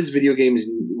 What is video games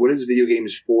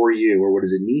for you, or what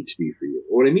does it need to be for you?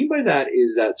 What I mean by that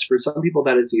is that for some people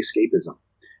that is the escapism,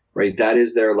 right? That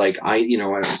is their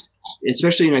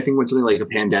especially I think when something like a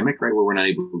pandemic, right, where we're not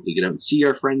able to get out and see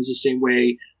our friends the same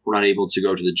way, we're not able to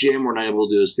go to the gym, we're not able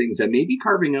to do those things, that maybe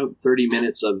carving out 30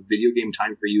 minutes of video game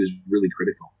time for you is really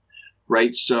critical,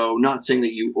 right? So not saying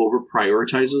that you over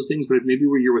prioritize those things, but if maybe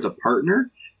where you're with a partner,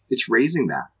 it's raising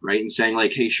that, right? And saying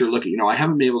like, hey, sure, look, I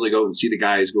haven't been able to go and see the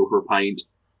guys, go for a pint.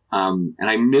 And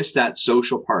I miss that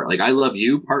social part. Like, I love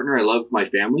you, partner. I love my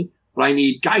family, but I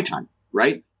need guy time,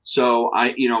 right? So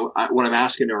what I'm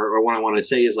asking or what I want to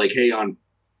say is like, hey, on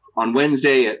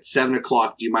Wednesday at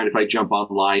 7:00, do you mind if I jump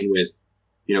online with,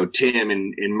 Tim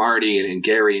and Marty and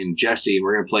Gary and Jesse, and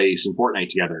we're going to play some Fortnite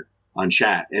together on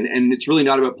chat. And it's really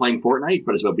not about playing Fortnite,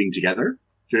 but it's about being together.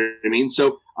 Do you know what I mean?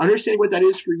 So understanding what that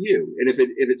is for you. And if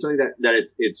it's something that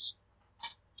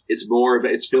it's more of,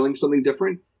 it's feeling something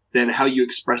different than how you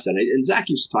express that. And Zach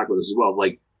used to talk about this as well.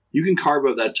 Like, you can carve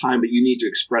out that time, but you need to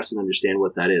express and understand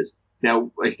what that is. Now,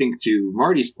 I think to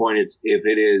Marty's point, if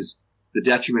it is the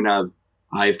detriment of,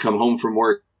 I've come home from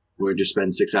work, where I just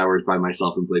spend 6 hours by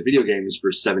myself and play video games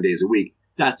for 7 days a week,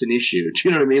 that's an issue. Do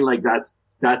you know what I mean? Like, that's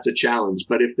a challenge.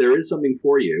 But if there is something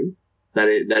for you that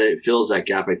it fills that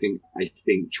gap, I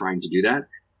think trying to do that.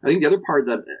 I think the other part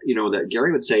that, that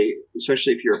Gary would say,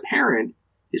 especially if you're a parent,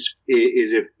 is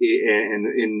if,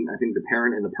 and I think the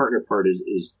parent and the partner part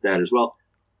is that as well.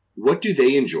 What do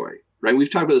they enjoy? Right? We've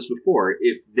talked about this before.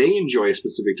 If they enjoy a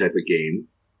specific type of game,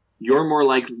 you're more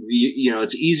likely,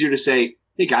 it's easier to say,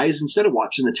 hey guys, instead of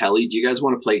watching the telly, do you guys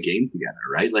want to play a game together?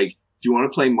 Right? Like, do you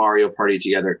want to play Mario Party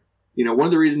together? One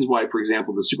of the reasons why, for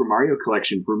example, the Super Mario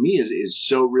collection for me is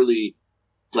so really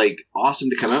like awesome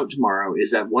to come out tomorrow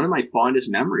is that one of my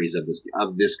fondest memories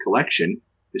of this collection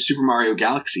is Super Mario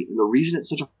Galaxy. And the reason it's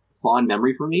such a fond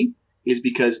memory for me is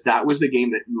because that was the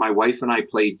game that my wife and I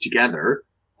played together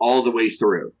all the way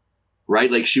through,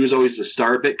 right? Like, she was always the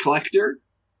star bit collector,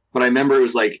 but I remember it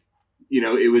was like,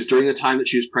 it was during the time that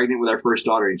she was pregnant with our first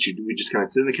daughter, and we just kind of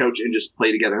sit on the couch and just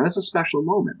play together. And that's a special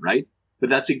moment, right? But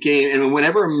that's a game. And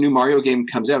whenever a new Mario game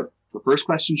comes out, the first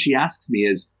question she asks me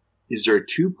is there a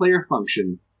 2-player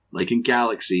function like in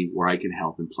Galaxy where I can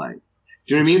help and play?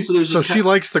 Do you know what I mean? So she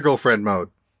likes the girlfriend mode.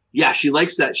 Yeah, she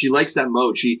likes that. She likes that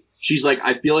mode. She's like,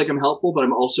 I feel like I'm helpful, but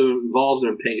I'm also involved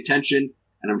and I'm paying attention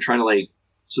and I'm trying to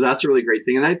so that's a really great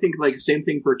thing. And I think same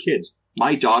thing for kids.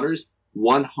 My daughters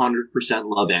 100%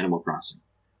 love Animal Crossing,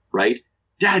 right?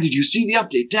 Dad, did you see the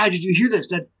update? Dad, did you hear this?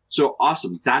 Dad. So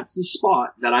awesome. That's the spot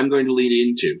that I'm going to lean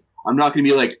into. I'm not going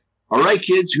to be like, all right,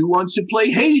 kids, who wants to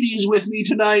play Hades with me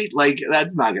tonight? Like,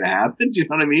 that's not going to happen. Do you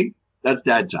know what I mean? That's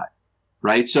dad time,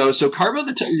 right? So carve out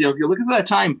the time. If you're looking for that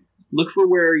time, look for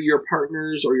where your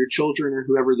partners or your children or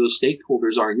whoever those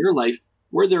stakeholders are in your life,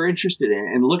 where they're interested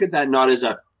in, and look at that not as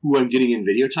I'm getting in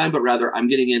video time, but rather I'm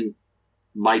getting in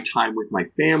my time with my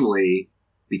family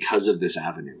because of this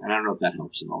avenue. And I don't know if that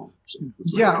helps at all. So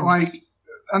yeah,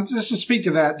 just to speak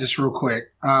to that just real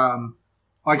quick.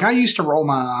 I used to roll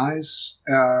my eyes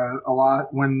a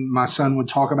lot when my son would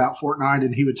talk about Fortnite,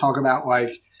 and he would talk about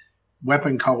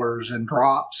weapon colors and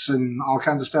drops and all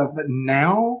kinds of stuff. But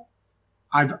now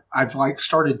I've like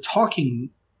started talking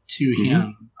to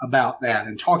him about that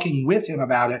and talking with him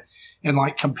about it and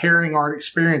like comparing our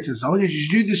experiences. Oh, did you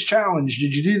do this challenge?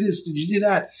 Did you do this? Did you do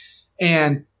that?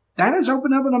 And that has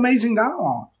opened up an amazing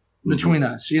dialogue between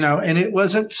us, and it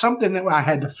wasn't something that I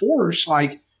had to force,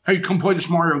 like, hey, come play this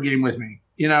Mario game with me.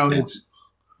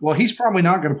 He's probably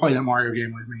not going to play that Mario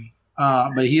game with me,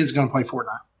 but he is going to play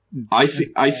Fortnite. I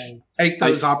take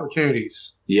those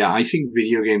opportunities. Yeah, I think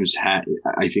video games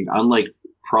unlike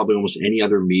probably almost any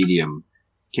other medium,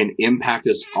 can impact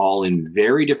us all in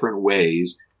very different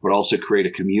ways, but also create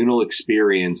a communal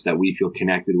experience that we feel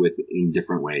connected with in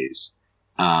different ways,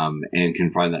 and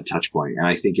can find that touch point. And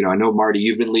I think, I know, Marty,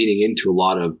 you've been leaning into a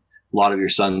lot of your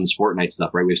son's Fortnite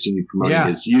stuff, right? We've seen you promoting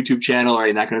his YouTube channel, right,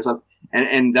 and that kind of stuff.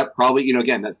 And that probably,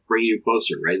 again, that's bringing you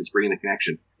closer, right? It's bringing the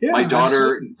connection. Yeah, my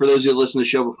daughter, absolutely. For those of you who listened to the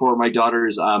show before, my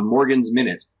daughter's Morgan's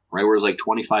Minute, right, where it's like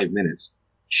 25 minutes.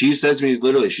 She says to me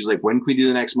literally, she's like, when can we do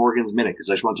the next Morgan's Minute? Because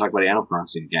I just want to talk about Animal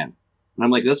Crossing again. And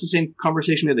I'm like, that's the same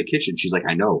conversation in the kitchen. She's like,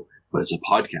 I know, but it's a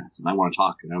podcast and I want to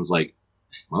talk. And I was like,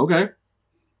 okay.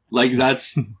 Like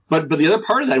that's, but the other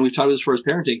part of that, and we've talked about this for his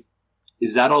parenting,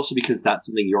 is that also because that's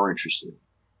something you're interested in.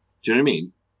 Do you know what I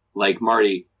mean? Like,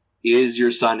 Marty, is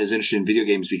your son is interested in video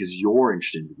games because you're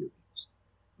interested in video games?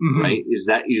 Mm-hmm. Right? Is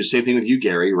that the same thing with you,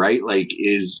 Gary, right? Like,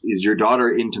 is your daughter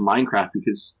into Minecraft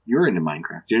because you're into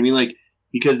Minecraft? Do you know what I mean? Like,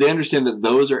 because they understand that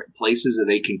those are places that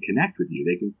they can connect with you.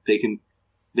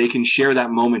 They can share that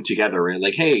moment together. Right?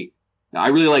 Like, hey, I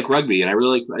really like rugby and I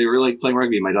really like playing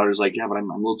rugby. And my daughter's like, yeah, but I'm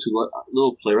a little too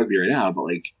little to play rugby right now. But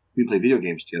like, we play video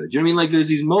games together. Do you know what I mean? Like, there's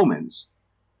these moments,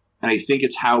 and I think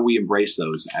it's how we embrace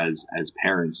those as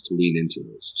parents to lean into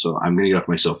those. So I'm going to get off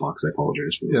my soapbox. I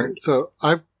apologize for that. Yeah. So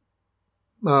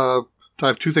I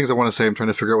have two things I want to say. I'm trying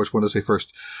to figure out which one to say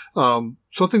first.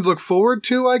 Something to look forward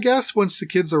to, I guess, once the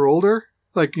kids are older.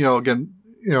 Like, again,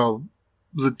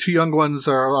 the two young ones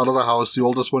are out of the house. The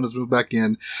oldest one has moved back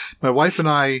in. My wife and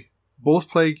I both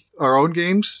play our own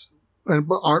games and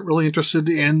aren't really interested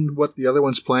in what the other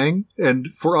one's playing. And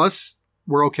for us,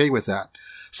 we're okay with that.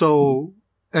 So,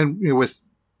 and with,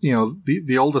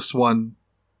 the oldest one,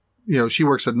 she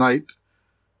works at night.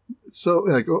 So,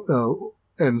 like,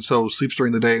 and so sleeps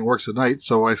during the day and works at night.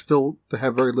 So I still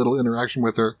have very little interaction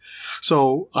with her.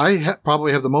 So I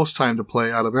probably have the most time to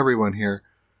play out of everyone here.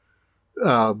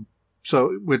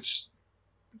 Which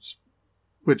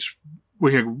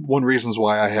one reasons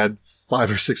why I had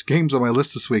 5 or 6 games on my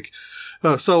list this week.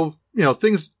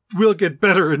 Things will get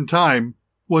better in time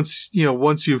once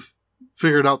you've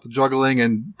figured out the juggling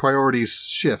and priorities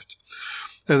shift.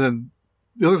 And then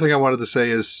the other thing I wanted to say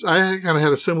is I kind of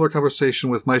had a similar conversation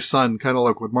with my son, kind of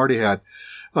like what Marty had,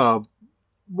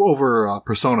 over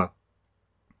Persona.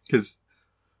 Because,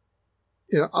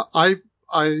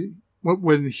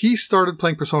 when he started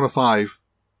playing Persona 5,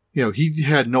 he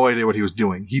had no idea what he was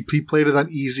doing. He played it on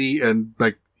easy and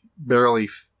like barely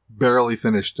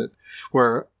finished it.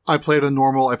 Where I played on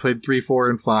normal, I played 3, 4,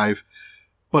 and 5,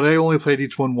 but I only played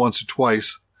each one once or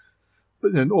twice.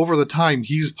 And over the time,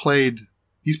 he's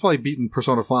probably beaten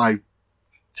Persona 5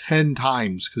 10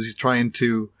 times because he's trying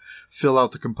to fill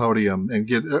out the compendium and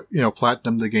get,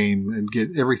 platinum the game and get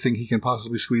everything he can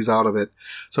possibly squeeze out of it.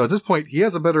 So at this point, he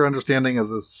has a better understanding of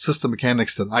the system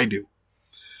mechanics than I do.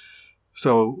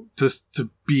 So to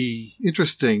be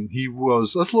interesting,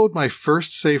 let's load my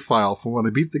first save file from when I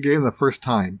beat the game the first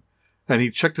time. And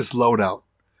he checked his loadout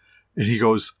and he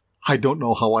goes, I don't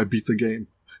know how I beat the game.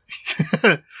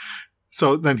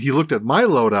 So then he looked at my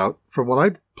loadout from when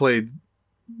I played,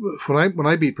 when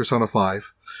I beat Persona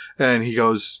 5, and he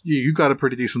goes, you got a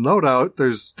pretty decent loadout.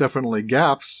 There's definitely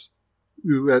gaps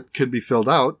that can be filled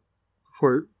out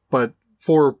but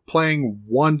for playing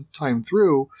one time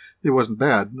through, it wasn't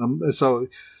bad. So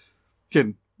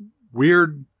again,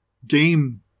 weird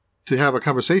game to have a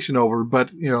conversation over,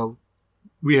 but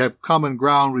we have common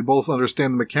ground. We both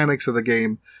understand the mechanics of the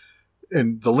game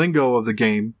and the lingo of the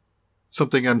game.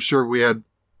 Something I'm sure we had,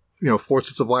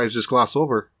 Forces of Lives just gloss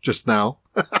over just now.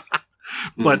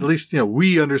 But at least,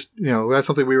 we understand, that's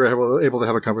something we were able to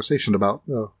have a conversation about.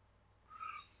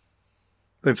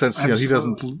 And since, he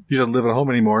doesn't live at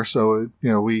home anymore. So,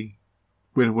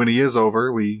 when he is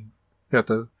over, we have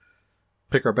to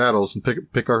pick our battles and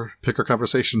pick our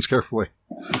conversations carefully.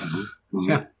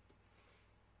 Yeah.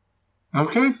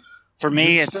 Okay. For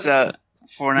me, it's,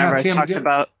 whenever I talked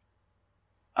about,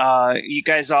 you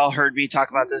guys all heard me talk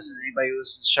about this, and anybody who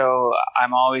listens to the show,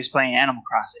 I'm always playing Animal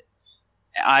Crossing.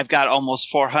 I've got almost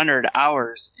 400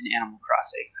 hours in Animal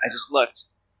Crossing. I just looked.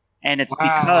 And it's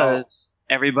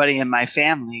everybody in my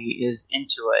family is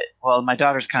into it. Well, my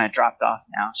daughter's kind of dropped off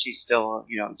now. She's still,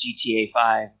 GTA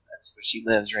 5. That's where she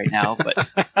lives right now. But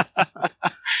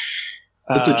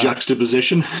that's a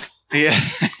juxtaposition. Yeah.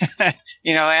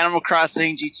 Animal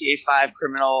Crossing, GTA 5,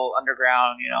 Criminal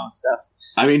Underground, stuff.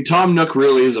 I mean, Tom Nook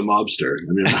really is a mobster.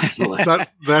 I mean,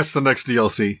 that's the next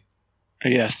DLC.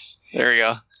 Yes, there you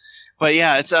go. But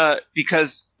yeah, it's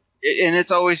because, and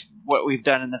it's always what we've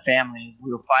done in the family is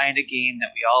we'll find a game that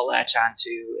we all latch onto,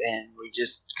 and we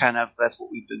just that's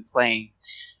what we've been playing.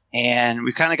 And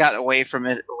we kind of got away from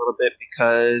it a little bit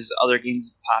because other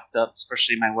games popped up,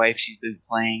 especially my wife. She's been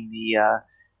playing the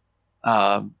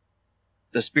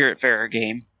Spiritfarer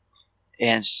game,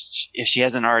 and if she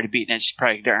hasn't already beaten it, she's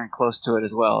probably darn close to it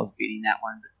as well as beating that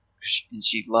one, and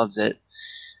she loves it.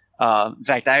 In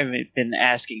fact, I've been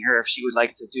asking her if she would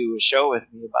like to do a show with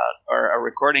me or a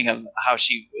recording of how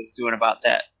she was doing about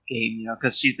that game,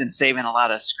 because she's been saving a lot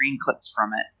of screen clips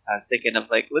from it. So I was thinking of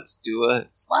let's do a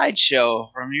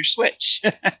slideshow from your Switch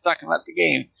talking about the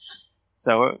game.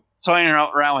 So we're toying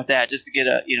around with that just to get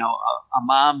a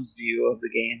mom's view of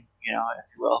the game, if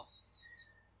you will.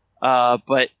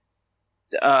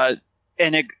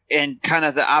 And kind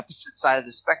of the opposite side of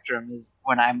the spectrum is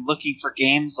when I'm looking for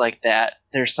games like that,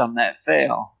 there's some that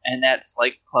fail, and that's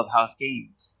like Clubhouse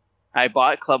Games. I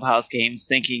bought Clubhouse Games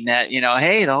thinking that,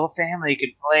 hey, the whole family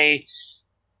could play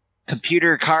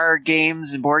computer card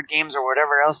games and board games or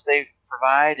whatever else they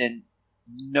provide, and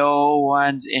no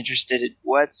one's interested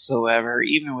whatsoever,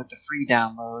 even with the free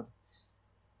download.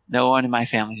 No one in my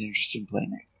family is interested in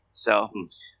playing that game. So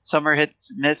some are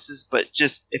hits and misses, but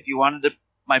just if you wanted to,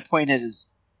 my point is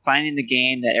finding the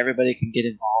game that everybody can get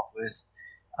involved with.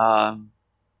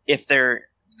 If they're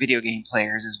video game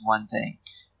players is one thing.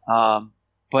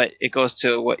 But it goes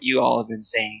to what you all have been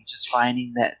saying, just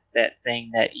finding that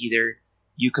thing that either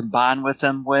you can bond with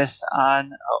them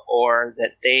on, or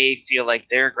that they feel like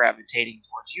they're gravitating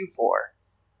towards you for.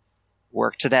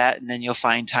 Work to that, and then you'll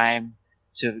find time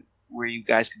to where you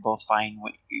guys can both find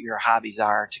what your hobbies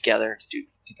are together to do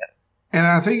together. And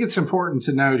I think it's important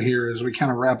to note here as we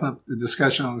kind of wrap up the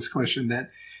discussion on this question that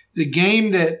the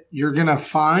game that you're going to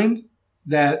find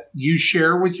that you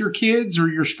share with your kids or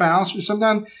your spouse or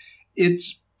something,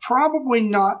 it's probably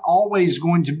not always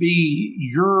going to be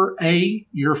your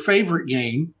favorite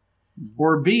game,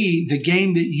 or B, the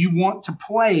game that you want to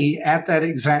play at that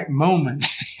exact moment.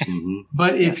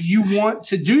 But if you want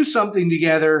to do something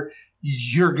together,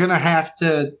 you're going to have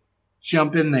to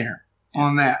jump in there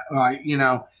on that,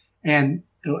 and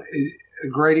a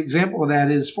great example of that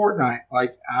is Fortnite.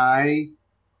 I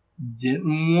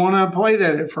didn't want to play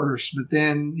that at first, but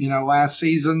then, last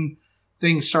season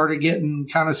things started getting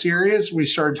kind of serious. We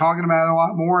started talking about it a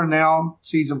lot more, and now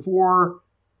season 4,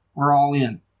 we're all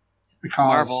in.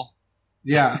 Because Marvel.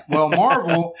 Yeah, well,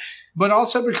 Marvel, but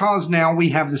also because now we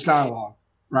have this dialogue,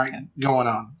 going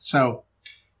on. So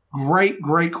great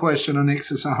question,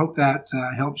 Onyxus. I hope that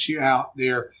helps you out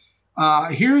there.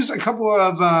 Here's a couple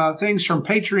of things from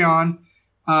Patreon.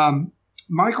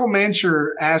 Michael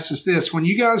Mancher asked us this. When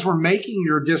you guys were making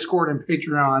your Discord and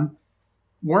Patreon,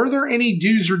 were there any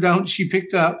do's or don'ts you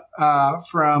picked up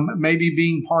from maybe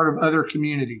being part of other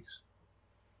communities?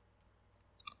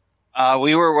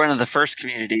 We were one of the first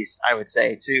communities, I would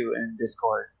say, too, in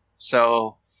Discord.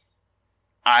 So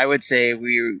I would say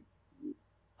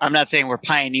I'm not saying we're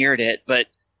pioneered it, but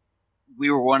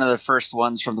we were one of the first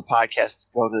ones from the podcast to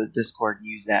go to the Discord and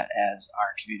use that as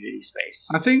our community space.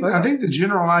 I think the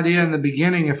general idea in the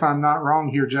beginning, if I'm not wrong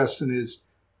here, Justin, is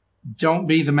don't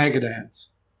be the Megadads.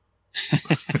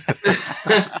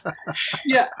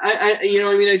 Yeah, I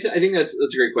think that's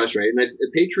a great question, right? And at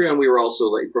Patreon, we were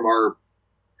also from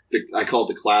I call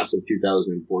it the class of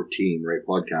 2014, right?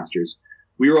 Podcasters.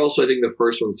 We were also, I think, the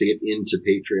first ones to get into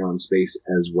Patreon space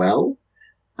as well.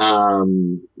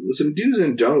 Some do's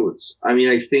and don'ts.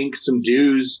 I think some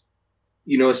do's,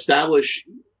 establish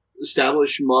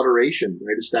moderation,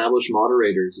 right? Establish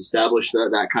moderators, establish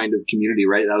that kind of community,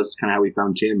 right? That was kind of how we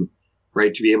found Tim,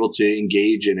 right? To be able to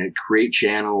engage in it, create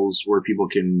channels where people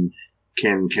can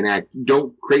connect.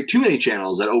 Don't create too many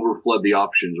channels that overflood the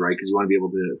options, right? Because you want to be able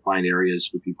to find areas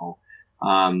for people.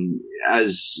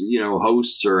 As,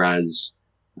 hosts or as,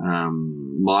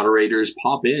 moderators,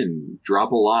 pop in,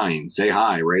 drop a line, say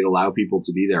hi, right? Allow people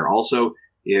to be there. Also,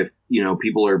 if,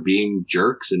 people are being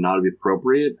jerks and not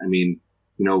appropriate,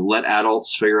 let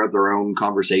adults figure out their own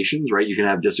conversations, right? You can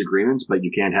have disagreements, but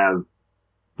you can't have,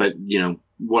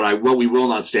 what we will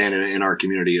not stand in our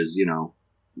community is,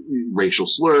 racial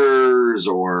slurs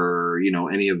or,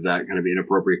 any of that kind of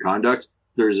inappropriate conduct.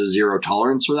 There's a zero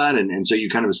tolerance for that. And so you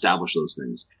kind of establish those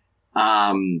things.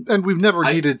 And we've never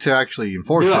needed to actually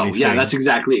enforce anything. Yeah, that's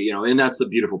exactly it, and that's the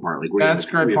beautiful part. Like that's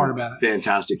the great part about it.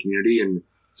 Fantastic community, and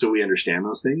so we understand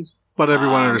those things. But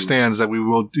everyone understands that we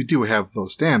do have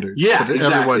those standards. Yeah, but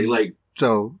exactly.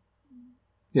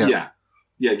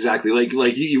 Yeah, exactly.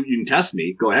 Like you can test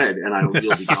me. Go ahead, and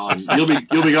you'll be gone. You'll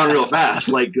be gone real fast.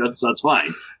 Like that's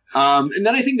fine. And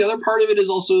then I think the other part of it is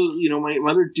also, my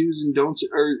other do's and don'ts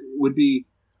would be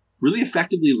really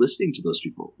effectively listening to those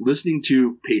people, listening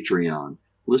to Patreon,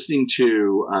 listening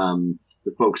to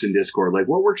the folks in Discord, like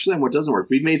what works for them, what doesn't work.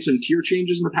 We've made some tier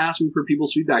changes in the past. We've heard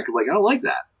people's feedback of like, I don't like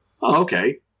that. Oh,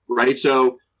 okay. Right.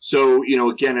 So,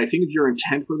 again, I think if your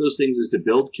intent for those things is to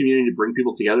build community, to bring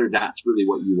people together, that's really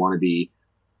what you want to be.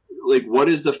 Like, what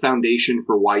is the foundation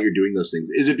for why you're doing those things?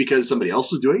 Is it because somebody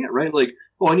else is doing it, right? Like,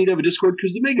 I need to have a Discord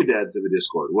because the Megadads have a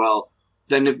Discord. Well,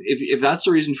 then if that's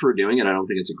the reason for doing it, I don't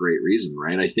think it's a great reason,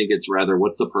 right? I think it's rather,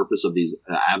 what's the purpose of these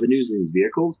avenues and these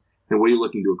vehicles, and what are you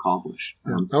looking to accomplish?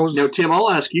 Now, Tim, I'll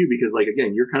ask you because, like,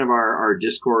 again, you're kind of our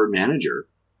Discord manager.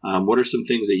 What are some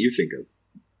things that you think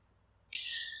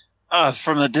of?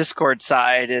 From the Discord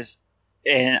side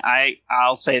and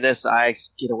I'll say this, I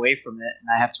get away from it, and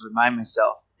I have to remind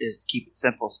myself, is to keep it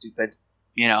simple, stupid.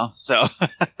 So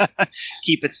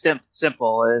keep it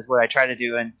simple is what I try to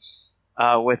do, and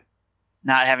with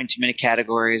not having too many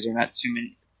categories or not too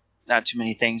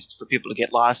many things for people to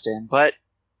get lost in. But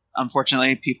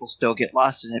unfortunately, people still get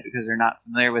lost in it because they're not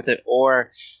familiar with it,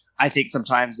 or I think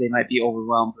sometimes they might be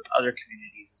overwhelmed with other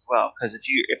communities as well. Because if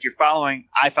you're following,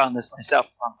 I found this myself.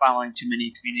 If I'm following too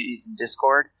many communities in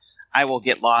Discord, I will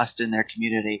get lost in their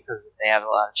community because they have a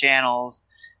lot of channels.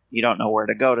 You don't know where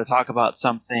to go to talk about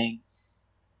something.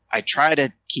 I try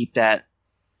to keep that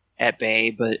at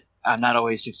bay, but I'm not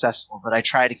always successful. But I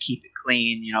try to keep it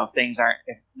clean.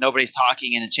 If nobody's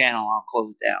talking in a channel, I'll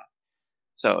close it down.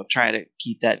 So try to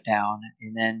keep that down.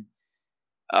 And then,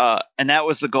 and that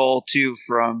was the goal too,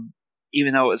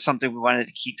 even though it was something we wanted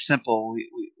to keep simple,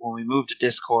 when we moved to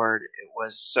Discord, it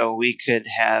was so we could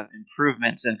have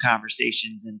improvements in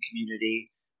conversations and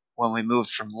community when we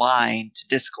moved from Line to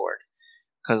Discord.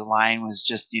 Because Line was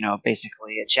just,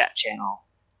 basically a chat channel,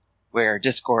 where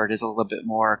Discord is a little bit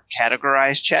more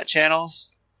categorized chat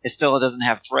channels. It still doesn't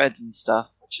have threads and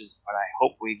stuff, which is what I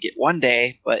hope we get one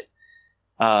day, but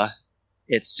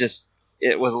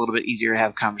it was a little bit easier to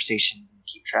have conversations and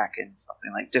keep track in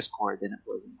something like Discord than it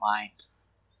was in Line.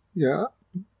 Yeah.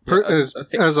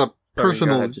 As a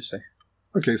personal...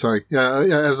 Okay, sorry. Yeah,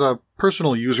 as a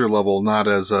personal user level, not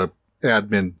as a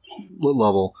admin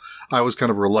level, I was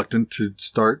kind of reluctant to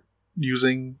start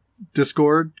using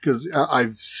Discord because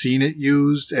I've seen it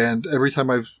used, and every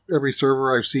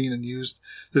server I've seen and used,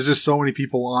 there's just so many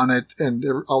people on it, and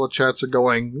all the chats are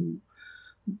going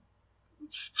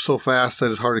so fast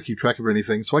that it's hard to keep track of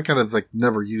anything. So I kind of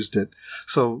never used it.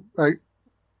 So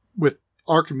with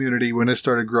our community, when it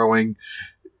started growing,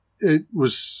 it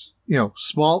was,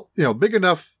 small, big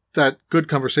enough that good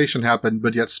conversation happened,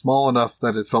 but yet small enough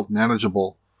that it felt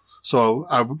manageable. So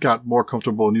I got more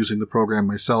comfortable in using the program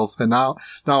myself. And now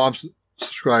I'm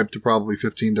subscribed to probably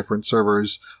 15 different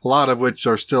servers, a lot of which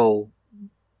are still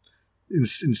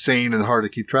insane and hard to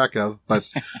keep track of. But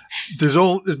there's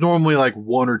normally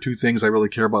one or two things I really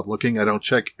care about looking. I don't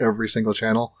check every single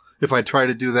channel. If I try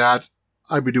to do that,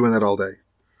 I'd be doing that all day.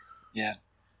 Yeah.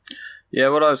 Yeah,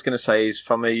 what I was going to say is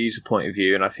from a user point of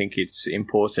view, and I think it's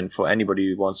important for anybody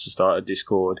who wants to start a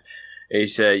Discord,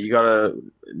 is you got to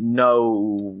know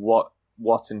what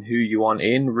and who you want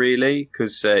in, really,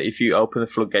 because if you open the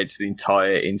floodgates to the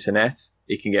entire internet,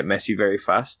 it can get messy very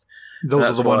fast. Those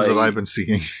are the ones that I've been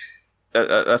seeing.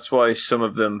 That's why some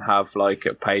of them have a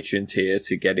Patreon tier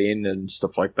to get in and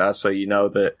stuff like that, so you know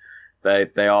that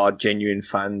they are genuine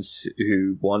fans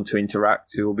who want to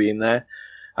interact, who will be in there.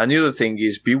 And the other thing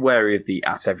is, be wary of the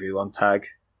 @everyone tag,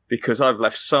 because I've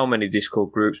left so many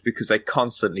Discord groups because they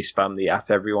constantly spam the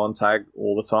 @everyone tag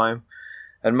all the time.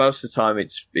 And most of the time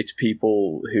it's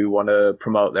people who want to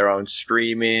promote their own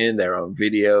streaming, their own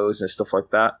videos and stuff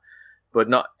like that. But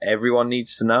not everyone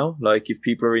needs to know. If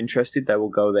people are interested, they will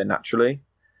go there naturally.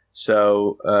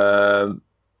 So,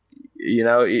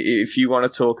 if you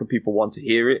want to talk and people want to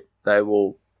hear it, they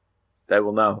will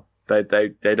know.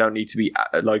 They don't need to be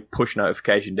push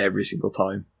notifications every single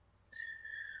time.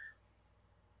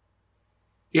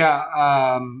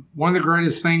 Yeah, one of the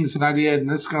greatest things that I did, and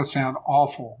this is going to sound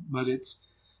awful, but it's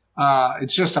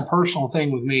just a personal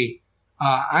thing with me.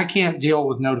 I can't deal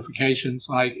with notifications.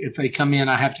 If they come in,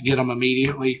 I have to get them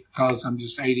immediately because I'm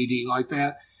just ADD like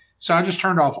that. So I just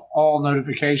turned off all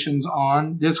notifications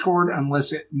on Discord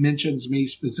unless it mentions me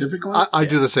specifically. I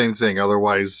do the same thing.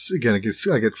 Otherwise, again, I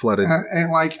get flooded.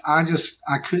 And like, I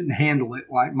couldn't handle it.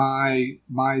 Like my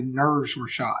nerves were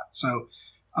shot. So,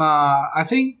 I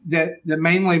think that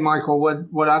mainly, Michael,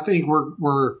 what I think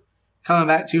we're coming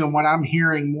back to, and what I'm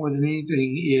hearing more than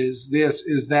anything is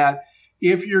that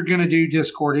if you're going to do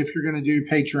Discord, if you're going to do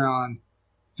Patreon,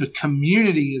 the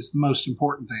community is the most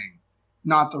important thing,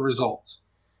 not the result.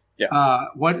 Yeah.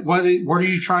 What are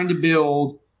you trying to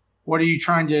build? What are you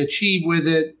trying to achieve with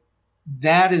it?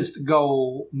 That is the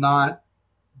goal, not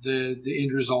the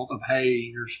end result of, hey,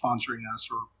 you're sponsoring us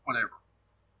or whatever.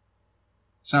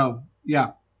 So,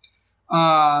 yeah.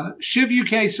 Shiv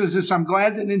UK says this, I'm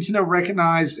glad that Nintendo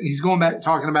recognized, he's going back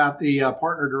talking about the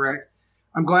partner direct.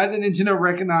 I'm glad that Nintendo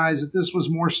recognized that this was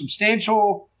more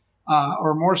substantial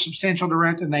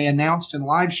direct, and they announced and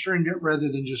live streamed it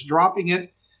rather than just dropping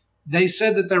it. They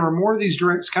said that there were more of these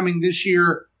directs coming this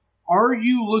year. Are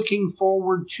you looking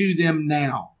forward to them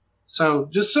now? So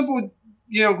just simple,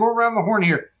 go around the horn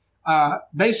here.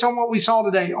 Based on what we saw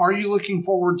today, are you looking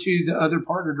forward to the other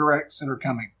partner directs that are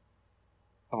coming?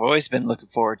 I've always been looking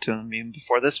forward to them, even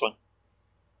before this one.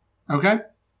 Okay.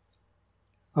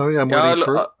 Oh yeah, I'm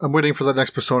waiting for the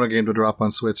next Persona game to drop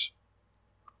on Switch.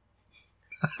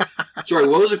 Sorry,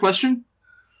 what was the question?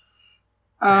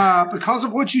 Because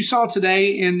of what you saw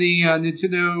today in the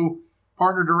Nintendo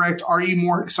Partner Direct, are you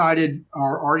more excited,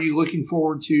 or are you looking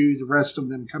forward to the rest of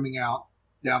them coming out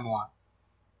down the line?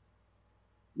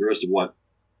 The rest of what?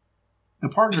 The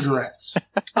Partner Directs.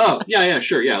 Oh, yeah,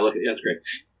 sure. Yeah, look, that's great.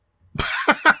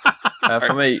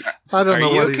 For me, I don't know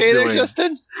what he's doing. There,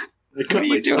 Justin? I cut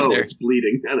my toe. It's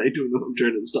bleeding, and I don't know I'm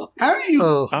trying to stop. How do you?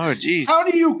 Oh, jeez. How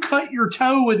do you cut your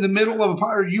toe in the middle of a?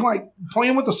 Are you like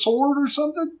playing with a sword or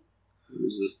something? There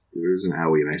was an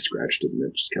owie, and I scratched it, and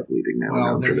it just kept bleeding.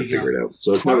 Now I'm trying to figure it out.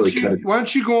 So it's why not really cut. Why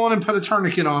don't you go on and put a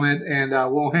tourniquet on it, and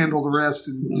we'll handle the rest,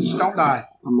 and just don't die.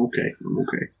 I'm okay.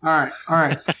 All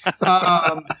right.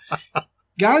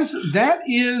 Guys, that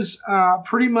is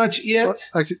pretty much it. Well,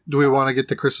 actually, do we want to get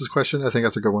to Chris's question? I think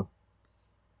that's a good one.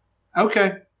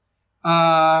 Okay.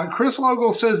 Chris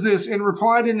Logal says this, in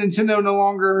reply to Nintendo no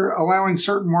longer allowing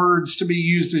certain words to be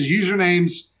used as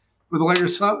usernames with the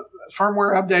latest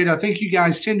firmware update, I think you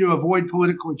guys tend to avoid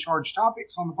politically charged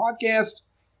topics on the podcast.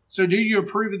 So do you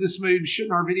approve of this move?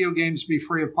 Shouldn't our video games be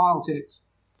free of politics?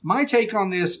 My take on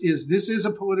this is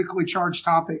a politically charged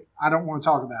topic. I don't want to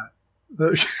talk about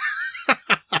it.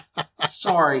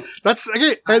 Sorry. That's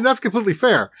okay, and that's completely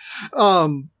fair.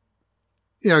 Kind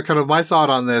of my thought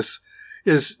on this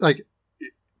is like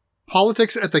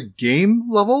politics at the game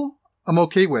level, I'm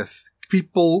okay with.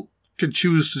 People can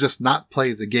choose to just not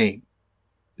play the game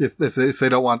if they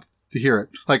don't want to hear it.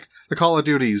 Like the Call of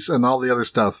Duties and all the other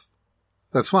stuff,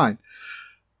 that's fine.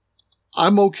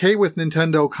 I'm okay with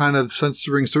Nintendo kind of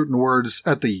censoring certain words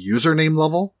at the username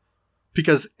level,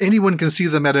 because anyone can see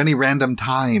them at any random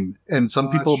time, and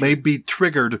some people may be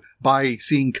triggered by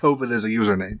seeing COVID as a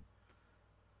username.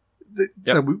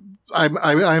 Yep.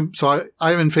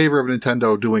 I'm in favor of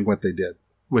Nintendo doing what they did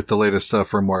with the latest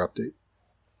firmware update.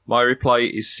 My reply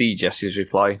is see Jesse's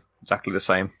reply. Exactly the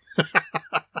same.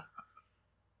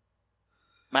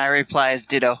 My reply is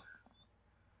ditto.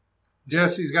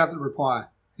 Jesse's got the reply.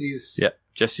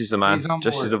 Jesse's the man.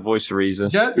 Jesse's the voice of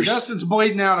reason. Justin's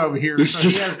bleeding out over here, so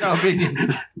he has no opinion.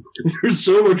 There's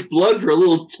so much blood for a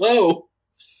little toe.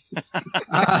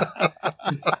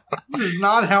 This is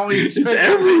not how we expect it. It's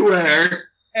everywhere.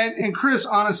 And Chris,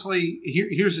 honestly,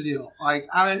 here's the deal. Like,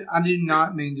 I do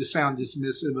not mean to sound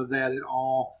dismissive of that at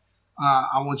all.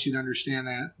 I want you to understand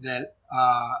that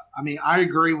I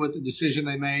agree with the decision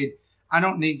they made. I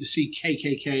don't need to see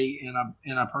KKK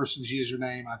in a person's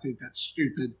username. I think that's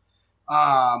stupid.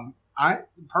 I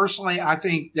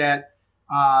think that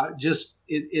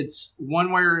it's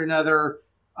one way or another,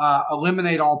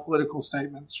 eliminate all political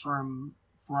statements from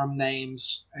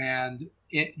names and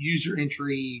user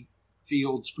entry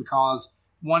fields, because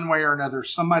one way or another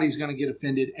somebody's going to get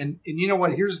offended. And you know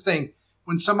what? Here's the thing: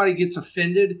 when somebody gets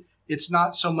offended, it's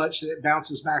not so much that it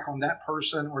bounces back on that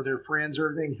person or their friends or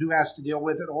everything. Who has to deal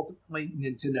with it? Ultimately,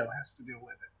 Nintendo has to deal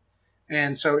with it.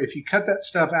 And so if you cut that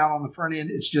stuff out on the front end,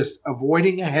 it's just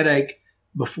avoiding a headache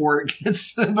before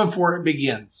it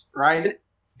begins, right?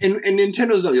 And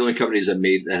Nintendo's not the only companies that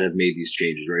have made these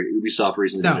changes, right? Ubisoft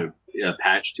recently did a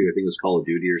patch to, I think it was Call of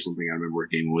Duty or something. I remember what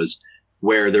game it was,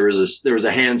 where there was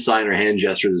a hand sign or hand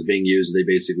gesture that was being used. They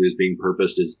basically was being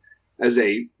purposed as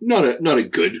a not a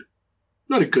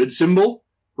good symbol,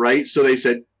 right? So they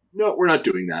said, no, we're not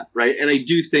doing that, right? And I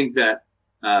do think that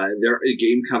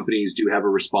game companies do have a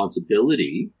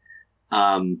responsibility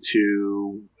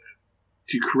to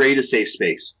create a safe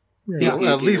space. Yeah,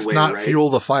 at least not fuel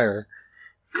the fire.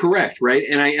 Correct, right?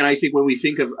 And I think when we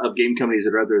think of game companies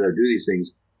that are out there that do these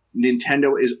things,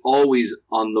 Nintendo is always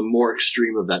on the more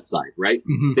extreme of that side, right?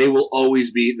 Mm-hmm. They will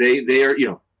always be, they are,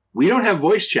 we don't have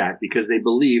voice chat because they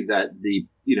believe that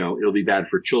it'll be bad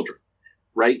for children,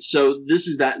 right? So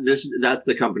that's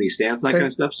the company's stance on that kind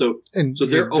of stuff. So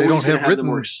they're always going to have the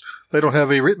more. They don't have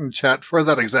a written chat for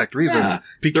that exact reason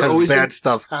because bad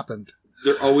stuff happened.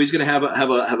 They're always going to have a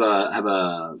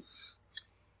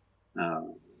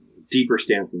deeper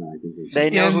stance than that, I think. They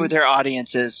know who their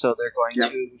audience is, so they're going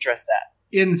to address that.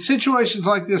 In situations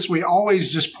like this, we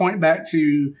always just point back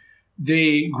to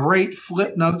the great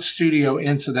Flipnote Studio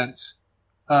incident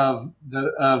of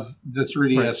the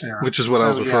 3DS era, which is what I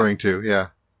was referring to.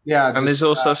 Yeah, yeah. And there's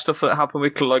also stuff that happened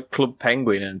with like Club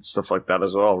Penguin and stuff like that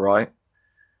as well, right?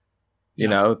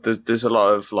 There's a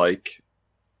lot of like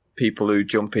people who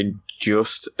jump in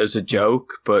just as a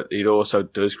joke, but it also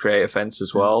does create offense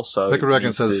as well. So Mega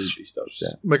Dragon says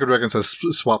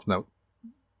swap note.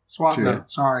 Swap note.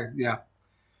 Sorry, yeah.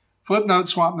 Flip note,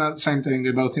 swap note, same thing.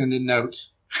 They both end in note.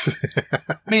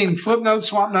 I mean, flip note,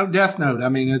 swap note, death note. I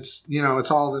mean, it's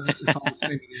all the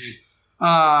same.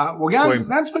 Well, guys,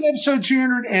 that's been episode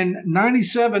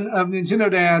 297 of Nintendo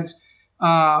Dads.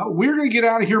 We're going to get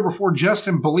out of here before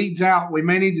Justin bleeds out. We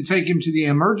may need to take him to the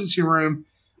emergency room.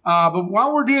 But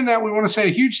while we're doing that, we want to say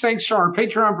a huge thanks to our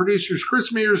Patreon producers,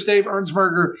 Chris Mears, Dave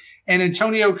Ernsberger, and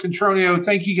Antonio Contronio.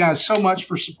 Thank you guys so much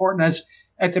for supporting us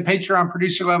at the Patreon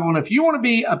producer level. And if you want to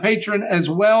be a patron as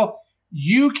well,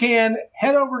 you can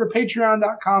head over to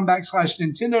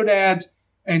patreon.com/Nintendo Dads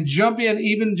and jump in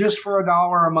even just for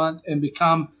 $1 a month and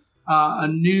become a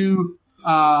new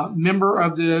member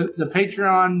of the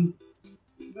Patreon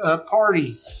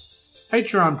party.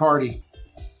 Patreon party.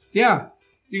 Yeah.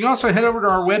 You can also head over to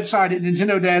our website at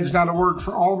nintendodads.org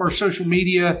for all of our social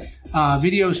media,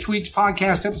 videos, tweets,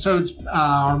 podcast episodes,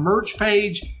 our merch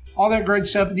page, all that great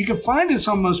stuff. And you can find us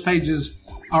on most pages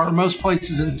or most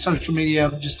places in social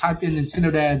media. Just type in Nintendo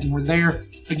Dads and we're there.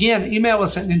 Again, email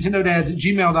us at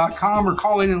nintendodads@gmail.com or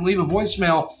call in and leave a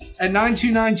voicemail at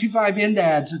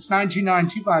 929-25-NDADS. It's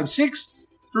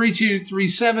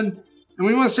 929-256-3237. And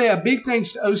we want to say a big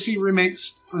thanks to OC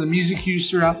Remix for the music used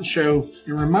throughout the show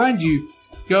and remind you,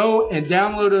 go and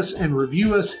download us and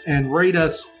review us and rate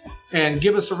us and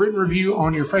give us a written review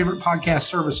on your favorite podcast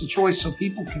service of choice so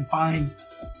people can find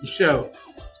the show.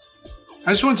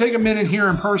 I just want to take a minute here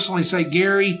and personally say,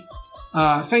 Gary,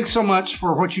 thanks so much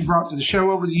for what you brought to the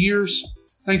show over the years.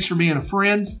 Thanks for being a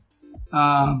friend.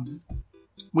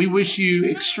 We wish you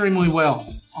extremely well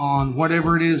on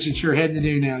whatever it is that you're heading to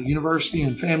do now, university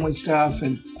and family stuff.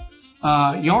 And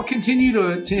y'all continue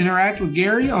to interact with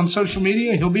Gary on social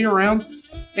media. He'll be around.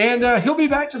 And he'll be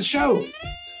back to the show.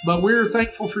 But we're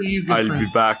thankful for you, good friend. I'll be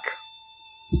back.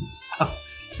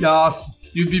 Yes,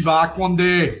 you'll be back one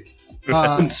day.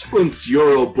 Unz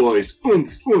Euro boys.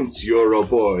 Unz Euro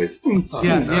boys.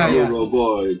 Euro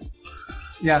boys.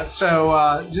 Yeah,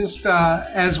 so just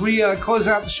as we close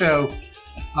out the show,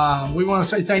 we want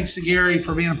to say thanks to Gary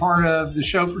for being a part of the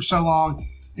show for so long.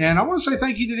 And I want to say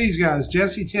thank you to these guys,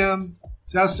 Jesse, Tim,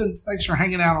 Justin. Thanks for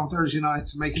hanging out on Thursday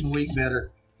nights and making the week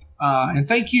better. And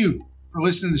thank you for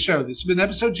listening to the show. This has been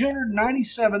episode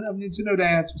 297 of Nintendo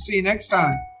Dads. We'll see you next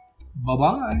time.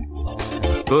 Bye-bye.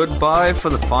 Goodbye for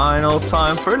the final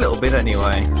time, for a little bit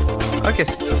anyway. I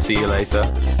guess it's a see you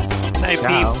later. Night,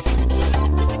 peeps.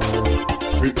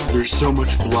 There's so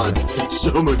much blood. There's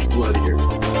so much blood here.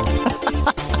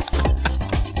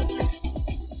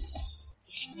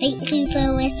 Thank you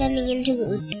for listening to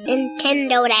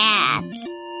Nintendo Dads.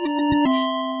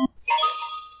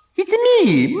 It's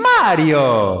me,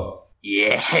 Mario!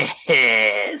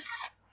 Yes!